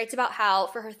 she writes about how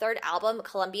for her 3rd album,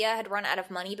 Columbia had run out of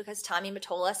money because Tommy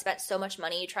Mottola spent so much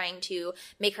money trying to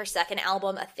make her 2nd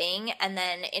album a thing. And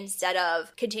then instead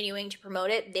of continuing to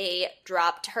promote it, they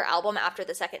dropped her album after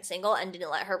the 2nd single and didn't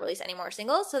let her release any more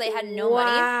singles. So they had no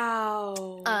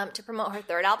money to promote her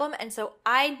 3rd album. And so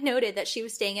I noted that she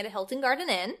was staying at a Hilton Garden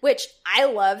Inn, which I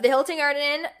love the Hilton Garden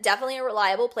Inn. Definitely a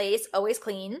reliable place, always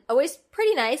clean, always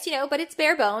pretty nice, but it's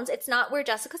bare bones. It's not where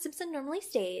Jessica Simpson normally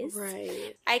stays.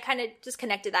 Right. I kind of just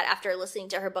connected that after listening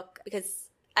to her book, because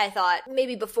I thought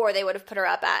maybe before they would have put her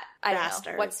up at, I don't Bastards.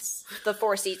 know, what's the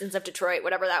 4 Seasons of Detroit,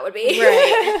 whatever that would be.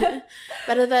 Right.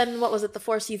 Better than, what was it, the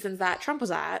 4 seasons that Trump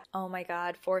was at. Oh my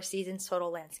God, 4 Seasons Total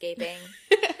Landscaping.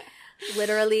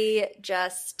 Literally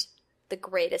just the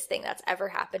greatest thing that's ever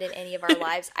happened in any of our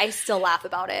lives. I still laugh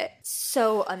about it.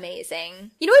 So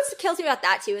amazing. You know what kills me about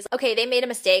that too is, okay, they made a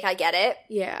mistake, I get it.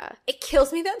 Yeah. It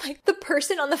kills me that like the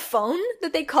person on the phone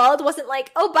that they called wasn't like,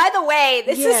 oh, by the way,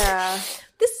 this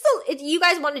is you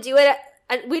guys want to do it.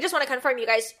 We just want to confirm you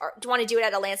guys want to do it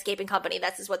at a landscaping company.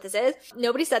 That's what this is.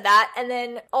 Nobody said that. And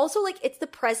then also, like, it's the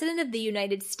president of the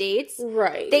United States.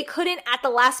 Right. They couldn't, at the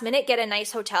last minute, get a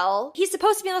nice hotel. He's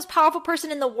supposed to be the most powerful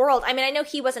person in the world. I mean, I know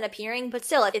he wasn't appearing, but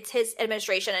still, it's his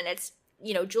administration and it's,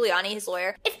 Giuliani, his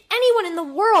lawyer. If anyone in the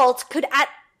world could, at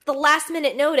the last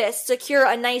minute notice, secure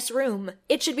a nice room,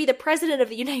 it should be the president of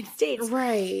the United States.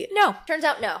 Right. No. Turns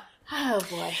out no. Oh,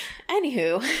 boy.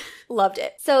 Anywho. Loved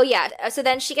it. So, yeah. So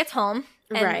then she gets home.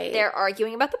 And Right. they're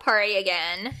arguing about the party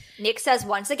again. Nick says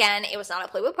once again, it was not a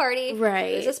Playboy party.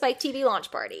 Right. It was a Spike TV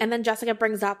launch party. And then Jessica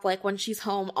brings up, like, when she's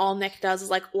home, all Nick does is,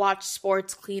 like, watch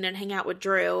sports, clean, and hang out with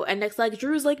Drew. And Nick's like,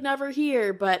 Drew's, like, never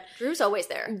here, but... Drew's always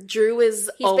there. Drew is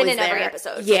He's always been in there. every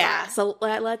episode. Yeah, so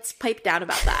let's pipe down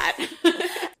about that.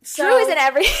 Drew is in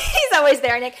every... He's always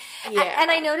there, Nick. Yeah.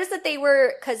 And I noticed that they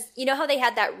were... Because you know how they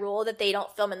had that rule that they don't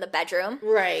film in the bedroom?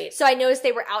 Right. So I noticed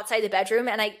they were outside the bedroom,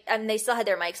 and they still had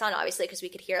their mics on, obviously, because we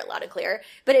could hear it loud and clear.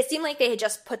 But it seemed like they had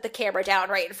just put the camera down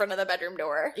right in front of the bedroom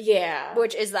door. Yeah.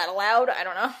 Which, is that allowed? I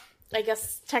don't know. I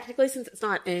guess technically since it's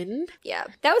not in. Yeah.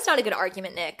 That was not a good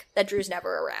argument, Nick, that Drew's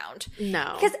never around.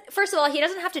 No. Because, first of all, he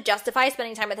doesn't have to justify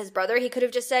spending time with his brother. He could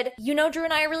have just said, Drew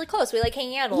and I are really close. We like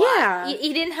hanging out a lot. Yeah.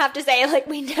 He didn't have to say, like,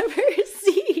 we never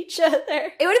see each other.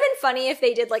 It would have been funny if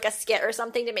they did, like, a skit or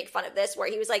something to make fun of this, where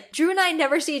he was like, Drew and I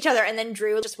never see each other, and then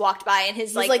Drew just walked by in his,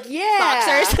 He's like, yeah,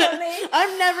 boxers or something.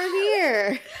 I'm never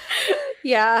here.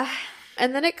 Yeah.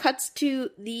 And then it cuts to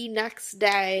the next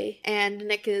day, and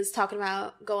Nick is talking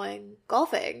about going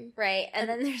golfing. Right, and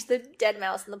then there's the dead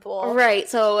mouse in the pool. Right,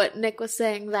 so Nick was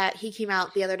saying that he came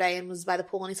out the other day and was by the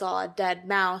pool, and he saw a dead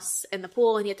mouse in the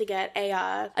pool, and he had to get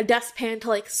a dustpan to,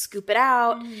 like, scoop it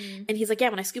out. Mm. And he's like, yeah,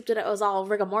 when I scooped it, it was all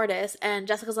rigor mortis. And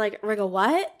Jessica's like, rigor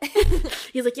what?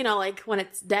 He's like, you know, like, when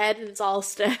it's dead and it's all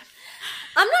stiff.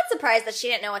 I'm not surprised that she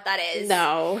didn't know what that is.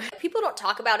 No. People don't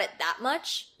talk about it that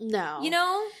much. No. You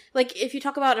know? Like, if you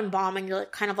talk about embalming, you're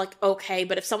like, kind of like, okay.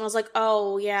 But if someone's like,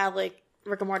 oh, yeah, like,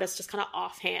 rigor mortis, just kind of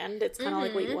offhand, it's kind of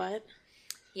like, wait, what?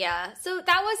 Yeah. So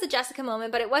that was the Jessica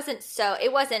moment, but it wasn't,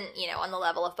 you know, on the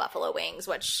level of Buffalo Wings,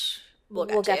 which we'll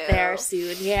get there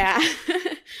soon. Yeah.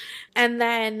 And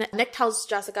then Nick tells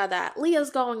Jessica that Leah's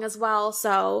going as well.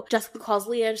 So Jessica calls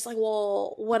Leah and she's like,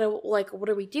 well, what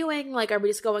are we doing? Like, are we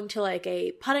just going to like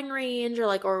a putting range or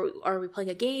are we playing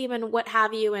a game and what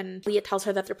have you? And Leah tells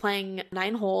her that they're playing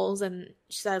 9 holes and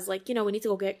she says like, you know, we need to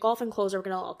go get golfing clothes or we're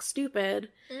going to look stupid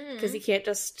because you can't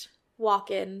just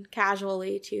walk in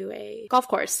casually to a golf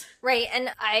course. Right. And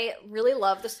I really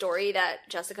love the story that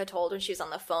Jessica told when she was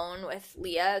on the phone with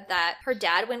Leah that her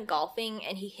dad went golfing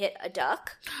and he hit a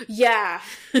duck. Yeah.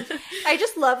 I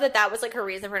just love that was like her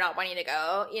reason for not wanting to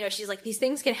go. You know, she's like, these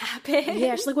things can happen.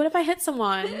 Yeah. She's like, what if I hit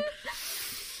someone?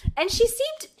 And she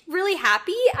seemed really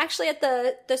happy actually at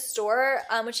the store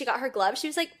when she got her glove. She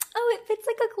was like, oh, it fits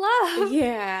like a glove.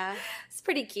 Yeah. It's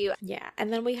pretty cute. Yeah.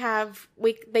 And then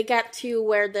they get to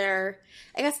where they're,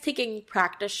 I guess, taking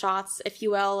practice shots, if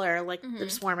you will, or like they're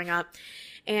just warming up.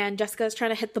 And Jessica's trying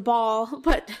to hit the ball,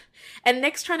 and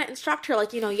Nick's trying to instruct her,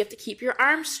 like, you know, you have to keep your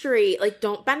arms straight. Like,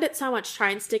 don't bend it so much. Try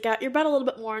and stick out your butt a little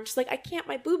bit more. And she's like, I can't.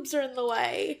 My boobs are in the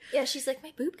way. Yeah, she's like,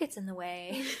 my boob gets in the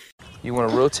way. You want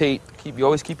to rotate. You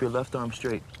always keep your left arm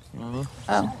straight. Mm-hmm.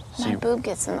 Oh, my boob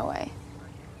gets in the way.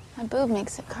 My boob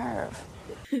makes it curve.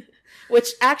 Which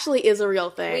actually is a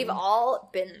real thing. We've all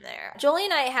been there. Jolie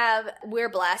and we're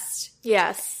blessed.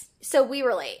 Yes. So we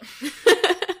relate.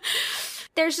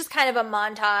 There's just kind of a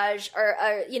montage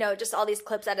or you know, just all these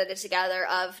clips edited together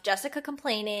of Jessica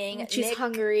complaining. She's Nick,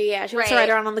 hungry. Yeah, she wants to ride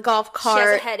around on the golf cart. She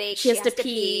has a headache. She has to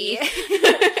pee.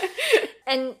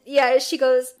 And yeah, she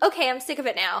goes, okay, I'm sick of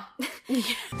it now. Yeah,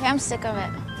 I'm sick of it.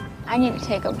 I need to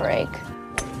take a break.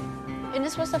 Isn't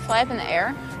it supposed to fly up in the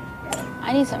air?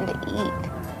 I need something to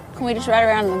eat. Can we just ride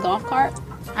around in the golf cart?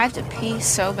 I have to pee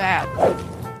so bad.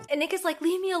 And Nick is like,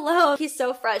 leave me alone. He's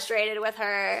so frustrated with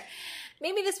her.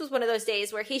 Maybe this was one of those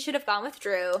days where he should have gone with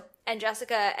Drew and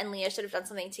Jessica and Leah should have done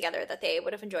something together that they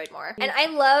would have enjoyed more. And I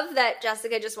love that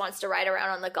Jessica just wants to ride around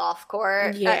on the golf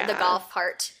court, the golf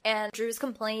cart. And Drew's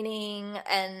complaining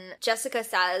and Jessica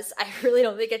says, I really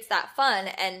don't think it's that fun.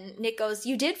 And Nick goes,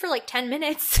 you did for like 10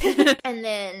 minutes. And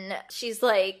then she's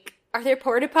like, are there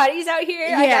porta potties out here?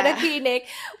 Yeah. I gotta pee, Nick.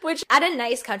 Which, at a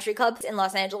nice country club in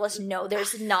Los Angeles, no,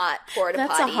 there's not porta potties.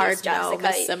 That's a hard no,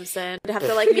 Miss Simpson. You'd have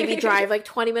to like maybe drive like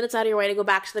 20 minutes out of your way to go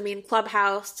back to the main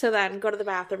clubhouse to then go to the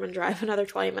bathroom and drive another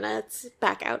 20 minutes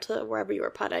back out to wherever you were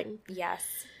putting. Yes.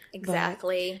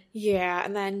 Exactly. But, yeah,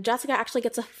 and then Jessica actually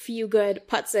gets a few good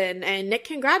putts in, and Nick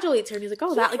congratulates her, and he's like,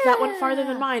 "Oh, that went farther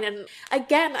than mine." And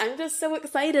again, I'm just so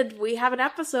excited. We have an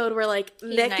episode where like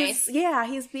Nick is,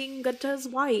 he's being good to his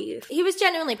wife. He was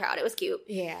genuinely proud. It was cute.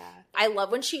 Yeah. I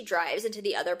love when she drives into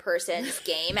the other person's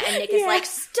game and Nick is like,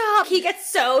 stop. He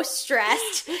gets so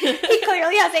stressed. He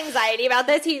clearly has anxiety about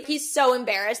this. He's so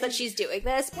embarrassed that she's doing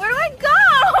this. Where do I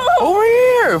go? Over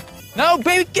here. No,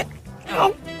 baby, get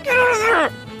out of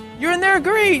there. You're in their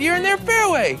green. You're in their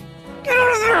fairway. Get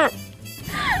out of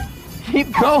there.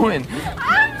 Keep going.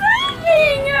 I'm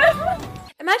moving.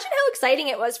 Imagine how exciting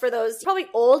it was for those probably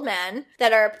old men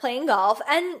that are playing golf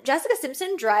and Jessica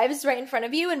Simpson drives right in front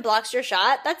of you and blocks your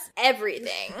shot. That's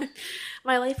everything.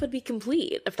 My life would be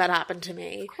complete if that happened to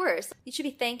me. Of course. You should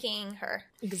be thanking her.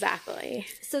 Exactly.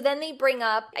 So then they bring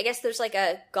up, I guess there's like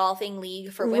a golfing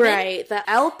league for women. Right, the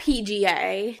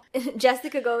LPGA.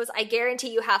 Jessica goes, I guarantee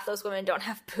you half those women don't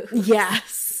have boobs.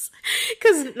 Yes.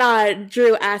 Because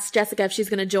Drew asks Jessica if she's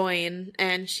going to join,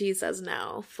 and she says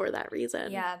no for that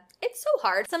reason. Yeah. It's so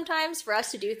hard sometimes for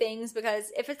us to do things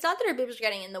because if it's not that our boobs are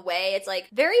getting in the way, it's like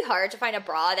very hard to find a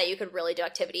bra that you could really do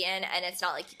activity in, and it's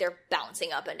not like they're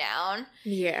bouncing up and down.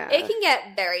 Yeah. It can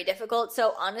get very difficult.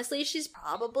 So honestly, she's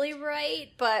probably right.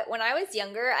 But when I was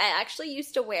younger, I actually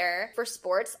used to wear, for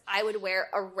sports, I would wear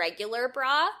a regular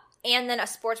bra and then a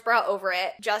sports bra over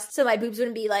it just so my boobs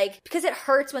wouldn't be like, because it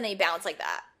hurts when they bounce like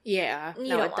that. Yeah. You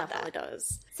no, don't it want definitely that.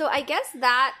 does. So I guess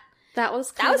that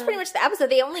was pretty much the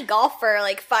episode. They only golf for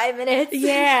like 5 minutes.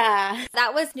 Yeah.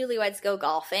 That was Newlyweds Go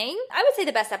Golfing. I would say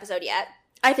the best episode yet.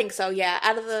 I think so, yeah.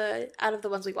 Out of the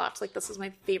ones we watched, like, this was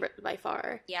my favorite by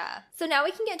far. Yeah. So now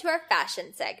we can get to our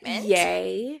fashion segment.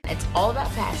 Yay. It's all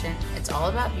about fashion. It's all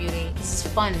about beauty. This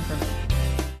is fun for me.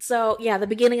 So, yeah, the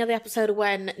beginning of the episode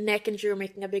when Nick and Drew are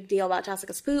making a big deal about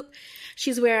Jessica's poop,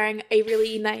 she's wearing a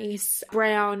really nice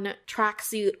brown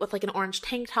tracksuit with, like, an orange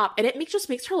tank top, and it just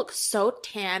makes her look so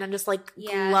tan and just, like,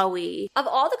 glowy. Of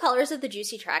all the colors of the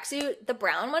juicy tracksuit, the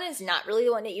brown one is not really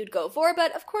the one that you'd go for,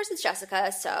 but of course it's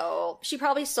Jessica, so they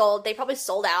probably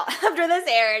sold out after this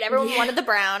aired. Everyone wanted the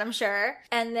brown, I'm sure.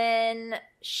 And then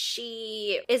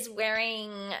she is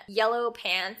wearing yellow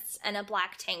pants and a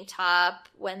black tank top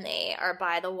when they are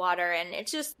by the water, and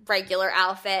it's just regular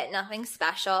outfit, nothing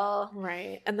special.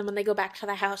 Right. And then when they go back to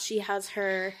the house, she has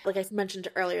her, like I mentioned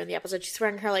earlier in the episode, she's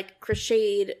wearing her, like,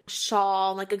 crocheted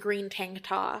shawl, like a green tank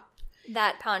top.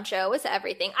 That poncho was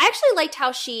everything. I actually liked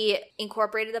how she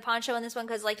incorporated the poncho in this one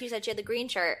because, like you said, she had the green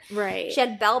shirt. Right. She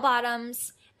had bell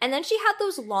bottoms, and then she had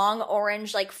those long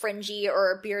orange, like, fringy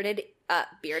or bearded.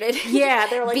 Yeah,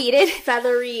 they're like beaded,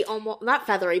 feathery, almost not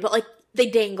feathery, but like they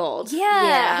dangled.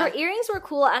 Yeah, her earrings were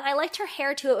cool, and I liked her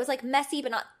hair too. It was like messy, but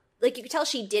not like you could tell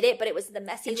she did it, but it was the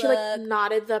messy and look. She like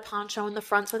knotted the poncho in the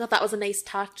front, so I thought that was a nice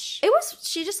touch.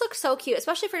 She just looked so cute,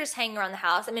 especially for just hanging around the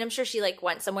house. I mean, I'm sure she like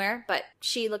went somewhere, but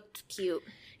she looked cute.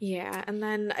 Yeah, and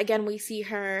then again we see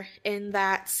her in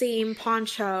that same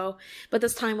poncho, but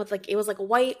this time with like, it was like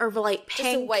white or light pink.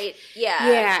 Just a white, yeah.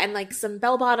 Yeah, and like some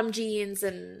bell-bottom jeans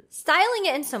and... styling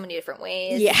it in so many different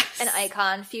ways. Yes. An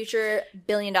icon, future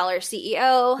billion-dollar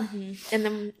CEO. Mm-hmm. And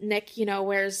then Nick, you know,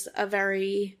 wears a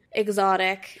very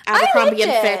exotic Abercrombie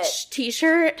and Fitch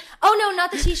t-shirt. Oh no,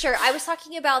 not the t-shirt. I was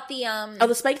talking about the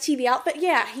the Spike TV outfit.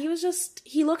 Yeah,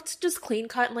 he looked just clean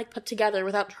cut and like put together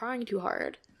without trying too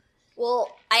hard. Well,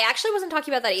 I actually wasn't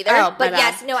talking about that either. Oh, but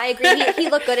yes, no, I agree. He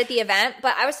looked good at the event.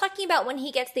 But I was talking about when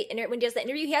he does the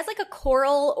interview, he has like a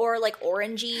coral or like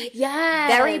orangey,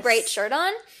 very bright shirt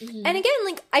on. Mm-hmm. And again,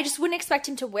 like I just wouldn't expect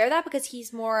him to wear that because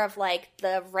he's more of like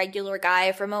the regular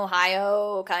guy from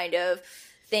Ohio kind of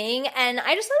thing. And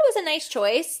I just thought it was a nice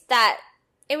choice that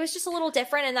it was just a little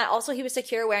different, and that also he was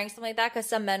secure wearing something like that because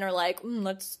some men are like,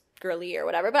 let's girly or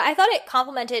whatever, but I thought it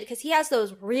complimented because he has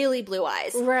those really blue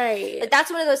eyes. Right. Like, that's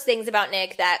one of those things about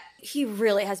Nick that he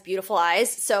really has beautiful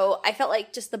eyes. So I felt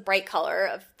like just the bright color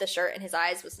of the shirt and his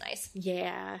eyes was nice.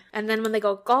 Yeah. And then when they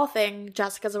go golfing,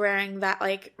 Jessica's wearing that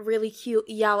like really cute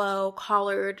yellow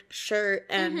collared shirt,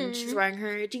 and she's wearing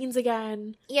her jeans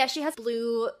again. Yeah, she has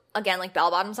blue, again, like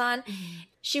bell bottoms on.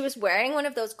 She was wearing one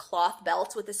of those cloth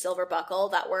belts with a silver buckle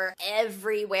that were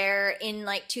everywhere in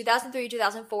like 2003,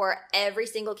 2004. Every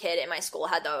single kid in my school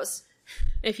had those.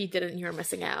 If you didn't, you were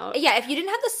missing out. Yeah, if you didn't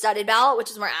have the studded belt,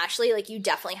 which is more Ashley, like you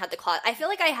definitely had the cloth. I feel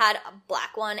like I had a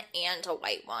black one and a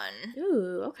white one.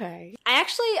 Ooh, okay.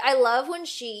 I love when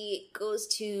she goes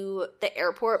to the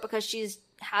airport because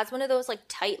has one of those like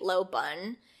tight low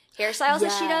bun hairstyles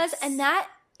that she does, and that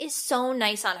is so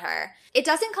nice on her. It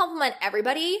doesn't compliment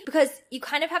everybody because you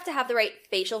kind of have to have the right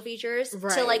facial features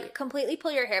to like completely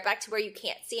pull your hair back to where you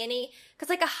can't see any. Because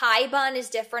like a high bun is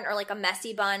different, or like a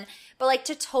messy bun. But like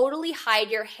to totally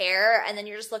hide your hair and then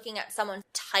you're just looking at someone's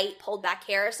tight pulled back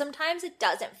hair, sometimes it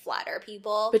doesn't flatter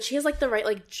people. But she has like the right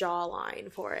like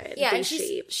jawline for it. Yeah, and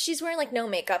she's wearing like no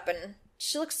makeup and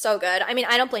she looks so good. I mean,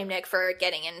 I don't blame Nick for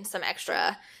getting in some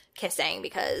extra kissing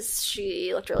because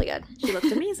she looked really good. She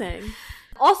looked amazing.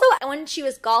 Also, when she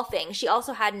was golfing, she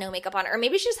also had no makeup on, or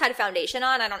maybe she just had foundation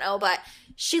on, I don't know, but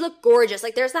she looked gorgeous.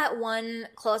 Like, there's that one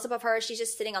close-up of her, she's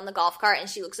just sitting on the golf cart, and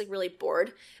she looks, like, really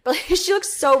bored. But like, she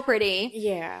looks so pretty.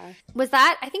 Yeah.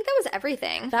 I think that was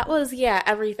everything. That was,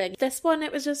 everything. This one,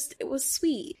 it was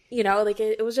sweet. You know, like,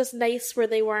 it was just nice where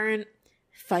they weren't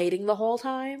fighting the whole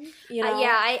time, you know?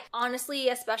 I honestly,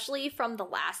 especially from the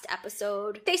last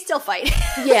episode, they still fight.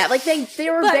 Yeah, like they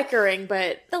were bickering,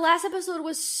 but the last episode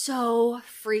was so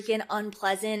freaking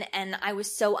unpleasant, and I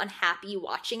was so unhappy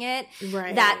watching it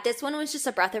that this one was just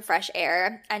a breath of fresh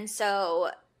air. And so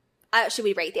should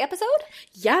we rate the episode?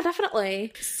 Yeah,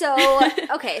 definitely. So,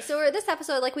 okay, so this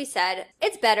episode, like we said,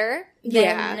 it's better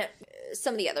than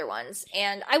some of the other ones.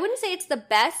 And I wouldn't say it's the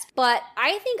best, but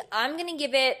I think I'm going to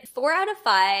give it 4 out of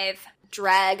 5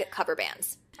 drag cover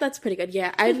bands. That's pretty good.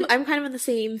 Yeah, I'm kind of in the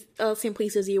same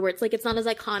place as you, where it's like it's not as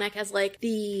iconic as like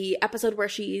the episode where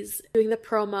she's doing the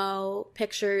promo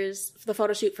pictures for the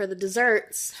photo shoot for the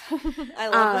desserts. I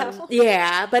love that.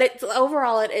 Yeah, but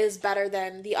overall it is better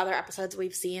than the other episodes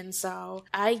we've seen. So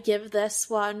I give this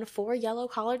one 4 yellow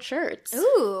collared shirts.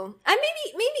 Ooh,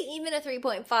 maybe even a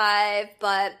 3.5,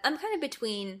 but I'm kind of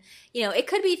between. You know, it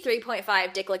could be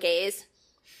 3.5 Dick Gaze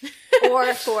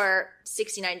or for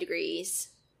 69 degrees.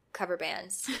 cover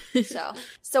bands.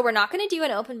 So we're not going to do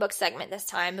an open book segment this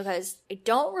time because I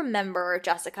don't remember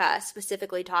Jessica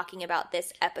specifically talking about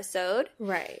this episode.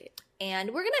 Right.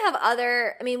 And we're going to have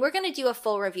we're going to do a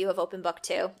full review of open book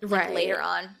too, like later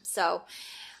on. So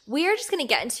we are just going to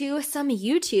get into some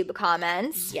YouTube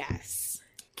comments. Yes.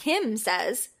 Kim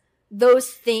says, those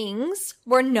things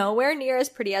were nowhere near as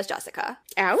pretty as Jessica.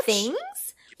 Ouch. Things?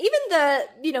 Even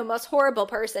the, most horrible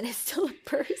person is still a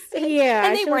person. Yeah.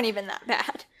 And they weren't even that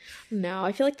bad. No,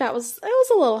 I feel like that was a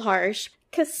little harsh.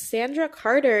 Cassandra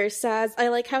Carter says, I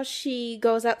like how she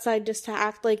goes outside just to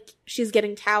act like she's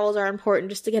getting towels are important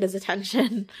just to get his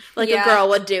attention. Like a girl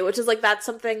would do, which is like, that's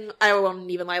something, I won't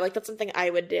even lie, like that's something I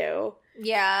would do.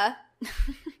 Yeah.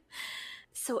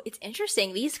 So it's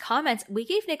interesting. These comments, we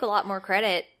gave Nick a lot more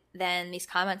credit than these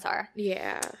comments are.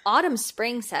 Yeah. Autumn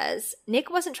Spring says, Nick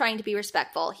wasn't trying to be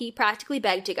respectful. He practically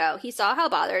begged to go. He saw how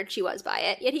bothered she was by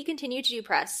it, yet he continued to do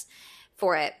press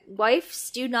for it.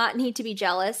 Wives do not need to be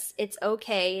jealous. It's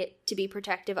okay to be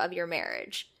protective of your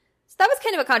marriage. So that was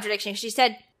kind of a contradiction. She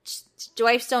said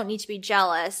wives don't need to be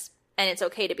jealous and it's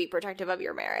okay to be protective of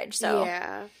your marriage. So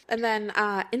yeah. And then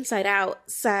Inside Out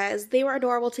says, they were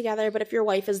adorable together, but if your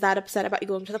wife is that upset about you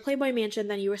going to the Playboy Mansion,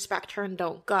 then you respect her and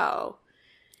don't go.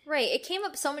 Right. It came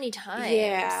up so many times.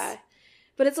 Yeah.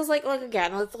 But it's just like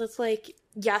again, it's like,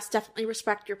 yes, definitely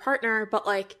respect your partner, but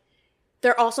like,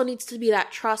 there also needs to be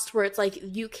that trust where it's like,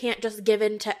 you can't just give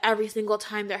in to every single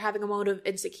time they're having a moment of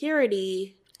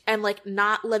insecurity and like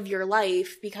not live your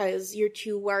life because you're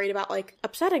too worried about like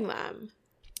upsetting them.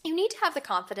 You need to have the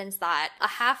confidence that a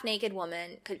half-naked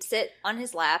woman could sit on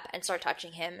his lap and start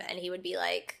touching him and he would be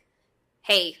like,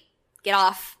 hey, get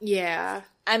off. Yeah.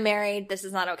 I'm married. This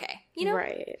is not okay.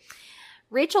 Right.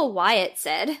 Rachel Wyatt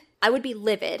said, I would be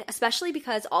livid, especially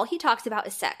because all he talks about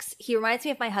is sex. He reminds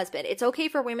me of my husband. It's okay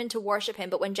for women to worship him,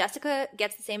 but when Jessica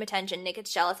gets the same attention, Nick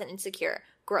gets jealous and insecure.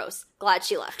 Gross. Glad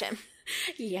she left him.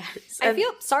 Yes. I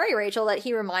feel sorry, Rachel, that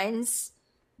he reminds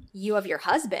you of your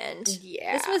husband.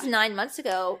 Yeah. This was 9 months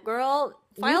ago. Girl,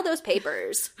 file those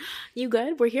papers. You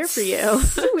good? We're here for you.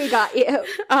 We got you.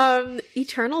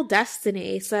 Eternal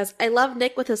Destiny says, I love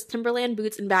Nick with his Timberland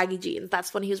boots and baggy jeans.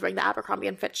 That's when he was wearing the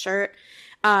Abercrombie & Fitch shirt.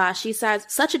 She says,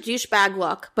 such a douchebag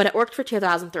look, but it worked for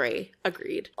 2003.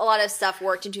 Agreed. A lot of stuff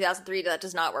worked in 2003 that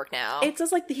does not work now. It's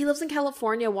just like, he lives in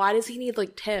California. Why does he need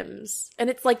like Timbs?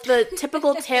 And it's like the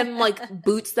typical Tim like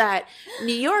boots that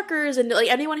New Yorkers and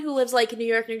like anyone who lives like in New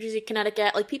York, New Jersey,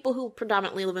 Connecticut, like people who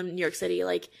predominantly live in New York City,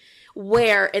 like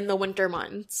wear in the winter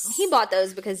months. He bought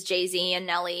those because Jay-Z and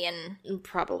Nelly and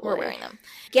probably were wearing them.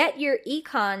 Get Your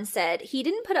Econ said he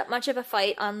didn't put up much of a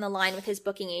fight on the line with his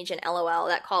booking agent, LOL.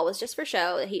 That call was just for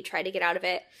show, that he tried to get out of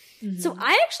it. Mm-hmm. So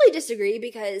I actually disagree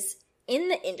because in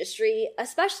the industry,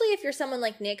 especially if you're someone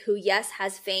like Nick who, yes,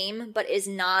 has fame, but is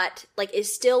not, like,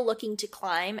 is still looking to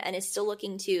climb and is still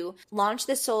looking to launch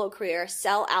this solo career,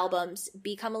 sell albums,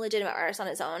 become a legitimate artist on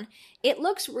his own, it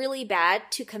looks really bad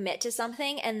to commit to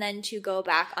something and then to go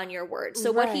back on your word.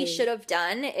 So what he should have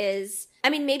done is,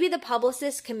 I mean, maybe the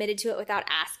publicist committed to it without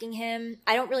asking him.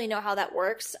 I don't really know how that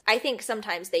works. I think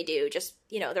sometimes they do. Just,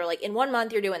 they're like, in 1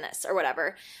 month you're doing this or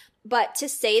whatever. But to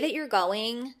say that you're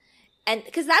going... And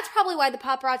because that's probably why the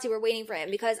paparazzi were waiting for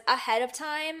him, because ahead of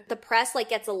time, the press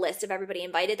gets a list of everybody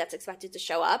invited that's expected to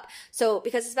show up. So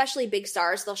because especially big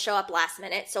stars, they'll show up last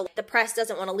minute. So the press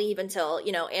doesn't want to leave until,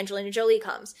 Angelina Jolie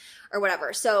comes or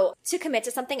whatever. So to commit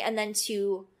to something and then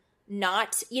to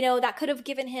not, that could have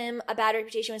given him a bad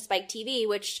reputation with Spike TV,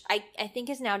 which I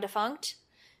think is now defunct.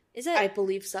 Is it? I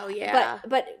believe so, yeah.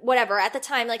 But whatever. At the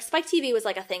time, Spike TV was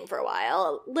a thing for a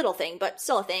while. A little thing, but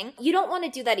still a thing. You don't want to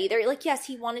do that either. Yes,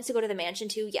 he wanted to go to the mansion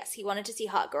too. Yes, he wanted to see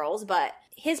hot girls. But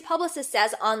his publicist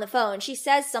says on the phone, she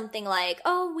says something like,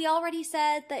 oh, we already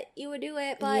said that you would do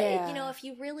it. But, if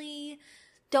you really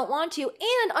don't want to.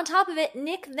 And on top of it,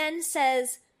 Nick then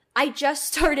says, I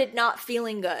just started not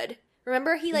feeling good.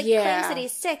 Remember? He claims that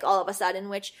he's sick all of a sudden,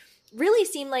 which... really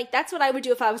seemed like that's what I would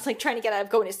do if I was trying to get out of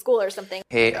going to school or something.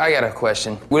 Hey, I got a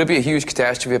question. Would it be a huge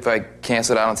catastrophe if I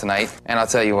canceled out on tonight? And I'll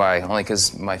tell you why. Only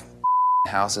because my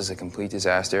house is a complete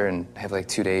disaster and I have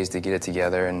 2 days to get it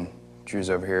together and Drew's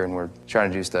over here and we're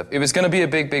trying to do stuff. If it's gonna be a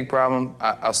big problem,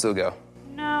 I'll still go.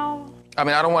 No. I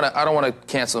mean, I don't want to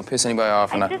cancel and piss anybody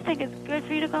off. I just think it's good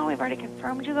for you to go. We've already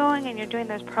confirmed you going and you're doing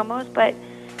those promos, but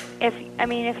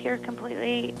if you're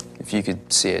completely... If you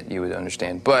could see it, you would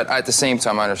understand. But at the same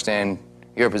time, I understand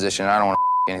your position. I don't want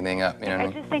to anything up, I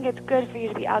just think it's good for you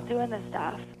to be out doing this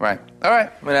stuff. Right. All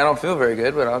right. I mean, I don't feel very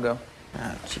good, but I'll go.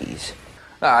 Oh, jeez.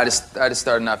 No, I just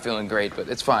started not feeling great, but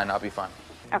it's fine. I'll be fine.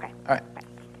 Okay. All right.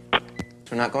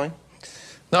 We're not going?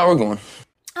 No, we're going.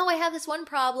 oh, I have this one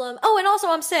problem. Oh, and also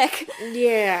I'm sick.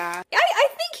 Yeah. I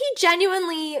think he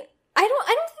genuinely, I don't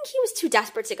think he was too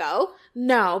desperate to go.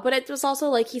 No, but it was also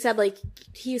like he said,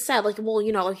 well,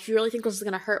 you know, like, if you really think this is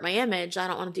going to hurt my image, I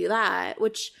don't want to do that.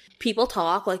 Which people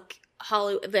talk, like,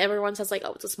 Hollywood, everyone says, like,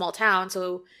 oh, it's a small town,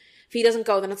 so if he doesn't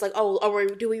go, then it's like, oh,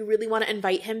 do we really want to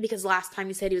invite him? Because last time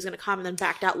he said he was going to come and then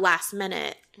backed out last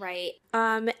minute. Right.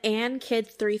 And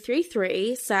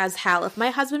Kid333 says, Hal, if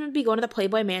my husband would be going to the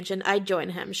Playboy Mansion, I'd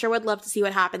join him. Sure would love to see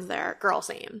what happens there. Girl,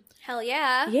 same. Hell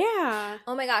yeah. Yeah.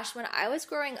 Oh my gosh, when I was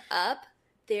growing up,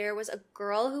 there was a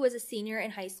girl who was a senior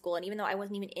in high school, and even though I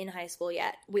wasn't even in high school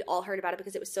yet, we all heard about it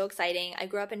because it was so exciting. I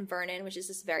grew up in Vernon, which is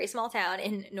this very small town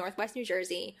in northwest New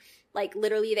Jersey. Like,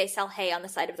 literally, they sell hay on the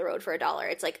side of the road for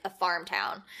 $1. It's like a farm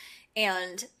town.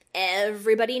 And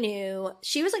everybody knew.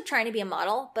 She was, like, trying to be a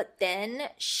model, but then I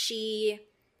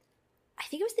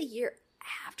think it was the year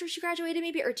after she graduated,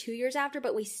 maybe, or 2 years after,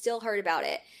 but we still heard about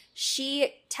it.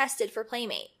 She tested for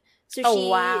Playmate.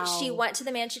 So she went to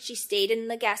the mansion, she stayed in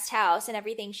the guest house and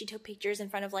everything. She took pictures in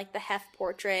front of, like, the Hef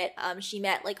portrait. She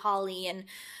met, like, Holly and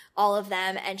all of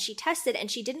them, and she tested,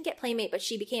 and she didn't get Playmate, but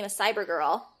she became a cyber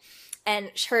girl.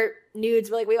 And her nudes,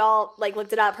 like, we all, like,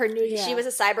 looked it up. Her nudes, She was a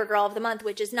cyber girl of the month,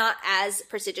 which is not as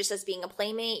prestigious as being a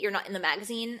Playmate. You're not in the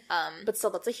magazine. But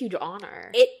still, that's a huge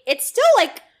honor. It's still,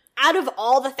 like, out of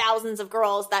all the thousands of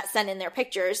girls that send in their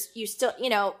pictures, you still, you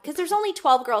know, because there's only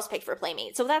 12 girls picked for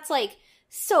Playmate. So that's, like,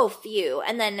 so few.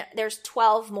 And then there's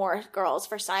 12 more girls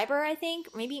for cyber, I think.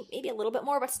 Maybe a little bit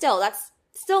more, but still, that's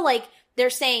still, like,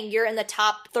 they're saying you're in the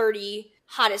top 30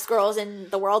 hottest girls in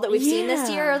the world that we've seen this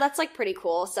year. That's, like, pretty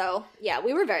cool. So, yeah,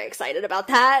 we were very excited about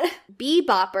that.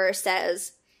 Bebopper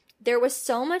says, there was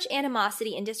so much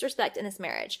animosity and disrespect in this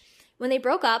marriage. When they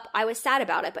broke up, I was sad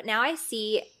about it, but now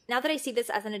that I see this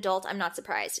as an adult, I'm not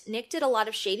surprised. Nick did a lot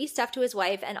of shady stuff to his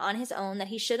wife and on his own that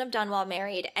he should have done while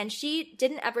married, and she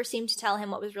didn't ever seem to tell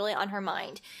him what was really on her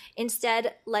mind,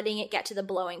 instead letting it get to the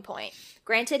blowing point.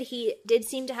 Granted, he did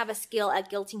seem to have a skill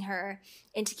at guilting her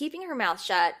into keeping her mouth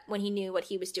shut when he knew what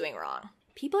he was doing wrong.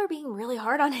 People are being really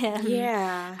hard on him.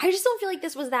 Yeah. I just don't feel like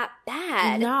this was that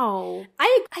bad. No.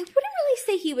 I wouldn't really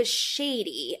say he was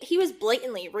shady. He was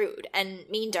blatantly rude and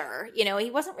mean to her. You know,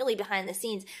 he wasn't really behind the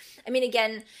scenes. I mean,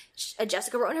 again,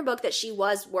 Jessica wrote in her book that she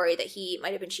was worried that he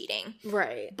might have been cheating.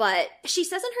 Right. But she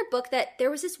says in her book that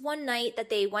there was this one night that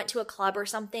they went to a club or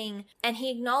something, and he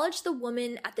acknowledged the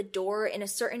woman at the door in a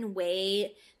certain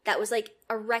way that was, like,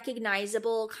 a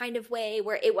recognizable kind of way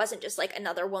where it wasn't just, like,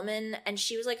 another woman. And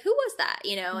she was like, who was that?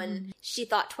 You know, and she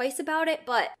thought twice about it.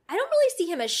 But I don't really see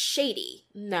him as shady.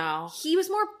 No. He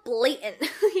was more blatant,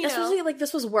 you know? Especially, like,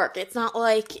 this was work. It's not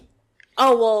like,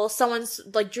 oh, well, someone's,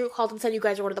 like, Drew called and said you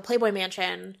guys are going to the Playboy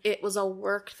Mansion. It was a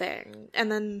work thing.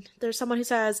 And then there's someone who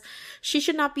says, she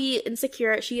should not be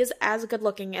insecure. She is as good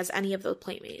looking as any of the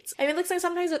Playmates. I mean, like,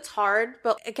 sometimes it's hard,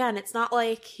 but again, it's not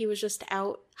like he was just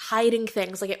out hiding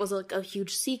things like it was, like, a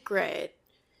huge secret.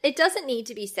 It doesn't need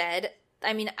to be said.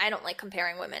 I mean, I don't like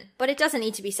comparing women, but it doesn't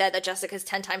need to be said that Jessica's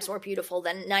 10 times more beautiful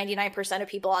than 99% of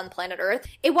people on planet Earth.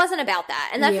 It wasn't about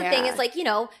that. And that's the thing is, like, you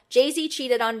know, Jay-Z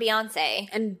cheated on Beyonce.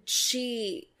 And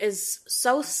she is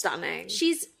so stunning.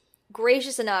 She's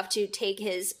gracious enough to take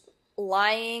his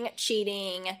lying,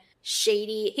 cheating,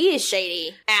 shady, he is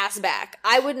shady, ass back.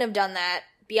 I wouldn't have done that.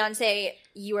 Beyonce,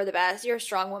 you are the best. You're a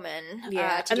strong woman.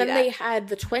 Yeah. And then they had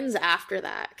the twins after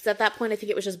that. Because at that point, I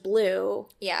think it was just Blue.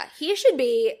 Yeah. He should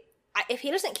be... If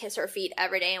he doesn't kiss her feet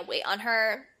every day and wait on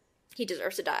her, he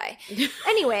deserves to die.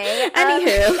 Anyway.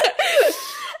 Anywho.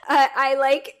 I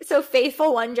like, so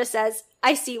Faithful One just says,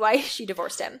 I see why she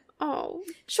divorced him. Oh.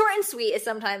 Short and sweet is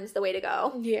sometimes the way to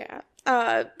go. Yeah.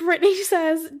 Brittany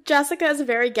says, Jessica is a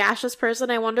very gaseous person.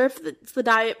 I wonder if the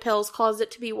diet pills caused it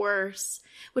to be worse.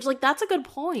 Which, like, that's a good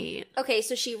point. Okay,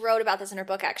 so she wrote about this in her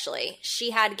book, actually.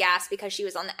 She had gas because she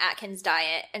was on the Atkins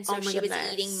diet, and so she was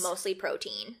eating mostly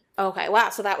protein. Okay, wow,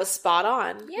 so that was spot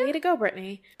on. Yeah. Way to go,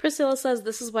 Brittany. Priscilla says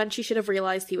this is when she should have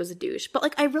realized he was a douche. But,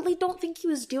 like, I really don't think he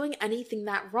was doing anything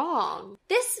that wrong.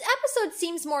 This episode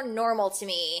seems more normal to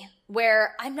me,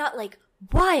 where I'm not like,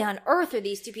 why on earth are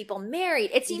these two people married?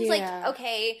 It seems like,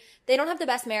 okay, they don't have the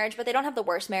best marriage, but they don't have the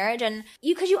worst marriage. And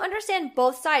because you understand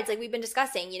both sides, like we've been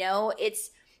discussing, you know,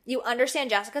 you understand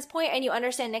Jessica's point and you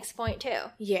understand Nick's point too.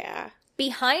 Yeah.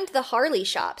 Behind the Harley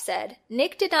shop said,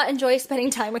 Nick did not enjoy spending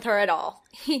time with her at all.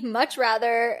 He'd much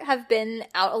rather have been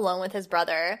out alone with his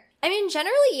brother. I mean,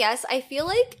 generally, yes, I feel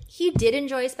like he did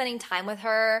enjoy spending time with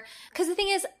her. Because the thing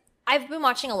is, I've been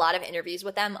watching a lot of interviews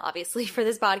with them, obviously, for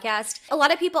this podcast. A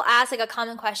lot of people ask, like, a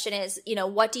common question is, you know,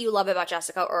 what do you love about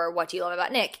Jessica or what do you love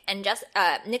about Nick? And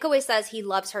Nick always says he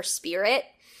loves her spirit,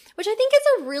 Which I think is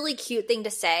a really cute thing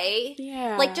to say.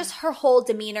 Yeah. Like, just her whole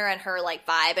demeanor and her, like,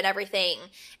 vibe and everything.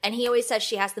 And he always says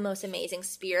she has the most amazing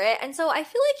spirit. And so I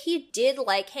feel like he did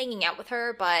like hanging out with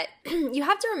her, but you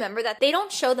have to remember that they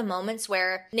don't show the moments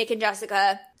where Nick and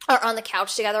Jessica are on the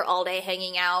couch together all day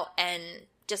hanging out and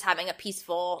just having a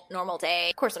peaceful, normal day.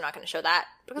 Of course, I'm not going to show that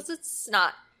because it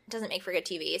doesn't make for good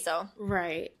TV, so.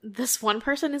 Right. This one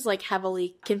person is like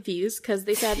heavily confused because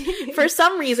they said, for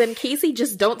some reason, Casey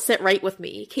just don't sit right with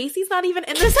me. Casey's not even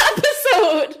in this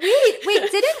episode.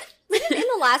 Wait, didn't in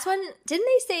the last one, didn't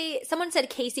they say, someone said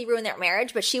Casey ruined their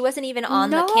marriage, but she wasn't even on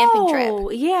the camping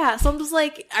trip? Yeah, so I'm just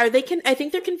like, I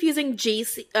think they're confusing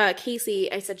Casey,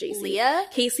 I said JC. Leah?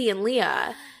 Casey and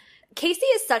Leah. Casey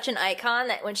is such an icon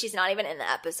that when she's not even in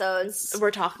the episodes, we're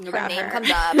talking about her. Her name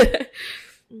comes up.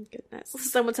 Goodness.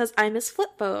 Someone says, I miss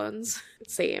flip phones.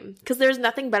 Same. Because there's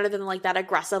nothing better than like that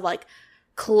aggressive, like,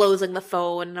 closing the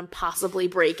phone and possibly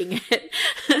breaking it.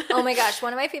 Oh my gosh,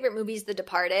 one of my favorite movies, The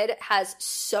Departed, has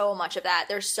so much of that.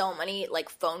 There's so many like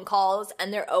phone calls,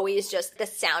 and they're always just the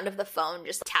sound of the phone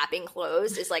just tapping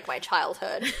closed is like my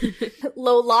childhood.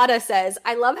 Lolata says,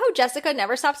 I love how Jessica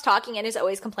never stops talking and is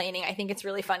always complaining. I think it's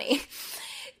really funny.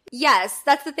 Yes,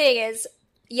 that's the thing is,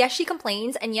 yes, she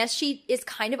complains, and yes, she is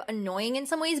kind of annoying in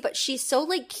some ways, but she's so,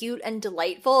 like, cute and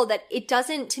delightful that it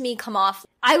doesn't, to me, come off.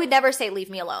 I would never say, leave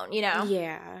me alone, you know?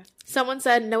 Yeah. Someone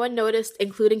said no one noticed,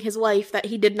 including his wife, that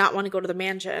he did not want to go to the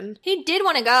mansion. He did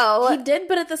want to go. He did,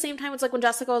 but at the same time, it's like when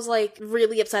Jessica was, like,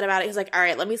 really upset about it, he's like, all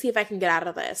right, let me see if I can get out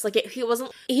of this. Like,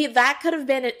 that could have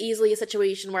been easily a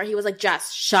situation where he was like,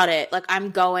 Jess, shut it. Like, I'm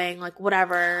going, like,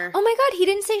 whatever. Oh my god, he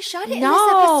didn't say shut it in this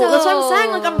No, episode. that's what I'm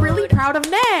saying. Like, I'm really proud of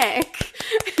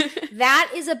Nick.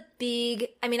 That is a big,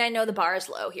 I mean, I know the bar is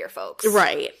low here, folks.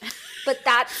 Right. But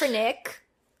that, for Nick,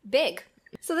 big.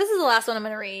 So this is the last one I'm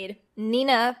going to read.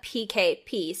 Nina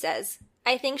PKP says,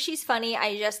 I think she's funny.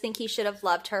 I just think he should have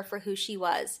loved her for who she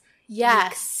was.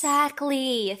 Yes.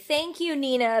 Exactly. Thank you,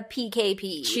 Nina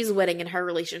PKP. She's winning in her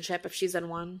relationship if she's in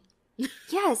one.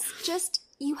 Yes, just,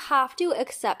 you have to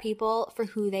accept people for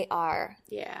who they are.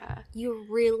 Yeah. You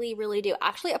really, really do.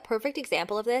 Actually, a perfect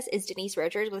example of this is Denise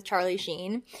Richards with Charlie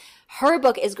Sheen. Her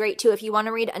book is great, too. If you want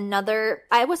to read another,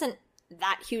 I wasn't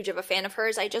that huge of a fan of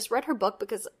hers. I just read her book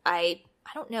because I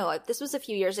don't know. This was a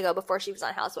few years ago before she was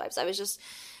on Housewives. I was just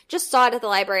saw it at the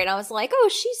library and I was like, oh,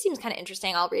 she seems kind of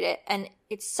interesting. I'll read it. And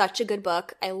it's such a good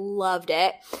book. I loved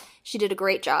it. She did a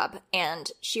great job. And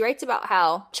she writes about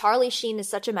how Charlie Sheen is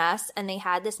such a mess and they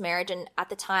had this marriage. And at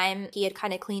the time, he had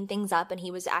kind of cleaned things up and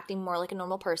he was acting more like a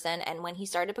normal person. And when he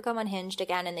started to become unhinged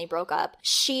again and they broke up,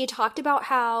 she talked about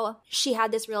how she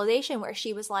had this realization where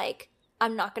she was like,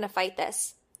 I'm not going to fight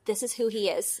this. This is who he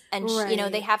is. And, you know,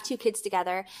 they have 2 kids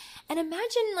together. And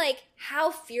imagine, like,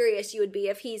 how furious you would be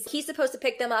if he's supposed to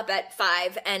pick them up at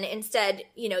 5 and instead,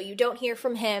 you know, you don't hear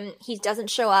from him. He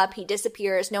doesn't show up. He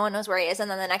disappears. No one knows where he is.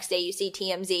 And then the next day you see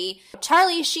TMZ.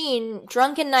 Charlie Sheen,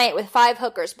 drunken night with 5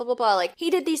 hookers, blah, blah, blah. Like, he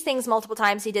did these things multiple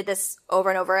times. He did this over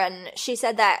and over. And she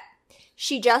said that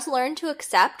she just learned to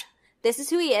accept this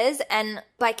is who he is, and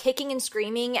by kicking and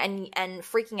screaming and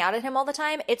freaking out at him all the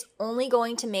time, it's only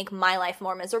going to make my life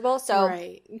more miserable. So,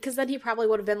 right, because then he probably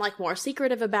would have been like more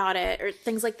secretive about it or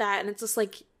things like that. And it's just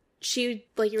like she,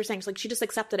 like you were saying, like she just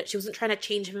accepted it. She wasn't trying to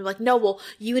change him and be like, no, well,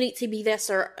 you need to be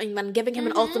this, or and then giving him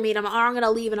an ultimatum. Oh, I'm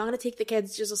gonna leave and I'm gonna take the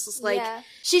kids. Just like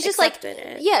she's just like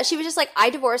it. Yeah, she was just like,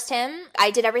 I divorced him. I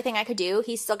did everything I could do.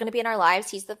 He's still gonna be in our lives.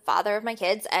 He's the father of my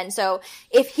kids, and so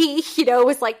if he, you know,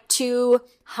 was like too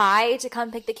high to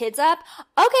come pick the kids up,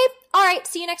 okay, all right,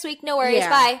 see you next week, no worries,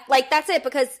 bye. Like, that's it,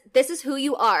 because this is who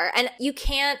you are. And you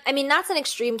can't, I mean, that's an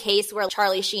extreme case where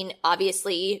Charlie Sheen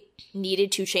obviously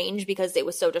needed to change because it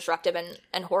was so disruptive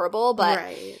and horrible, but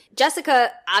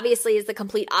Jessica obviously is the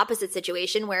complete opposite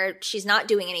situation where she's not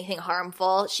doing anything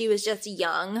harmful. She was just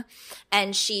young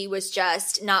and she was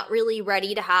just not really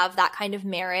ready to have that kind of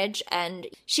marriage. And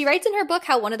she writes in her book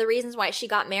how one of the reasons why she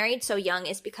got married so young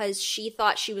is because she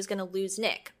thought she was going to lose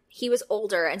Nick. He was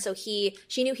older, and so she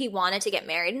knew he wanted to get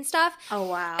married and stuff. Oh,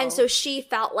 wow. And so she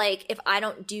felt like, if I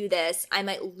don't do this, I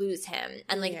might lose him.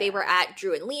 And, like, they were at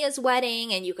Drew and Leah's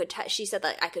wedding, and you could she said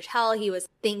that I could tell he was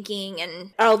thinking,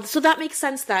 and... Oh, so that makes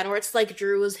sense then, where it's like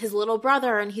Drew is his little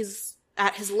brother, and he's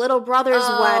at his little brother's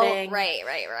wedding.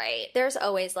 Right. There's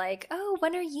always like, oh,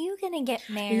 when are you gonna get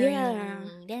married?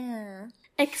 Yeah.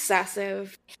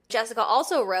 Excessive. Jessica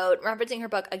also wrote, referencing her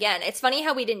book again. It's funny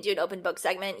how we didn't do an open book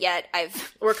segment yet.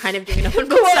 We're kind of doing an open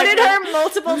book quoted segment. her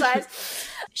multiple times.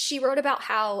 She wrote about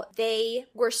how they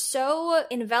were so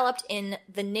enveloped in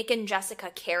the Nick and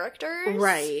Jessica characters,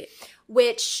 right?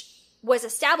 Which was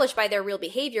established by their real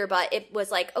behavior, but it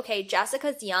was like, okay,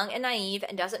 Jessica's young and naive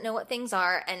and doesn't know what things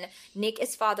are, and Nick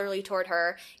is fatherly toward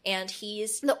her, and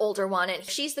he's the older one, and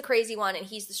she's the crazy one, and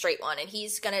he's the straight one, and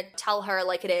he's gonna tell her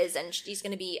like it is, and she's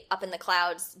gonna be up in the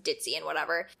clouds, ditzy and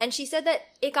whatever. And she said that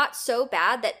it got so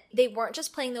bad that they weren't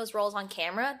just playing those roles on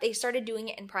camera, they started doing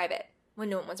it in private when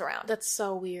no one was around. That's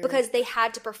so weird. Because they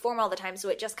had to perform all the time, so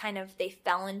it just kind of, they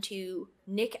fell into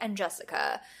Nick and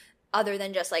Jessica other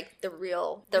than just like the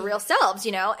real selves,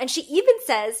 you know? And she even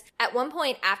says at one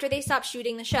point after they stopped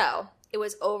shooting the show, it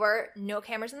was over, no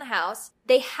cameras in the house.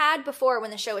 They had before,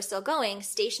 when the show was still going,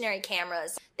 stationary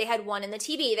cameras. They had one in the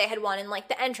TV, they had one in like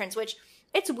the entrance, which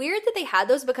it's weird that they had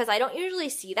those because I don't usually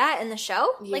see that in the show.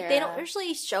 Yeah. Like they don't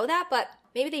usually show that, but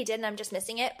maybe they did and I'm just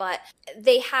missing it. But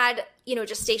they had, you know,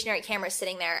 just stationary cameras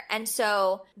sitting there. And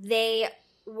so they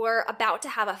were about to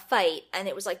have a fight and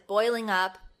it was like boiling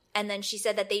up. And then she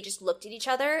said that they just looked at each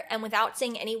other and without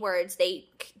saying any words, they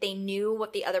knew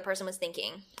what the other person was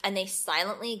thinking. And they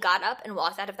silently got up and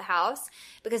walked out of the house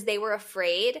because they were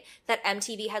afraid that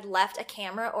MTV had left a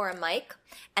camera or a mic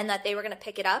and that they were going to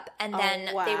pick it up and then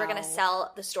they were going to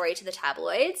sell the story to the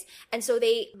tabloids. And so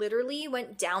they literally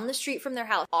went down the street from their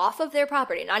house, off of their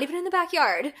property, not even in the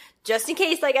backyard, just in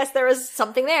case, I guess, there was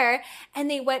something there. And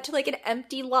they went to like an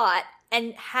empty lot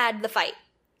and had the fight.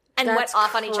 And went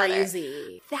off on each other.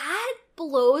 That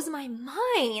blows my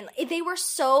mind. They were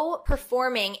so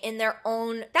performing in their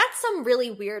own, that's some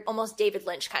really weird, almost David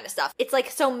Lynch kind of stuff. It's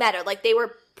like so meta. Like they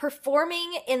were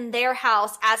performing in their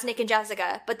house as Nick and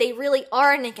Jessica, but they really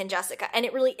are Nick and Jessica, and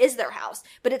it really is their house.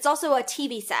 But it's also a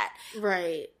TV set.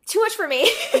 Right. Too much for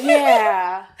me.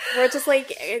 Yeah. Where it's just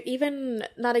like, even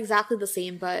not exactly the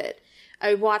same, but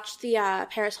I watched the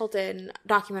Paris Hilton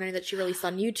documentary that she released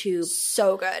on YouTube.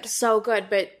 So good. So good,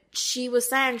 but she was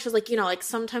saying, she was like, you know, like,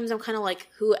 sometimes I'm kind of like,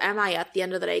 who am I at the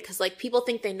end of the day? Because, like, people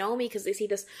think they know me because they see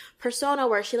this persona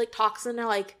where she, like, talks in,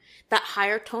 like, that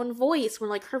higher tone voice when,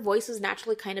 like, her voice is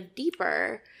naturally kind of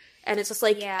deeper. And it's just,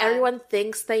 like, everyone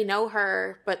thinks they know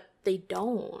her, but they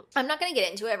don't. I'm not going to get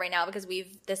into it right now because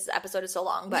this episode is so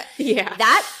long, but yeah.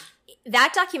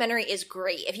 That documentary is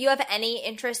great. If you have any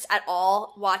interest at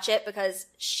all, watch it because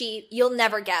you'll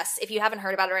never guess. If you haven't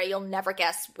heard about it already, you'll never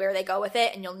guess where they go with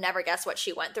it and you'll never guess what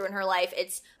she went through in her life.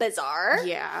 It's bizarre.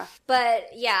 Yeah. But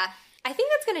yeah, I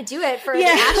think that's going to do it for the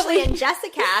Ashley and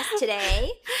Jessica cast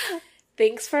today.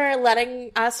 Thanks for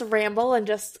letting us ramble and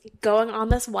just going on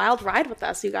this wild ride with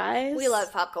us, you guys. We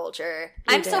love pop culture.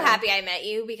 I'm so happy I met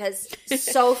you because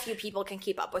so few people can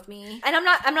keep up with me. And I'm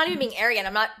not even being arrogant.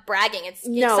 I'm not bragging. It's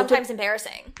sometimes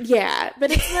embarrassing. Yeah, but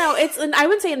it's I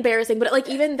wouldn't say embarrassing, but like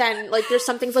even then, like there's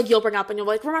some things like you'll bring up and you'll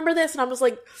be like, remember this? And I'm just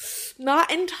like, not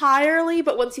entirely,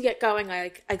 but once you get going,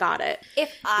 I got it.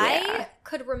 If I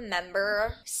could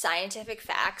remember scientific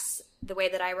facts the way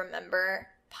that I remember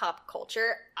pop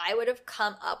culture, I would have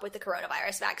come up with the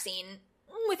coronavirus vaccine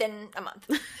within a month.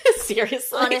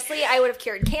 Seriously. Honestly, I would have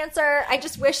cured cancer. I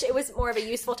just wish it was more of a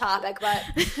useful topic, but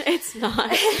it's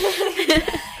not.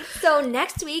 So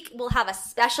next week, we'll have a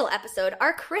special episode,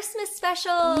 our Christmas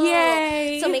special.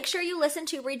 Yay! So make sure you listen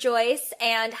to Rejoice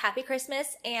and Happy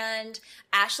Christmas and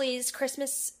Ashley's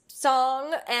Christmas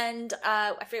song and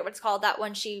I forget what it's called, that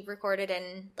one she recorded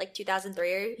in like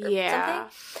 2003 or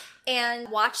something. And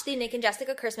watch the Nick and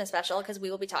Jessica Christmas special because we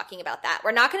will be talking about that.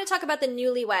 We're not going to talk about the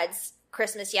Newlyweds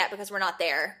Christmas yet because we're not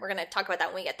there. We're going to talk about that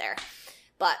when we get there.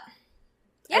 But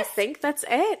yes. I think that's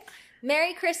it.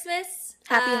 Merry Christmas.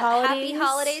 Happy holidays. Happy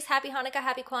holidays. Happy Hanukkah.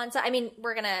 Happy Kwanzaa. I mean,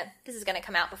 this is going to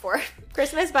come out before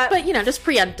Christmas, but you know, just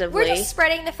preemptively. We're just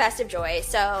spreading the festive joy.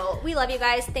 So we love you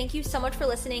guys. Thank you so much for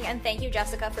listening. And thank you,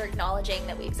 Jessica, for acknowledging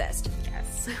that we exist.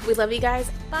 Yes. We love you guys.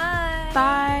 Bye.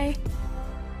 Bye.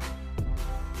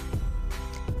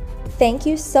 Thank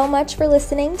you so much for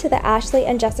listening to the Ashley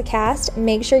and Jessica cast.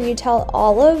 Make sure you tell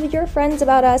all of your friends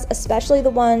about us, especially the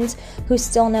ones who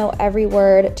still know every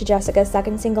word to Jessica's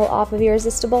second single off of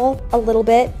Irresistible a little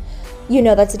bit. You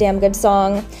know that's a damn good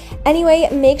song. Anyway,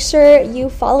 make sure you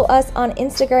follow us on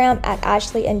Instagram at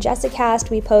Ashley and Jessica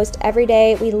cast. We post every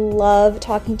day. We love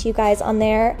talking to you guys on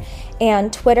there.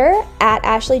 And Twitter at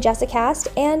Ashley Jessica cast.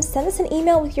 And send us an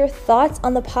email with your thoughts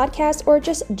on the podcast or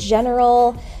just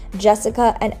general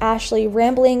Jessica and Ashley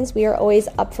ramblings. We are always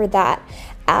up for that.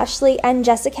 Ashley and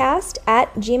Jessica cast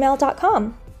at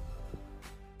gmail.com.